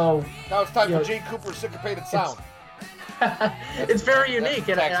know. Now it's time for Gene Cooper's syncopated sound. It's very unique,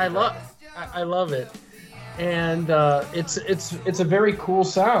 and I love it, and it's a very cool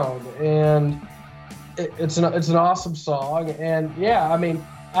sound, and it's an awesome song, and yeah, I mean,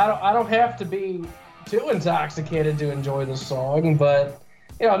 I don't have to be too intoxicated to enjoy this song, but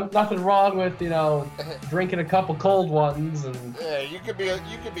you know, nothing wrong with, you know, drinking a couple cold ones, and yeah, you could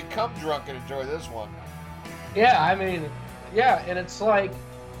become drunk and enjoy this one. Yeah, I mean, yeah, and it's like,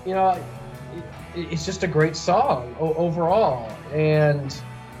 you know, it's just a great song overall, and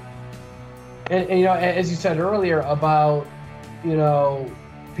you know, as you said earlier about, you know,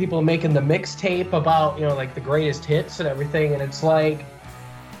 people making the mixtape about, you know, like the greatest hits and everything, and it's like,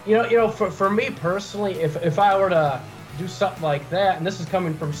 you know, for me personally, if I were to do something like that, and this is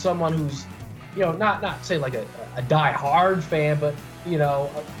coming from someone who's, you know, not say like a die-hard fan, but you know,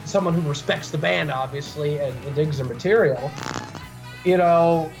 someone who respects the band obviously and digs their material, you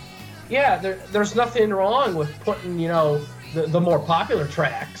know. Yeah, there's nothing wrong with putting, you know, the more popular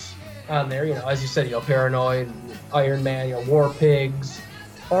tracks on there, you know, as you said, you know, Paranoid, Iron Man, you know, War Pigs,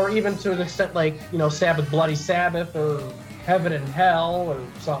 or even to an extent like, you know, Sabbath, Bloody Sabbath, or Heaven and Hell, or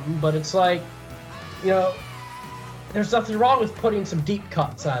something. But it's like, you know, there's nothing wrong with putting some deep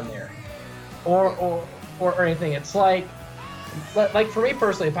cuts on there, or anything. It's like for me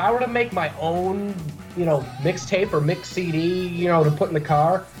personally, if I were to make my own, you know, mixtape or mix CD, you know, to put in the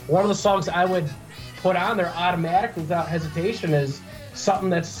car, one of the songs I would put on there automatically without hesitation is something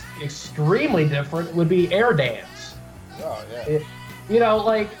that's extremely different, would be Air Dance. Oh, yeah. You know,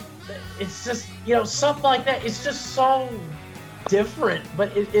 like, it's just, you know, something like that. It's just so different,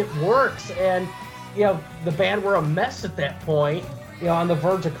 but it works. And, you know, the band were a mess at that point, you know, on the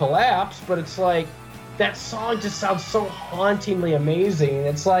verge of collapse, but it's like, that song just sounds so hauntingly amazing.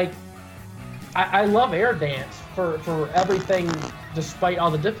 It's like, I love Air Dance for everything, despite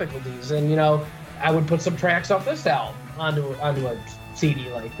all the difficulties. And I would put some tracks off this album onto a CD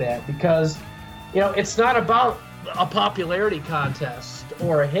like that, because it's not about a popularity contest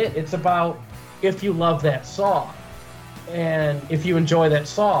or a hit. It's about if you love that song and if you enjoy that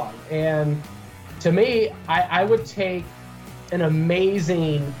song. And to me, I would take an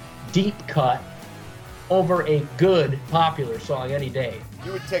amazing deep cut over a good popular song any day.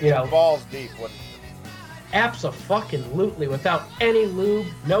 You would take it balls deep, wouldn't you? Abso-fucking-lutely, without any lube,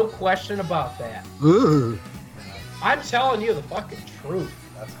 no question about that. Ooh. I'm telling you the fucking truth.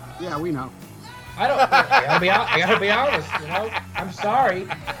 Yeah, we know. I gotta be honest, I'm sorry,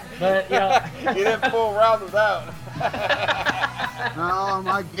 but You didn't pull around without. Oh,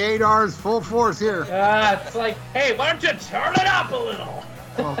 my gaydar is full force here. It's like, hey, why don't you turn it up a little?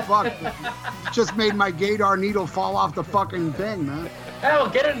 Oh, fuck. It just made my gaydar needle fall off the fucking thing, man. Hell,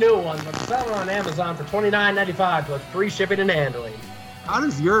 get a new one, but sell it on Amazon for $29.95 with free shipping and handling. How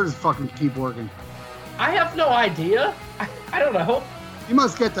does yours fucking keep working? I have no idea. I don't know. You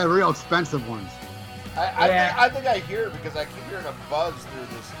must get the real expensive ones. I think I hear it because I keep hearing a buzz through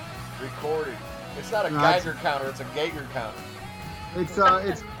this recording. It's not a Geiger counter; it's a Geiger counter.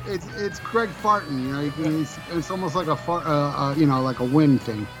 It's Craig farting. It's almost like a fart, like a wind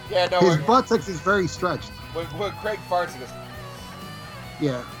thing. Yeah, no. His buttocks is very stretched. When Craig farts, he goes.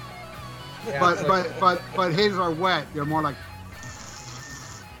 Yeah. But his are wet. They're more like.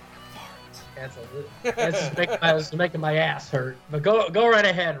 That's making my ass hurt. But go right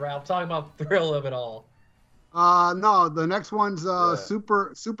ahead, Ralph. Talk about the thrill of it all. No, the next one's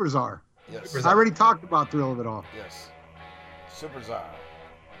Super Czar. Yes. I already talked about Thrill of It All. Yes. Super Czar.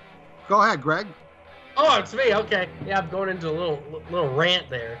 Go ahead, Greg. Oh, it's me. Okay. Yeah, I'm going into a little rant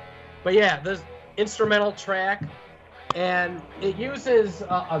there. But yeah, this instrumental track, and it uses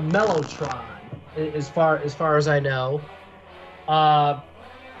a mellotron as far as I know.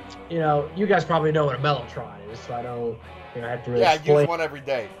 You guys probably know what a mellotron is, so I don't have to really explain. I use one every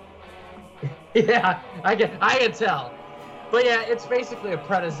day. Yeah, I can tell. But yeah, it's basically a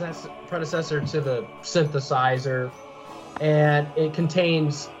predecessor to the synthesizer, and it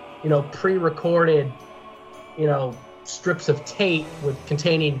contains, pre-recorded, strips of tape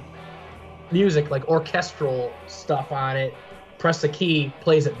containing music, like orchestral stuff on it. Press the key,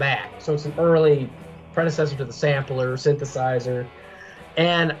 plays it back. So it's an early predecessor to the sampler, synthesizer,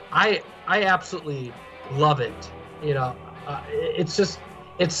 and I absolutely love it. It's just.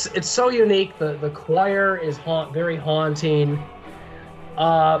 It's so unique. The choir is very haunting.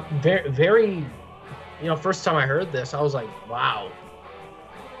 Very, first time I heard this, I was like, wow.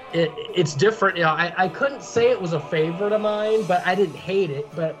 It's different. I couldn't say it was a favorite of mine, but I didn't hate it.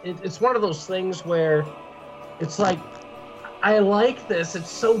 But it's one of those things where it's like, I like this.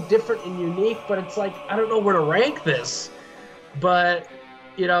 It's so different and unique, but it's like, I don't know where to rank this. But,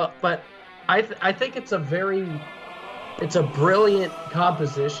 but I think it's a brilliant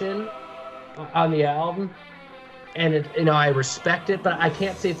composition on the album, and I respect it, but I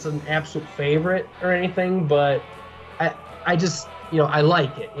can't say it's an absolute favorite or anything, but I just, I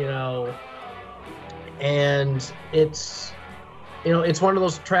like it, and it's one of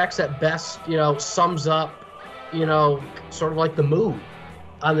those tracks that best, sums up, sort of like the mood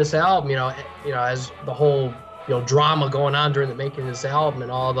on this album, as the whole, drama going on during the making of this album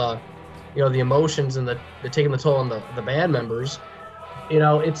and all the, the emotions and the taking the toll on the band members.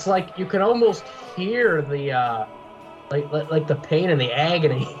 It's like you can almost hear the like the pain and the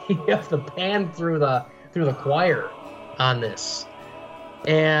agony of the band through the choir on this.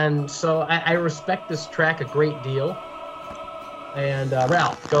 And so I respect this track a great deal. And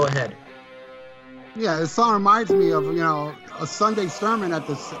Ralph, go ahead. Yeah, this song reminds me of a Sunday sermon at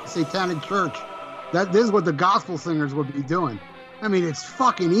the Satanic Church. This is what the gospel singers would be doing. I mean, it's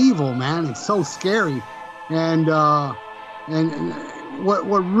fucking evil, man. It's so scary. And what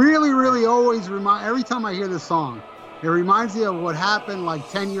really, really always every time I hear this song, it reminds me of what happened like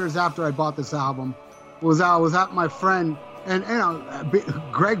 10 years after I bought this album. I was at my friend, and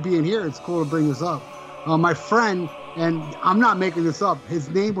Greg being here, it's cool to bring this up. My friend, and I'm not making this up, his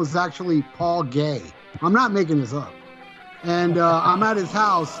name was actually Paul Gay. I'm not making this up. And I'm at his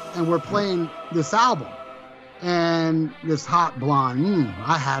house, and we're playing this album. And this hot blonde,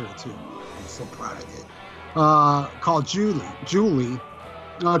 I had it too. I'm so proud of it. Called Julie. Julie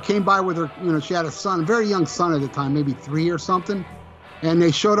came by with her, she had a son, a very young son at the time, maybe 3 or something. And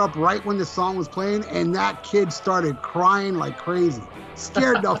they showed up right when the song was playing, and that kid started crying like crazy.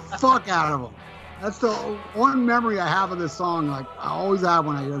 Scared the fuck out of him. That's the one memory I have of this song, like I always have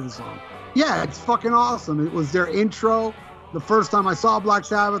when I hear this song. Yeah, it's fucking awesome. It was their intro. the first time I saw Black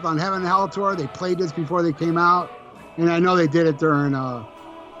Sabbath on Heaven and Hell Tour, they played this before they came out. And I know they did it during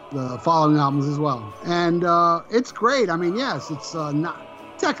the following albums as well. And it's great. I mean, yes, it's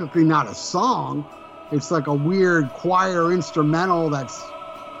not technically not a song. It's like a weird choir instrumental that's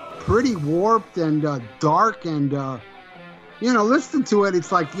pretty warped and dark. And, listen to it.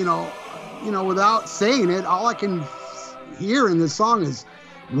 It's like, without saying it, all I can hear in this song is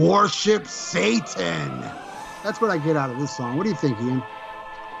worship Satan. That's what I get out of this song. What do you think, Ian?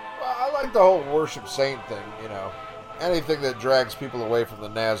 Well, I like the whole worship saint thing, Anything that drags people away from the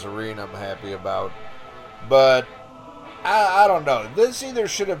Nazarene, I'm happy about. But, I don't know. This either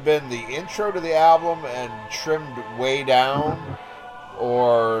should have been the intro to the album and trimmed way down,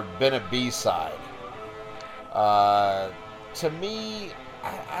 or been a B-side. To me,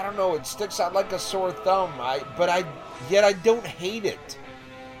 I don't know, it sticks out like a sore thumb. Yet I don't hate it.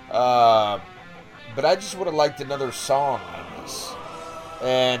 But I just would have liked another song on this.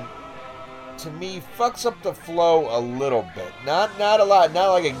 And to me, fucks up the flow a little bit. Not a lot,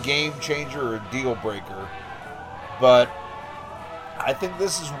 not like a game changer or a deal breaker. But I think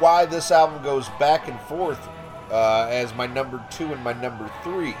this is why this album goes back and forth as my number 2 and my number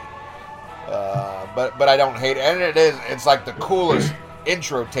 3. But I don't hate it. And it's like the coolest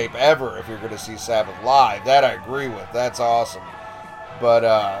intro tape ever if you're going to see Sabbath live. That I agree with. That's awesome. But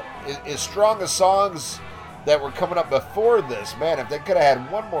as strong as songs that were coming up before this, man, if they could have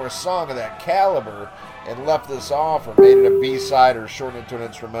had one more song of that caliber and left this off or made it a B-side or shortened it to an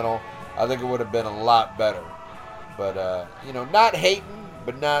instrumental, I think it would have been a lot better. But, not hating,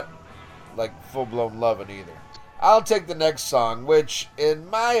 but not, like, full-blown loving either. I'll take the next song, which, in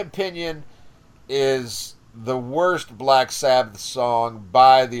my opinion, is the worst Black Sabbath song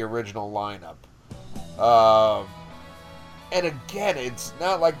by the original lineup. And again, it's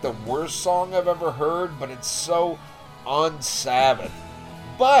not like the worst song I've ever heard, but it's so un-Sabbath.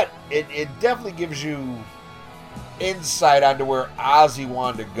 But it definitely gives you insight onto where Ozzy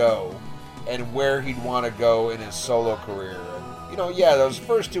wanted to go and where he'd want to go in his solo career. And, those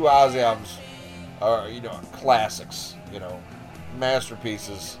first 2 Ozzy albums are, classics,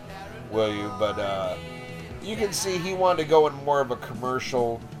 masterpieces, will you? But you can see he wanted to go in more of a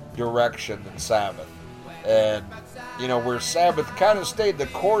commercial direction than Sabbath. And, where Sabbath kind of stayed the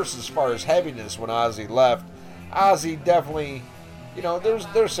course as far as heaviness when Ozzy left, Ozzy definitely,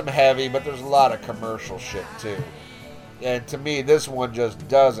 there's some heavy, but there's a lot of commercial shit too. And to me, this one just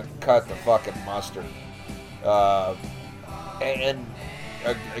doesn't cut the fucking mustard. And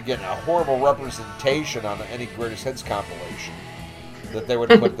again, a horrible representation on any Greatest Hits compilation that they would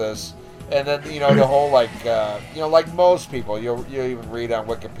put this. And then, the whole, like most people, you'll even read on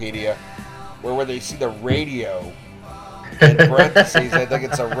Wikipedia, where they see the radio in parentheses, I think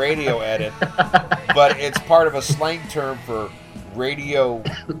it's a radio edit, but it's part of a slang term for radio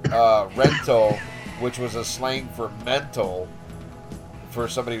rental, which was a slang for mental, for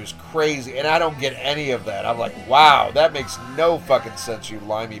somebody who's crazy, and I don't get any of that. I'm like, wow, that makes no fucking sense, you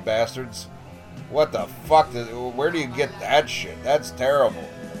limey bastards. What the fuck? Where do you get that shit? That's terrible.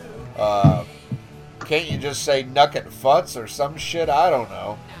 Can't you just say nuck and futz or some shit? I don't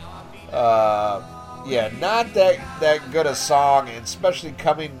know. Not that good a song, and especially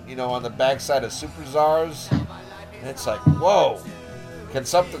coming, on the backside of Super Czars. And it's like, whoa, can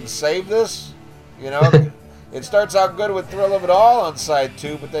something save this? It starts out good with Thrill of It All on side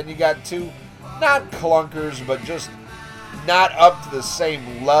 2, but then you got 2, not clunkers, but just not up to the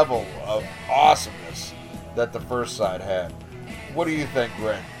same level of awesomeness that the first side had. What do you think,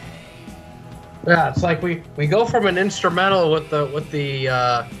 Brent? Yeah, it's like we go from an instrumental with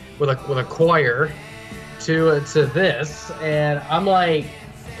a choir to this, and I'm like,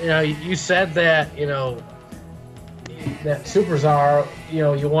 you said that that Super Czar,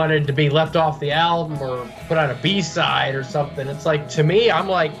 you wanted to be left off the album or put on a B-side or something. It's like, to me, I'm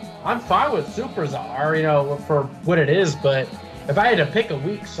like, I'm fine with Super Czar, for what it is, but if I had to pick a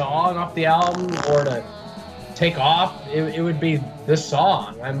weak song off the album or to take off, it would be this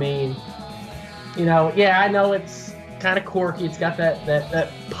song. I mean, I know it's kind of quirky. It's got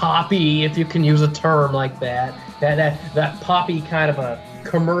that poppy, if you can use a term like that poppy kind of a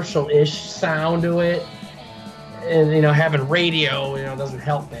commercial-ish sound to it. And, having radio, doesn't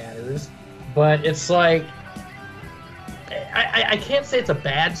help matters. But it's like, I can't say it's a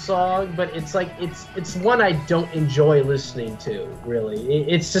bad song, but it's like, it's one I don't enjoy listening to, really.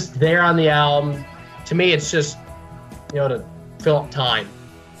 It's just there on the album. To me, it's just, to fill up time.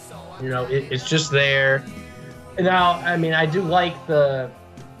 It's just there. Now, I mean, I do like the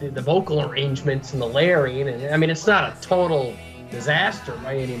vocal arrangements and the layering, and I mean, it's not a total disaster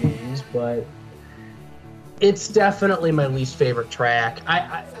by any means, but It's definitely my least favorite track.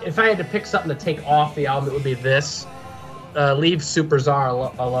 If I had to pick something to take off the album, it would be this. Leave Super Czar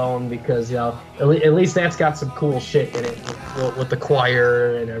alone because, at least that's got some cool shit in it with the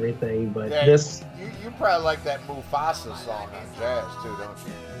choir and everything. But Yeah, this... You probably like that Mufasa song on Jazz, too, don't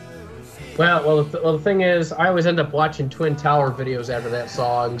you? Well, the thing is, I always end up watching Twin Tower videos after that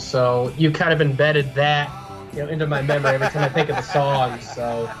song, so you kind of embedded that, into my memory every time I think of the song.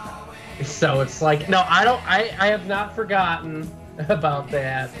 So it's like, no, I have not forgotten about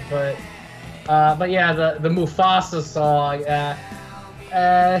that, but yeah, the Mufasa song,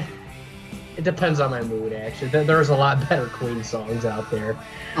 it depends on my mood, actually. There's a lot better Queen songs out there.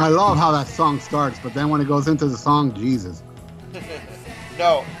 I love how that song starts, but then when it goes into the song, Jesus.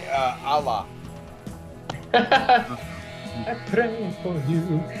 No, Allah. I pray for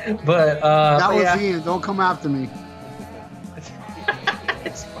you. But That was yeah. Ian. Don't come after me.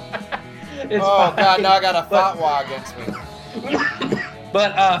 It's Oh, fine. God, now I got a fatwa against me.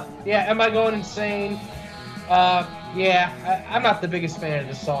 But yeah, am I going insane? Yeah, I'm not the biggest fan of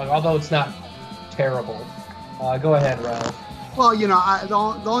this song, although it's not terrible. Go ahead, Ralph. Well,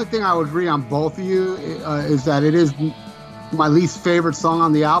 the only thing I would agree on both of you is that it is my least favorite song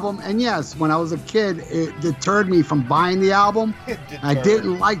on the album. And yes, when I was a kid, it deterred me from buying the album. I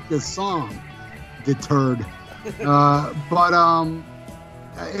didn't like this song. Deterred. But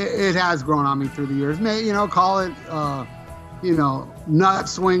it has grown on me through the years. Call it, nut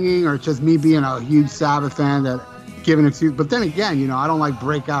swinging or just me being a huge Sabbath fan that giving it to. But then again, I don't like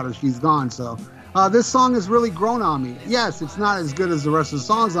Breakout or She's Gone. So this song has really grown on me. Yes, it's not as good as the rest of the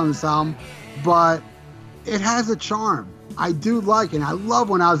songs on this album, but it has a charm. I do like it. And I love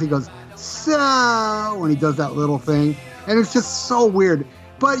when Ozzy goes, so, when he does that little thing. And it's just so weird.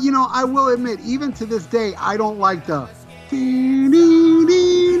 But, I will admit, even to this day, I don't like the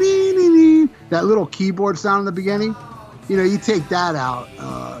that little keyboard sound in the beginning. You take that out.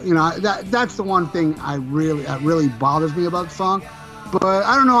 That's the one thing that really bothers me about the song. But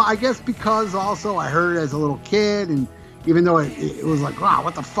I don't know. I guess because also I heard it as a little kid, and even though it was like, wow,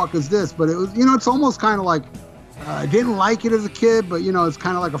 what the fuck is this? But it was, it's almost kind of like I didn't like it as a kid, but it's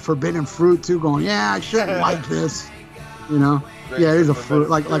kind of like a forbidden fruit too. Going, yeah, I shouldn't like this. Yeah, it is a fruit,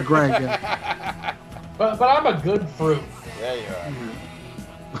 like Greg. Yeah. But I'm a good fruit. Yeah, you are.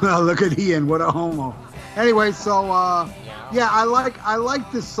 Well, look at Ian, what a homo. Anyway, so yeah, I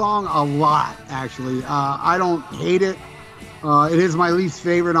like this song a lot. Actually, I don't hate it. It is my least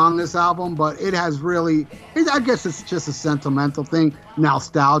favorite on this album, but it has really. I guess it's just a sentimental thing,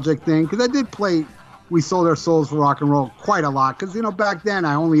 nostalgic thing. Because I did play "We Sold Our Souls for Rock and Roll" quite a lot. Because back then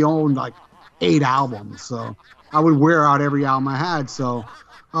I only owned like 8 albums, so I would wear out every album I had. So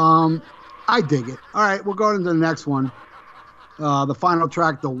I dig it. All right, we'll go into the next one. The final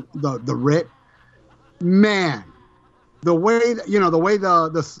track, the Writ. Man, the way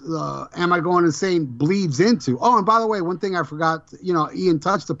the Am I Going Insane bleeds into. Oh, and by the way, one thing I forgot, Ian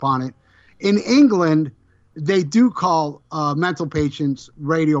touched upon it. In England, they do call mental patients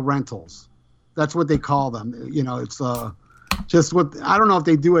radio rentals. That's what they call them. It's just what, I don't know if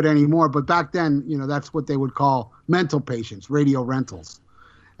they do it anymore, but back then, that's what they would call mental patients, radio rentals.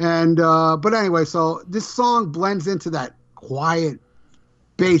 And but anyway, so this song blends into that quiet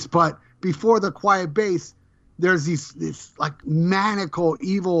bass, but before the quiet bass, there's these like maniacal,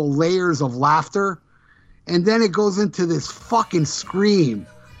 evil layers of laughter, and then it goes into this fucking scream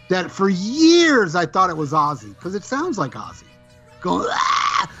that for years I thought it was Ozzy because it sounds like Ozzy going.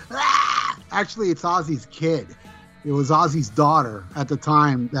 Ah, ah. Actually, it's Ozzy's kid. It was Ozzy's daughter at the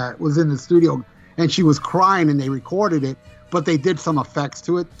time that was in the studio, and she was crying, and they recorded it, but they did some effects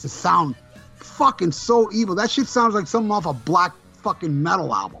to it to sound fucking so evil. That shit sounds like something off a black fucking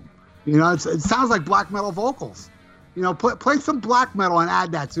metal album. It sounds like black metal vocals. Play some black metal and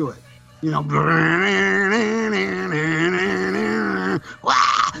add that to it.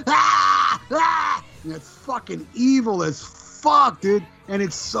 It's fucking evil as fuck, dude. And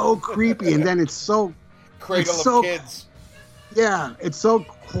it's so creepy. And then it's so Cradle of Kids. Yeah, it's so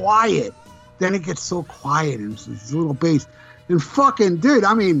quiet. Then it gets so quiet and it's this little bass. And fucking, dude,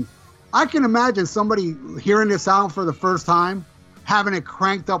 I mean, I can imagine somebody hearing this album for the first time, having it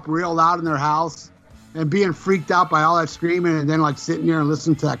cranked up real loud in their house and being freaked out by all that screaming and then like sitting there and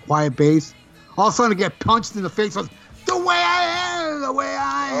listening to that quiet bass. All of a sudden get punched in the face with the way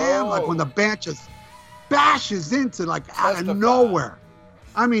I am. Like when the band just bashes into like out of nowhere.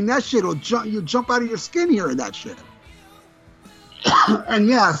 I mean, that shit will jump out of your skin hearing that shit. And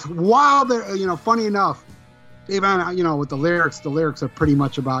yes, while they're, funny enough, even, with the lyrics are pretty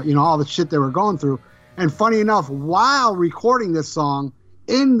much about, all the shit they were going through. And funny enough, while recording this song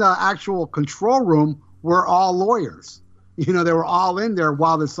in the actual control room were all lawyers. You know, they were all in there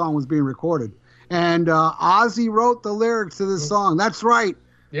while this song was being recorded. And Ozzy wrote the lyrics to this song. That's right.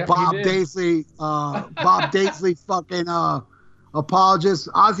 Yep, Bob Daisley, fucking apologist.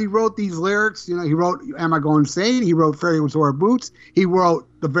 Ozzy wrote these lyrics. You know, he wrote "Am I Going Insane?" He wrote "Fairy Would Wear Boots." He wrote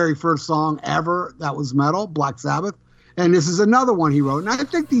the very first song ever that was metal, Black Sabbath. And this is another one he wrote. And I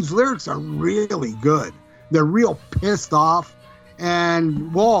think these lyrics are really good. They're real pissed off.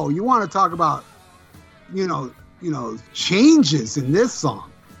 And whoa, you want to talk about, you know, changes in this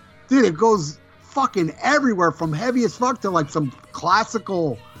song. Dude, it goes fucking everywhere from heavy as fuck to like some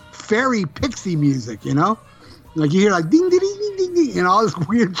classical fairy pixie music, you know? Like you hear like ding, ding, ding, ding, ding, and all this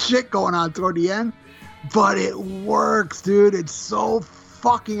weird shit going on toward the end. But it works, dude. It's so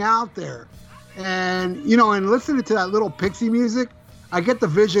fucking out there. And, you know, and listening to that little pixie music, I get the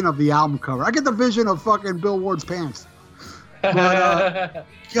vision of the album cover. I get the vision of fucking Bill Ward's pants. But,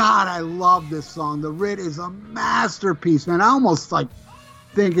 God, I love this song. The Rit is a masterpiece, man. I almost, like,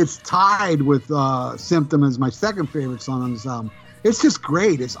 think it's tied with Symptom as my second favorite song on this album. It's just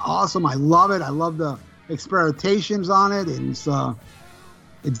great. It's awesome. I love it. I love the experimentations on it. And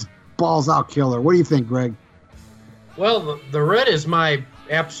it's balls out killer. What do you think, Greg? Well, the Rit is my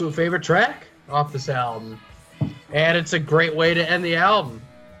absolute favorite track off this album, and it's a great way to end the album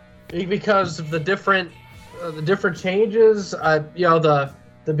because of the different changes. You know,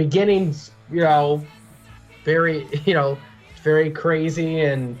 the beginnings, you know, very crazy,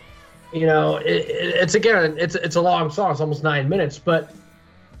 and you know, it's a long song. It's almost 9 minutes, but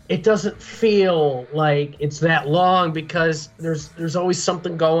it doesn't feel like it's that long because there's always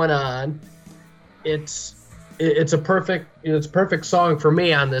something going on. It's a perfect song for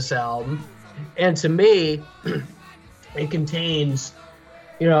me on this album. And to me, it contains,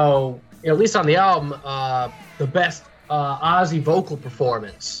 you know, at least on the album, the best Ozzy vocal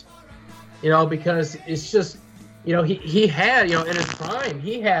performance. You know, because it's just, you know, he had, you know, in his prime,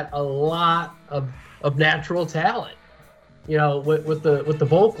 he had a lot of natural talent. You know, with the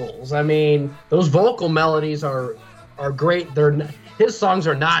vocals. I mean, those vocal melodies are great. His songs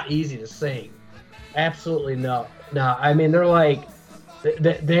are not easy to sing. Absolutely no. I mean, they're like.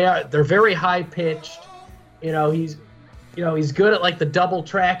 They're very high pitched. You know, he's good at like the double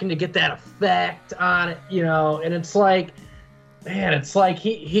tracking to get that effect on it, you know, and it's like, man, it's like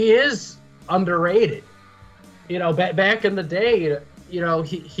he is underrated. You know, back in the day, you know,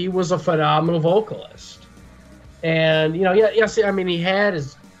 he was a phenomenal vocalist. And, you know, yes, I mean, he had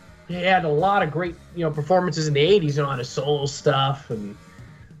a lot of great, you know, performances in the 80s, you know, on his soul stuff and,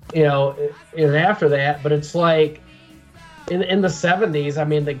 you know, and after that, but it's like, in the 70s, I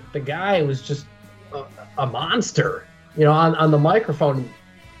mean, the guy was just a monster, you know, on the microphone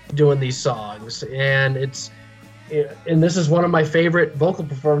doing these songs. And and this is one of my favorite vocal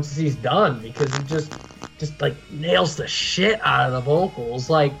performances he's done because he just like nails the shit out of the vocals,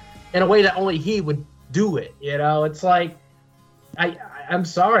 like in a way that only he would do it, you know? It's like, I'm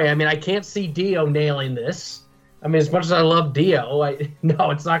sorry. I mean, I can't see Dio nailing this. I mean, as much as I love Dio,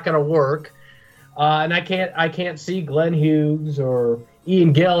 no, it's not going to work. And I can't see Glenn Hughes or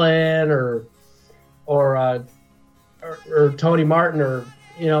Ian Gillan or Tony Martin or,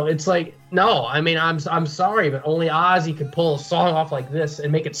 you know, it's like, no, I mean, I'm sorry, but only Ozzy could pull a song off like this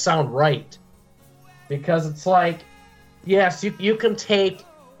and make it sound right. Because it's like, yes, you can take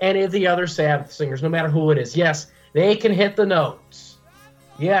any of the other Sabbath singers, no matter who it is. Yes, they can hit the notes.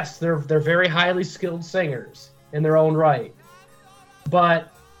 Yes, they're very highly skilled singers in their own right.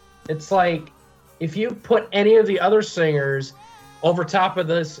 But it's like, if you put any of the other singers over top of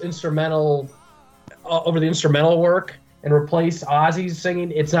this instrumental, over the instrumental work and replace Ozzy's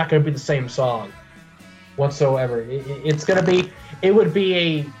singing, it's not going to be the same song whatsoever. It would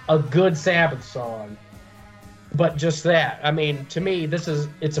be a good Sabbath song, but just that. I mean, to me, it's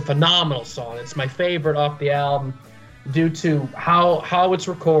a phenomenal song. It's my favorite off the album due to how it's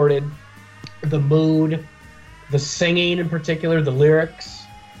recorded, the mood, the singing in particular, the lyrics.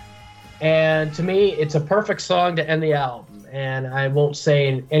 And to me, it's a perfect song to end the album. And I won't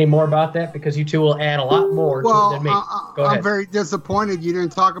say any more about that because you two will add a lot more to it than me. Go ahead. I'm very disappointed you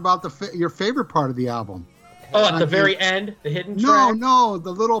didn't talk about your favorite part of the album. Oh, at the very end, the hidden track? No,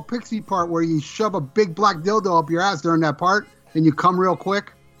 the little pixie part where you shove a big black dildo up your ass during that part and you come real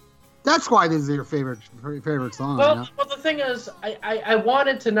quick. That's why this is your favorite song. Well, the thing is, I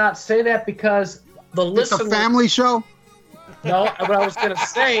wanted to not say that because the listeners... It's a family show? No, what I was going to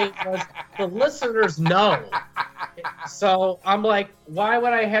say was the listeners know. So I'm like, why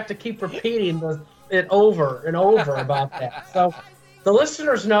would I have to keep repeating it over and over about that? So the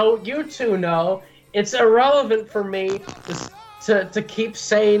listeners know, you two know, it's irrelevant for me to keep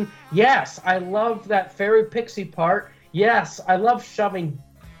saying, yes, I love that fairy pixie part. Yes, I love shoving,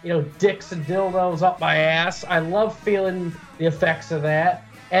 dicks and dildos up my ass. I love feeling the effects of that.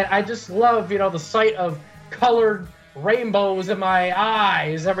 And I just love, the sight of colored rainbows in my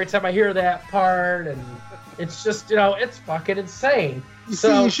eyes every time I hear that part. And it's just, it's fucking insane.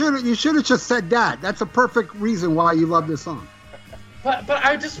 You should have just said that. That's a perfect reason why you love this song. But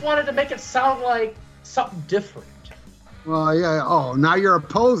I just wanted to make it sound like something different. Well, yeah. Oh, now you're a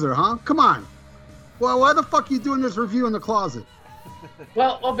poser, huh? Come on. Well, why the fuck are you doing this review in the closet?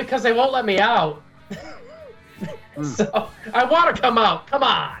 Well, because they won't let me out. So I want to come out. Come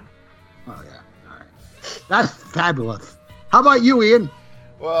on. Oh, yeah. All right. That's fabulous. How about you, Ian?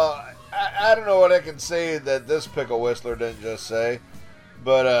 Well, I don't know what I can say that this pickle whistler didn't just say,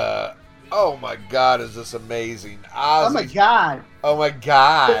 but oh my God, is this amazing? Ozzy, Oh my God. Oh my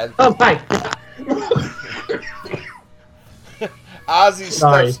God. Oh my God.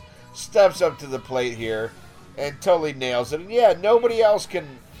 Ozzy steps up to the plate here and totally nails it. And yeah, nobody else can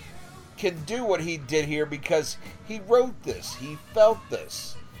do what he did here because he wrote this. He felt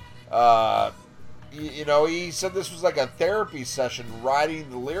this. He said this was like a therapy session writing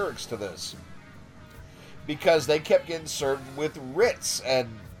the lyrics to this because they kept getting served with writs. And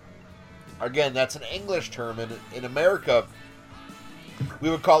again, that's an English term. In America, we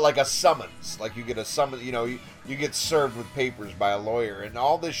would call it like a summons. Like you get a summons, you get served with papers by a lawyer. And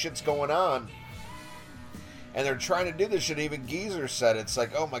all this shit's going on. And they're trying to do this shit. Even Geezer said it's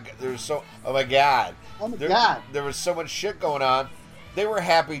like, oh my God, oh my God. There was so much shit going on. They were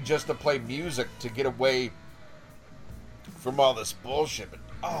happy just to play music to get away from all this bullshit. But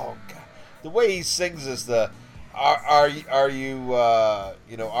oh God, the way he sings is are you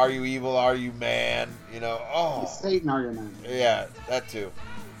evil? Are you man? Satan, are you man? Yeah, that too.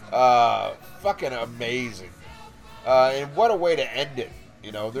 Fucking amazing. And what a way to end it.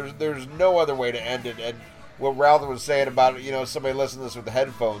 There's no other way to end it. And what Ralph was saying about somebody listening to this with the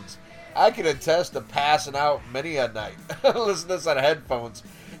headphones. I can attest to passing out many a night listening to this on headphones,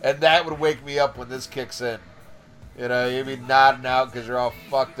 and that would wake me up when this kicks in. You'd be nodding out because you're all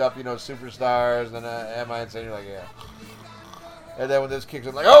fucked up, superstars, and am I insane? You're like, yeah. And then when this kicks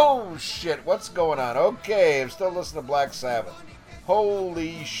in, like, oh shit, what's going on? Okay, I'm still listening to Black Sabbath.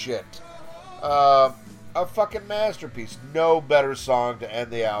 Holy shit. A fucking masterpiece. No better song to end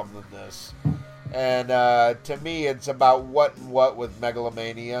the album than this. And to me, it's about what with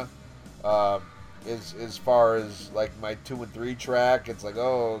Megalomania. As far as like my 2 and 3 track, it's like,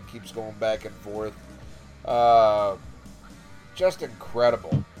 oh, it keeps going back and forth. Just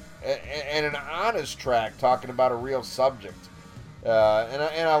incredible, and an honest track talking about a real subject. And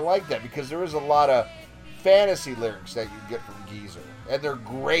I like that because there is a lot of fantasy lyrics that you get from Geezer, and they're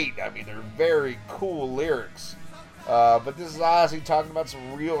great. I mean, they're very cool lyrics. But this is Ozzy talking about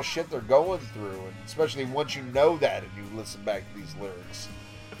some real shit they're going through, and especially once you know that and you listen back to these lyrics.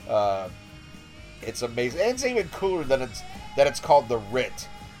 It's amazing, and it's even cooler that it's called the Writ,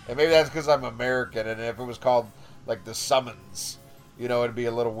 and maybe that's because I'm American. And if it was called like the Summons, it'd be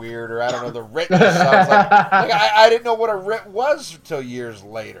a little weirder. I don't know. The Writ just sounds like I didn't know what a writ was until years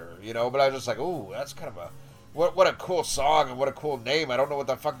later, But I was just like, ooh, that's kind of a what a cool song and what a cool name. I don't know what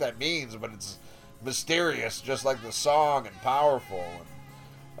the fuck that means, but it's mysterious, just like the song, and powerful,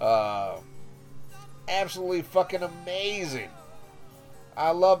 and absolutely fucking amazing.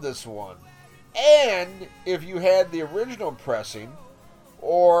 I love this one. And if you had the original pressing,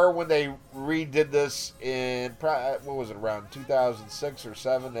 or when they redid this in, what was it, around 2006 or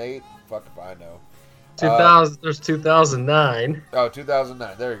 7, 8? Fuck if I know. there's 2009. Oh,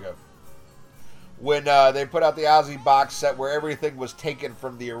 2009. There you go. When they put out the Ozzy box set where everything was taken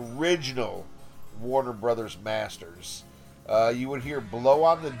from the original Warner Brothers masters, you would hear "Blow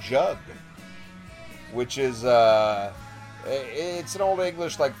on the Jug," which is it's an old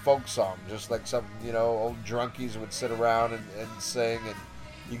English like folk song, just like something old drunkies would sit around and sing, and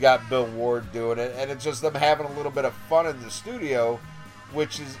you got Bill Ward doing it, and it's just them having a little bit of fun in the studio,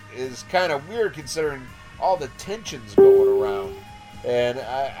 which is kind of weird considering all the tensions going around. And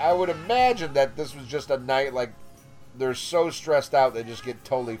I would imagine that this was just a night like they're so stressed out they just get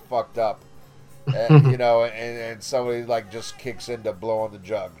totally fucked up. And, and somebody like just kicks into "Blow on the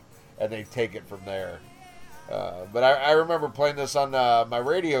Jug," and they take it from there. But I remember playing this on my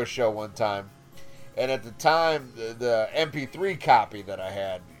radio show one time, and at the time the MP3 copy that I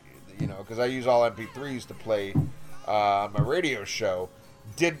had, because I use all MP3s to play on my radio show,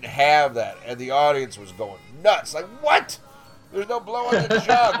 didn't have that, and the audience was going nuts. Like, what? There's no blow on the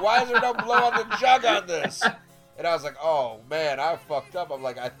jug. Why is there no blow on the jug on this? And I was like, oh, man, I fucked up. I'm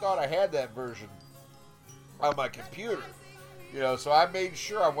like, I thought I had that version on my computer. So I made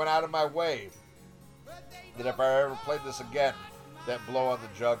sure I went out of my way that if I ever played this again, that Blow on the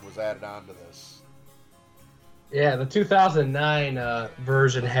Jug was added on to this. Yeah, the 2009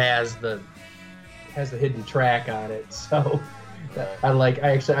 version has the hidden track on it, so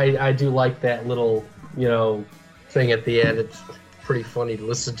I do like that little thing at the end. It's pretty funny to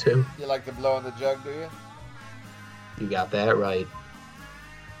listen to. You like the Blow on the Jug, do you? You got that right.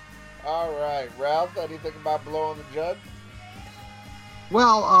 All right, Ralph, anything about Blow on the Jug?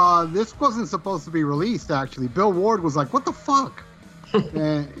 Well, this wasn't supposed to be released, actually. Bill Ward was like, what the fuck?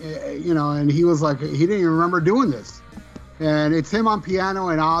 And he was like, he didn't even remember doing this. And it's him on piano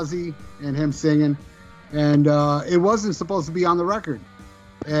and Ozzy and him singing. And it wasn't supposed to be on the record.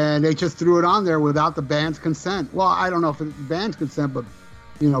 And they just threw it on there without the band's consent. Well, I don't know if it's the band's consent, but,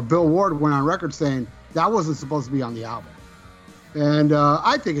 Bill Ward went on record saying that wasn't supposed to be on the album. And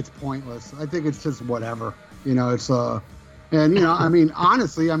I think it's pointless. I think it's just whatever. It's...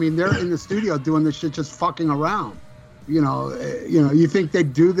 honestly, they're in the studio doing this shit just fucking around. You think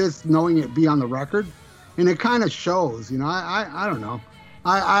they'd do this knowing it'd be on the record? And it kind of shows, I don't know.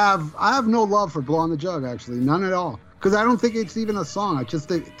 I have no love for Blow on the Jug, actually. None at all. Because I don't think it's even a song. I just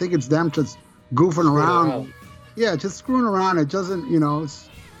think it's them just goofing around. Yeah, just screwing around. It doesn't, it's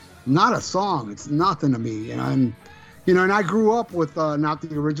not a song. It's nothing to me, and I grew up with not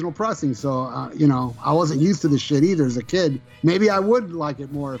the original pressing, so, I wasn't used to this shit either as a kid. Maybe I would like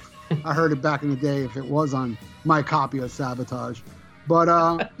it more if I heard it back in the day, if it was on my copy of Sabotage. But,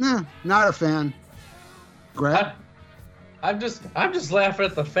 not a fan. Greg? I'm just laughing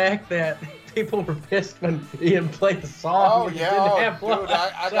at the fact that people were pissed when Ian played the song. Oh, yeah, dude,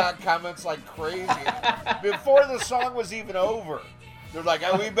 I got comments like crazy. Before the song was even over, they're like,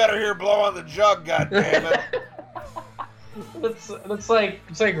 we better hear Blow on the Jug, goddammit. It's like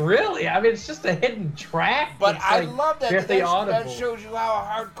really? It's just a hidden track. But I love that. That shows you how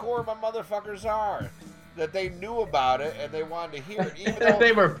hardcore my motherfuckers are. That they knew about it and they wanted to hear it, even though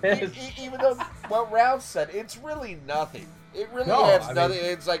they were pissed. Even though what Ralph said, it's really nothing. It really has nothing.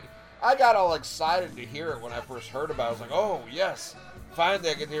 It's like I got all excited to hear it when I first heard about it. I was like, oh yes, finally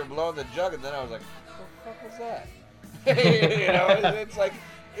I can hear Blow on the Jug, and then I was like, what the fuck was that? It's like.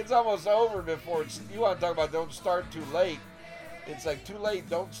 It's almost over before you want to talk about don't start too late. It's like too late,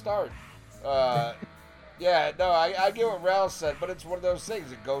 don't start. I get what Ralph said, but it's one of those things.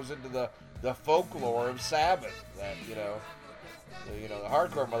 It goes into the folklore of Sabbath that the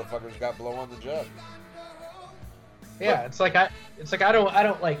hardcore motherfuckers got Blow on the Jug. Yeah, it's like I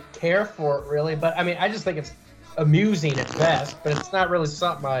don't like care for it really, but I just think it's amusing at best, but it's not really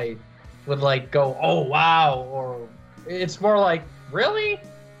something I would like go, oh wow, or it's more like really.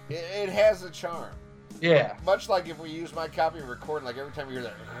 It has a charm. Yeah. Much like if we use my copy of recording, like every time you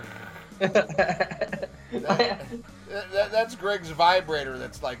hear that. That's Greg's vibrator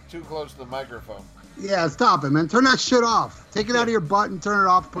that's like too close to the microphone. Yeah, stop it, man. Turn that shit off. Take it out of your butt and turn it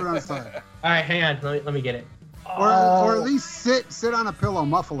off. Put it on the side. All right, hang on. Let me get it. Or at least sit on a pillow,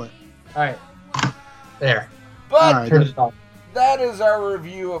 muffle it. All right. There. But right, turn it off. That is our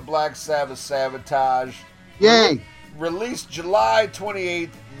review of Black Sabbath Sabotage. Yay. Released July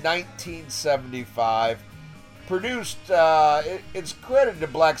 28th, 1975. Produced, it's credited to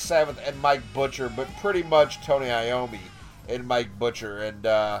Black Sabbath and Mike Butcher, but pretty much Tony Iommi and Mike Butcher. And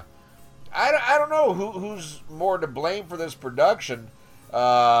I don't know who's more to blame for this production,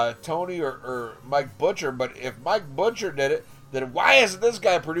 Tony or Mike Butcher. But if Mike Butcher did it, then why hasn't this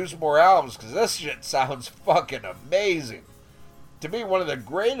guy produced more albums? Because this shit sounds fucking amazing. To me, one of the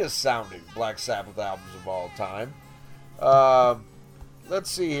greatest sounding Black Sabbath albums of all time.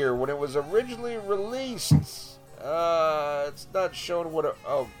 Let's see here. When it was originally released, it's not showing what.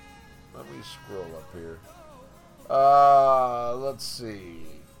 Oh, let me scroll up here. Let's see.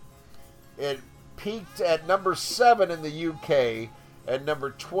 It peaked at number 7 in the UK and number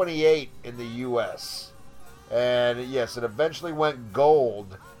 28 in the US. And yes, it eventually went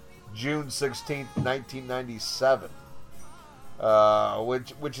gold June 16th, 1997.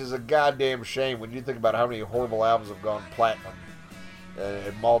 Which is a goddamn shame when you think about how many horrible albums have gone platinum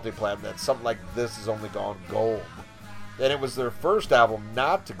and multi-platinum, that something like this has only gone gold. And it was their first album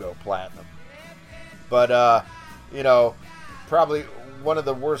not to go platinum. But, probably one of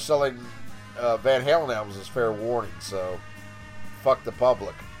the worst selling Van Halen albums is Fair Warning, so fuck the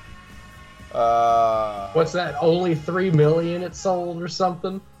public. What's that? Only 3 million it sold or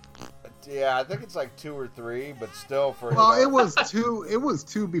something? Yeah, I think it's like 2 or 3, but still for. Well, it was 2. It was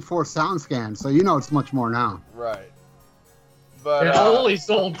 2 before SoundScan, so it's much more now. Right. But it only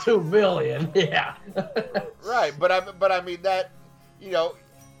sold 2 million. Yeah. Right, but I mean that,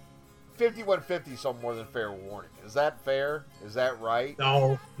 5150 sold more than Fair Warning. Is that fair? Is that right?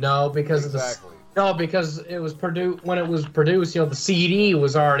 No, because Exactly. because it was produced when it was produced. The CD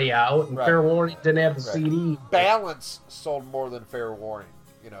was already out, and Right. Fair Warning didn't have the Right. CD. Balance sold more than Fair Warning.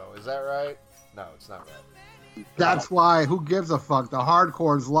 Is that right? No, it's not right. That's why, who gives a fuck? The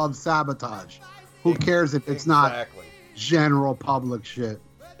hardcores love Sabotage. Who cares if it's not Exactly. general public shit?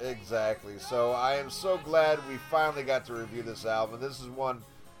 Exactly. So I am so glad we finally got to review this album. This is one,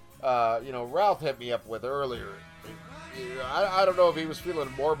 Ralph hit me up with earlier. I don't know if he was feeling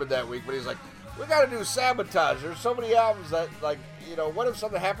morbid that week, but he's like, we got to do Sabotage. There's so many albums that, what if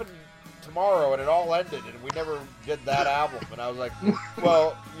something happened tomorrow and it all ended and we never did that album? And I was like,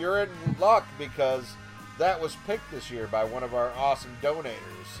 well, you're in luck because that was picked this year by one of our awesome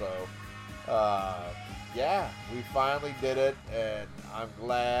donators. So, yeah, we finally did it, and I'm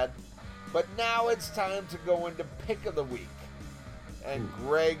glad. But now it's time to go into Pick of the Week. And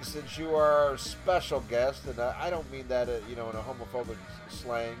Greg, since you are our special guest, and I don't mean that, in a homophobic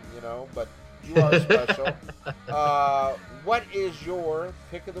slang, but you are special. What is your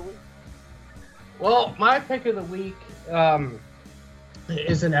Pick of the Week? Well, my Pick of the Week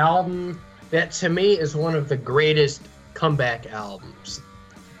is an album that, to me, is one of the greatest comeback albums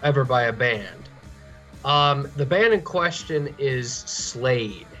ever by a band. The band in question is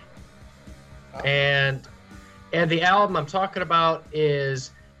Slade. And the album I'm talking about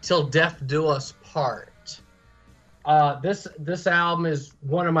is Till Death Do Us Part. This album is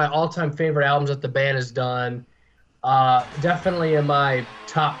one of my all-time favorite albums that the band has done. Definitely in my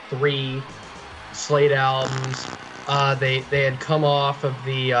top 3 Slade albums. They had come off of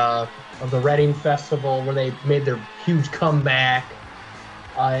the Reading Festival where they made their huge comeback,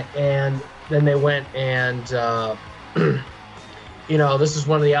 and then they went and this is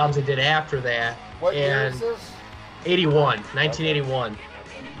one of the albums they did after that. What year is this? 1981.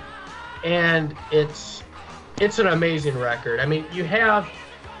 And it's an amazing record. I mean, you have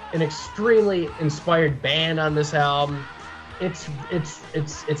an extremely inspired band on this album. It's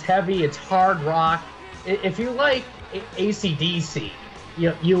heavy, it's hard rock. If you like AC/DC,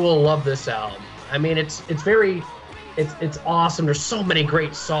 you will love this album. I mean, it's awesome. There's so many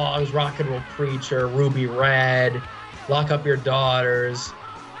great songs: Rock and Roll Preacher, Ruby Red, Lock Up Your Daughters.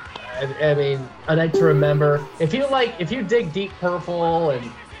 I mean, A Night to Remember. If you dig Deep Purple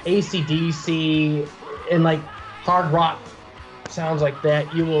and AC/DC and like hard rock sounds like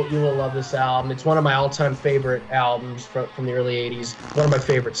that, you will love this album. It's one of my all-time favorite albums from the early 80s. One of my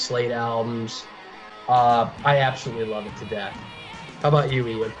favorite Slade albums. I absolutely love it to death. How about you,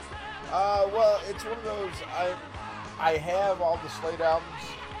 Ian? Well, it's one of those. I have all the Slade albums.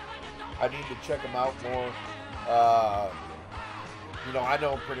 I need to check them out more. I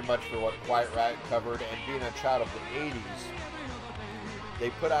know pretty much for what Quiet Riot covered, and being a child of the 80s, they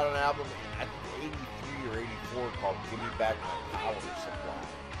put out an album at 83 or 84 called "Give Me Back My Power Supply."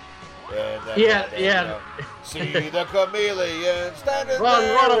 And see the chameleon standing there Run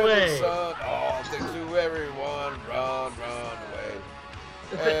in away. the sun. All things to everyone, run away.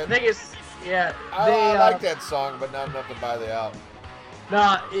 The thing is, I like that song, but not enough to buy the album.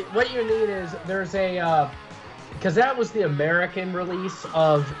 What you need is there's a because that was the American release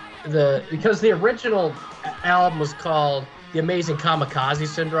of because the original album was called The Amazing Kamikaze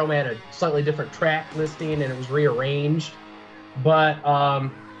Syndrome. It had a slightly different track listing and it was rearranged, but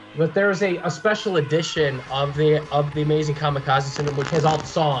there's a special edition of the Amazing Kamikaze Syndrome which has all the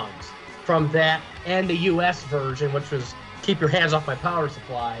songs from that and the US version, which was Keep Your Hands Off My Power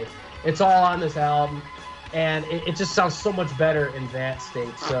Supply. It's all on this album, and it just sounds so much better in that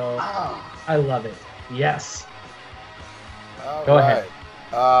state. So I love it. Yes. Go ahead.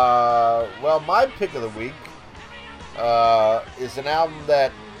 Well, my pick of the week is an album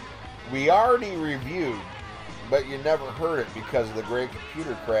that we already reviewed, but you never heard it because of the Great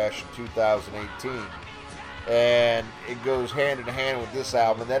Computer Crash in 2018. And it goes hand in hand with this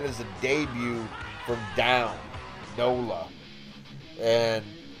album, and that is a debut from Down, NOLA. And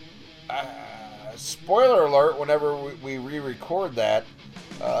spoiler alert, whenever we re-record that,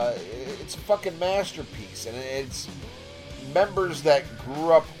 it's a fucking masterpiece, and it's members that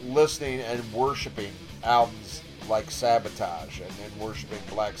grew up listening and worshiping albums like Sabotage and worshiping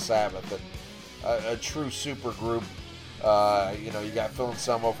Black Sabbath and a true super group. You got Phil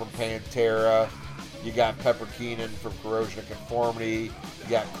Anselmo from Pantera, you got Pepper Keenan from Corrosion of Conformity, you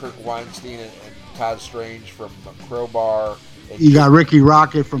got Kirk Weinstein and Todd Strange from Crowbar. You got Ricky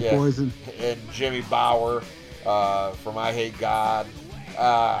Rocket from Poison. And Jimmy Bauer from I Hate God.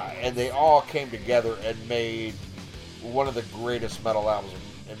 And they all came together and made one of the greatest metal albums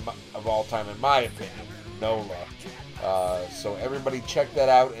of all time, in my opinion, NOLA. So everybody check that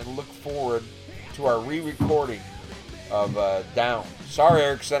out and look forward to our re-recording of Down. Sorry,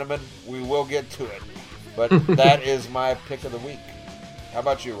 Eric Cinnamon, we will get to it, but that is my pick of the week. How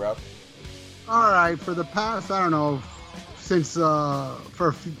about you, Rob? All right, for the past, I don't know, since for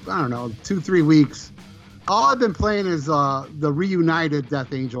a few, I don't know, 2-3 weeks, all I've been playing is the reunited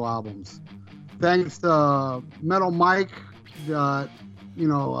Death Angel albums. Thanks to Metal Mike,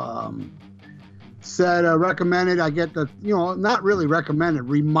 said recommended I get the, not really recommended,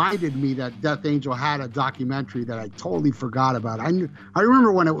 reminded me that Death Angel had a documentary that I totally forgot about. I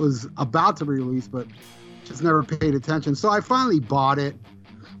remember when it was about to be released, but just never paid attention. So I finally bought it.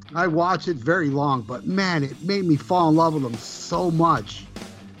 I watched it very long, but man, it made me fall in love with them so much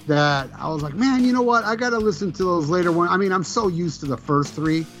that I was like, man, you know what? I got to listen to those later ones. I mean, I'm so used to the first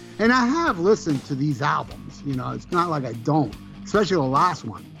three, and I have listened to these albums. It's not like I don't, especially the last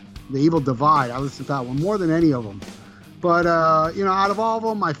one, The Evil Divide. I listened to that one more than any of them. But, out of all of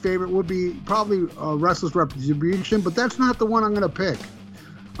them, my favorite would be probably Restless Retribution, but that's not the one I'm going to pick.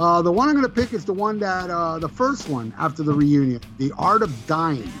 The one I'm going to pick is the one that, the first one after the reunion, The Art of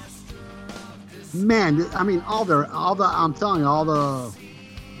Dying. Man, I mean, I'm telling you, all the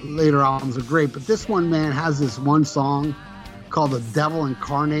later albums are great, but this one, man, has this one song called The Devil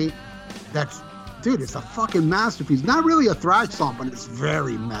Incarnate. It's a fucking masterpiece. Not really a thrash song, but it's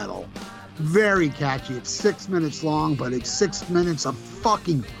very metal, very catchy. It's 6 minutes long, but it's 6 minutes of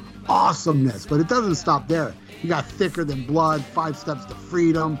fucking awesomeness. But it doesn't stop there. You got Thicker Than Blood, 5 Steps to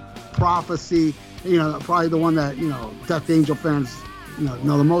Freedom, Prophecy. Probably the one that, Death Angel fans,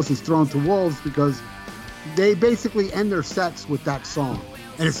 know the most is Thrown to Wolves, because they basically end their sets with that song.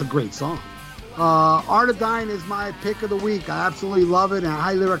 And it's a great song. Art of Dying is my pick of the week. I absolutely love it, and I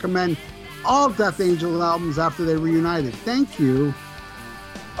highly recommend all Death Angel albums after they reunited. Thank you.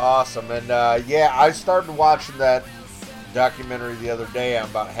 Awesome. And I started watching that documentary the other day. I'm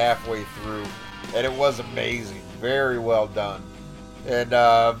about halfway through, and it was amazing. Very well done. And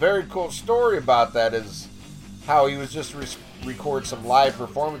a very cool story about that is how he was just record some live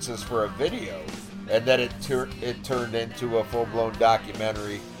performances for a video, and then it turned into a full-blown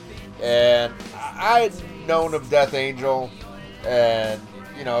documentary. And I had known of Death Angel, and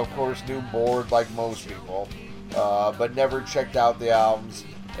of course knew Bored like most people, but never checked out the albums.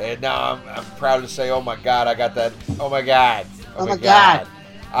 And now I'm proud to say, oh my god, I got that. Oh my god.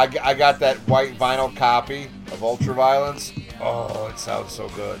 I got that white vinyl copy of Ultraviolence. Oh, it sounds so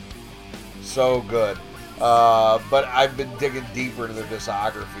good. So good. But I've been digging deeper into their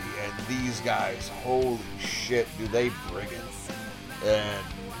discography, and these guys, holy shit, do they bring it. And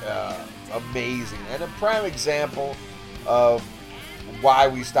amazing. And a prime example of why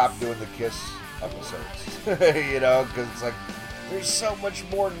we stopped doing the Kiss episodes. Because it's like, there's so much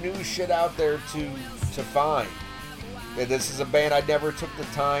more new shit out there to find. And this is a band I never took the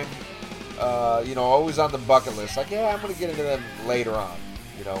time, always on the bucket list. Like, yeah, I'm going to get into them later on.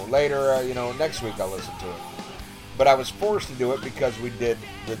 Next week I'll listen to it. But I was forced to do it because we did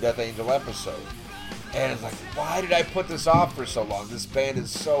the Death Angel episode. And it's like, why did I put this off for so long? This band is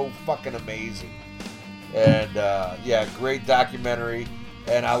so fucking amazing. And, great documentary.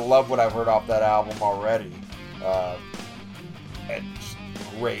 And I love what I've heard off that album already. And just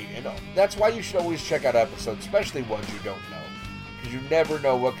great. And that's why you should always check out episodes, especially ones you don't know. Because you never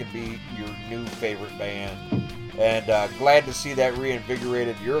know what could be your new favorite band. And glad to see that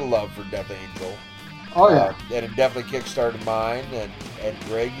reinvigorated your love for Death Angel. Oh, yeah. And it definitely kickstarted mine. And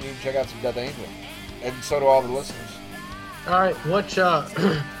Greg, you need to check out some Death Angel. And so do all the listeners. All right, which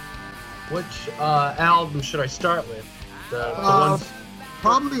album should I start with? The ones...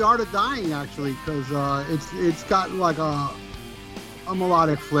 Probably Art of Dying, actually, because it's got like a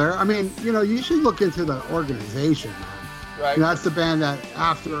melodic flair. I mean, you should look into the organization, man. Right. That's the band that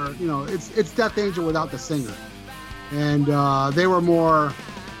after, it's Death Angel without the singer. And they were more,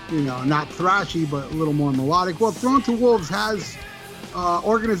 not thrashy, but a little more melodic. Well, Thrown to Wolves has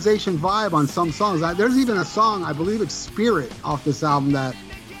organization vibe on some songs. There's even a song, I believe it's Spirit, off this album that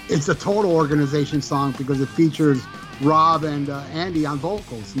it's a total organization song because it features Rob and Andy on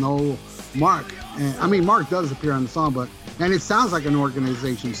vocals, no Mark. And, Mark does appear on the song, and it sounds like an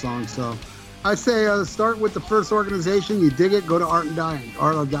organization song. So I say start with the first organization. You dig it, go to Art of Dying.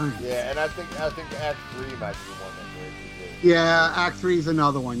 Yeah, and I think Act 3 might be one that Greg did. Yeah, Act 3 is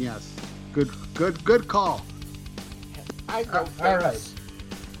another one. Yes, good call. I know.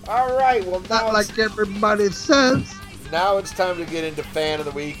 All right. Well, now not like everybody says. Now it's time to get into Fan of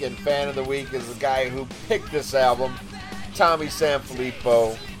the Week, and Fan of the Week is the guy who picked this album, Tommy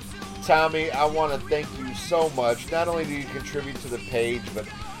Sanfilippo. Tommy, I want to thank you so much. Not only do you contribute to the page, but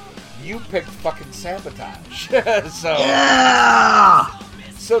you picked fucking Sabotage. Yeah!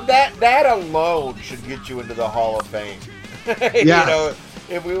 So that alone should get you into the Hall of Fame. Yes. You know,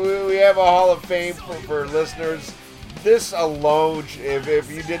 if we have a Hall of Fame for listeners, this alone,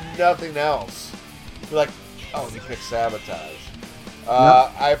 if you did nothing else, you're like, oh, you picked Sabotage.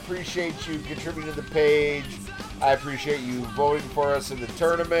 I appreciate you contributing to the page. I appreciate you voting for us in the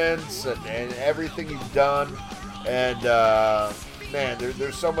tournaments and everything you've done. And, man,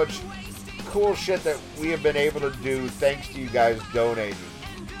 there's so much cool shit that we have been able to do thanks to you guys donating.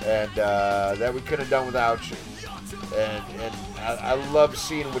 And that we couldn't have done without you. And I love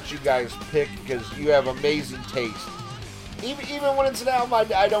seeing what you guys pick because you have amazing taste. Even when it's an album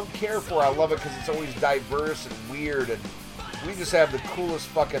I don't care for, I love it because it's always diverse and weird, and we just have the coolest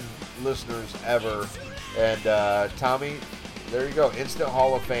fucking listeners ever. And Tommy, there you go, instant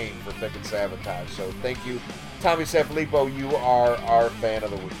Hall of Fame for picking Sabotage. So thank you, Tommy Sanfilippo. You are our fan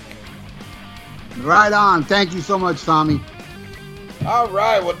of the week. Right on. Thank you so much, Tommy. All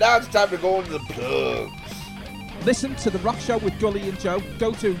right, well now it's time to go into the plugs. Listen to The Rock Show with Gully and Joe.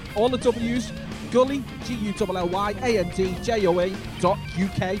 Go to all the W's, Gully,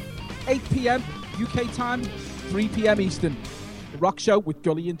 GULLYANDJOE.UK, 8 p.m. UK time, 3 p.m. Eastern. The Rock Show with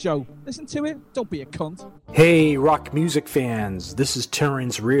Gully and Joe. Listen to it, don't be a cunt. Hey, rock music fans. This is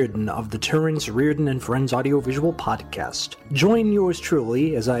Terrence Reardon of the Terrence Reardon and Friends Audiovisual Podcast. Join yours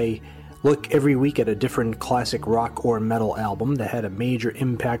truly as I look every week at a different classic rock or metal album that had a major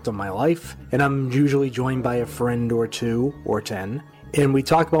impact on my life, and I'm usually joined by a friend or two or 10, and we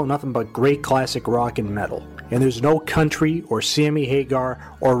talk about nothing but great classic rock and metal. And there's no country or Sammy Hagar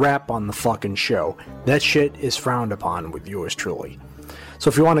or rap on the fucking show. That shit is frowned upon with yours truly. So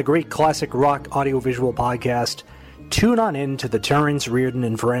if you want a great classic rock audiovisual podcast, tune on in to the Terrence Reardon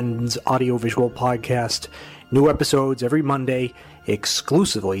and Friends Audiovisual Podcast. New episodes every Monday,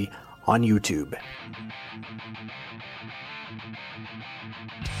 exclusively on YouTube.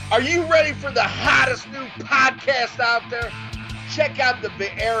 Are you ready for the hottest new podcast out there? Check out the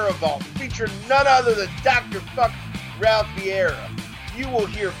Vieira Vault, featuring none other than Dr. Fuck Ralph Vieira. You will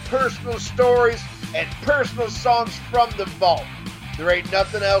hear personal stories and personal songs from the vault. There ain't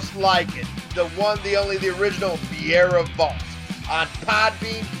nothing else like it. The one, the only, the original Vieira Vault on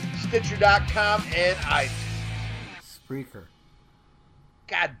Podbean, Stitcher.com, and iTunes. Spreaker.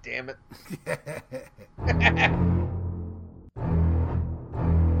 God damn it.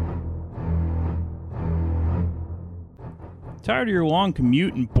 Tired of your long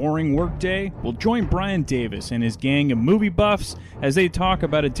commute and boring workday? Well, join Brian Davis and his gang of movie buffs as they talk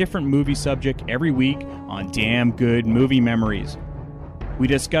about a different movie subject every week on Damn Good Movie Memories. We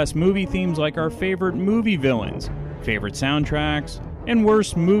discuss movie themes like our favorite movie villains, favorite soundtracks, and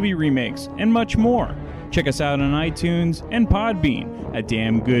worst movie remakes, and much more. Check us out on iTunes and Podbean at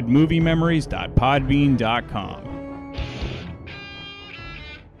damngoodmoviememories.podbean.com.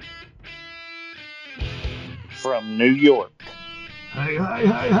 From New York. Hey, hey,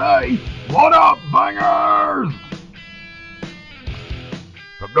 hey, hey! What up, bangers?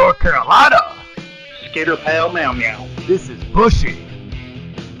 From North Carolina. Skitter Pal Meow Meow. This is Bushy.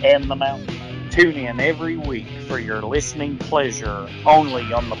 And the Mountain Man. Tune in every week for your listening pleasure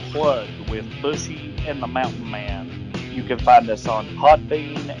only on The Plug with Bushy and the Mountain Man. You can find us on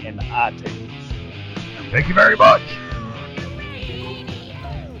Podbean and iTunes. Thank you very much.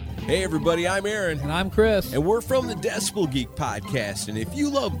 Hey everybody, I'm Aaron. And I'm Chris. And we're from the Decibel Geek Podcast. And if you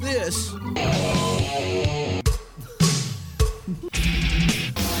love this...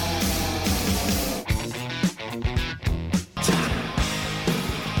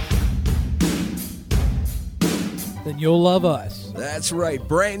 then you'll love us. That's right.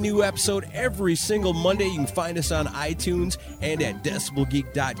 Brand new episode every single Monday. You can find us on iTunes and at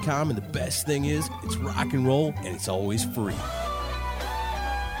decibelgeek.com. And the best thing is, it's rock and roll and it's always free.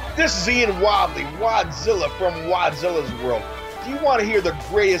 This is Ian Wadley, Wadzilla from Wadzilla's World. Do you want to hear the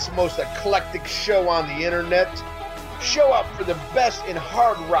greatest, most eclectic show on the internet? Show up for the best in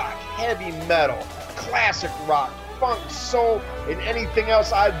hard rock, heavy metal, classic rock, funk, soul, and anything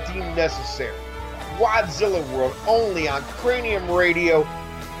else I deem necessary. Wadzilla World, only on Cranium Radio,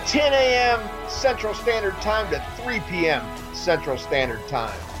 10 a.m. Central Standard Time to 3 p.m. Central Standard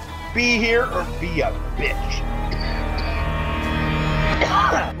Time. Be here or be a bitch.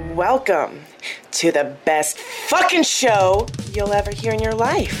 Welcome to the best fucking show you'll ever hear in your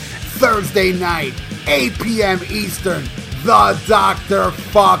life. Thursday night, 8 p.m. Eastern, The Dr.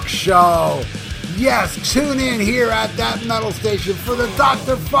 Fuck Show. Yes, tune in here at that metal station for The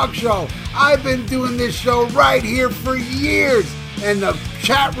Dr. Fuck Show. I've been doing this show right here for years, and the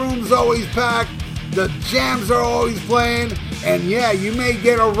chat room's always packed. The jams are always playing. And yeah, you may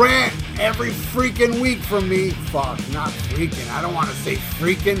get a rant every freaking week from me. Fuck, not freaking. I don't want to say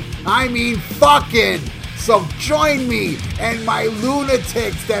freaking. I mean fucking. So join me and my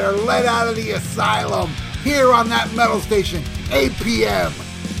lunatics that are let out of the asylum here on that metal station, 8 p.m.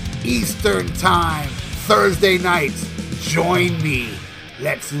 Eastern Time, Thursday nights. Join me.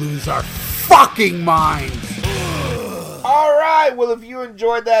 Let's lose our fucking minds. All right, well, if you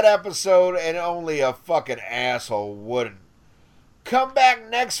enjoyed that episode, and only a fucking asshole wouldn't, come back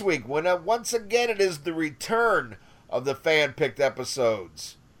next week when once again it is the return of the fan-picked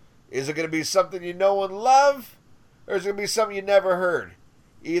episodes. Is it going to be something you know and love, or is it going to be something you never heard?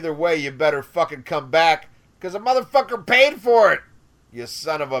 Either way, you better fucking come back, because a motherfucker paid for it, you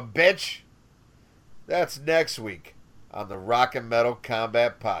son of a bitch. That's next week on the Rock and Metal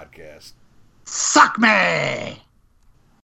Combat Podcast. Suck me!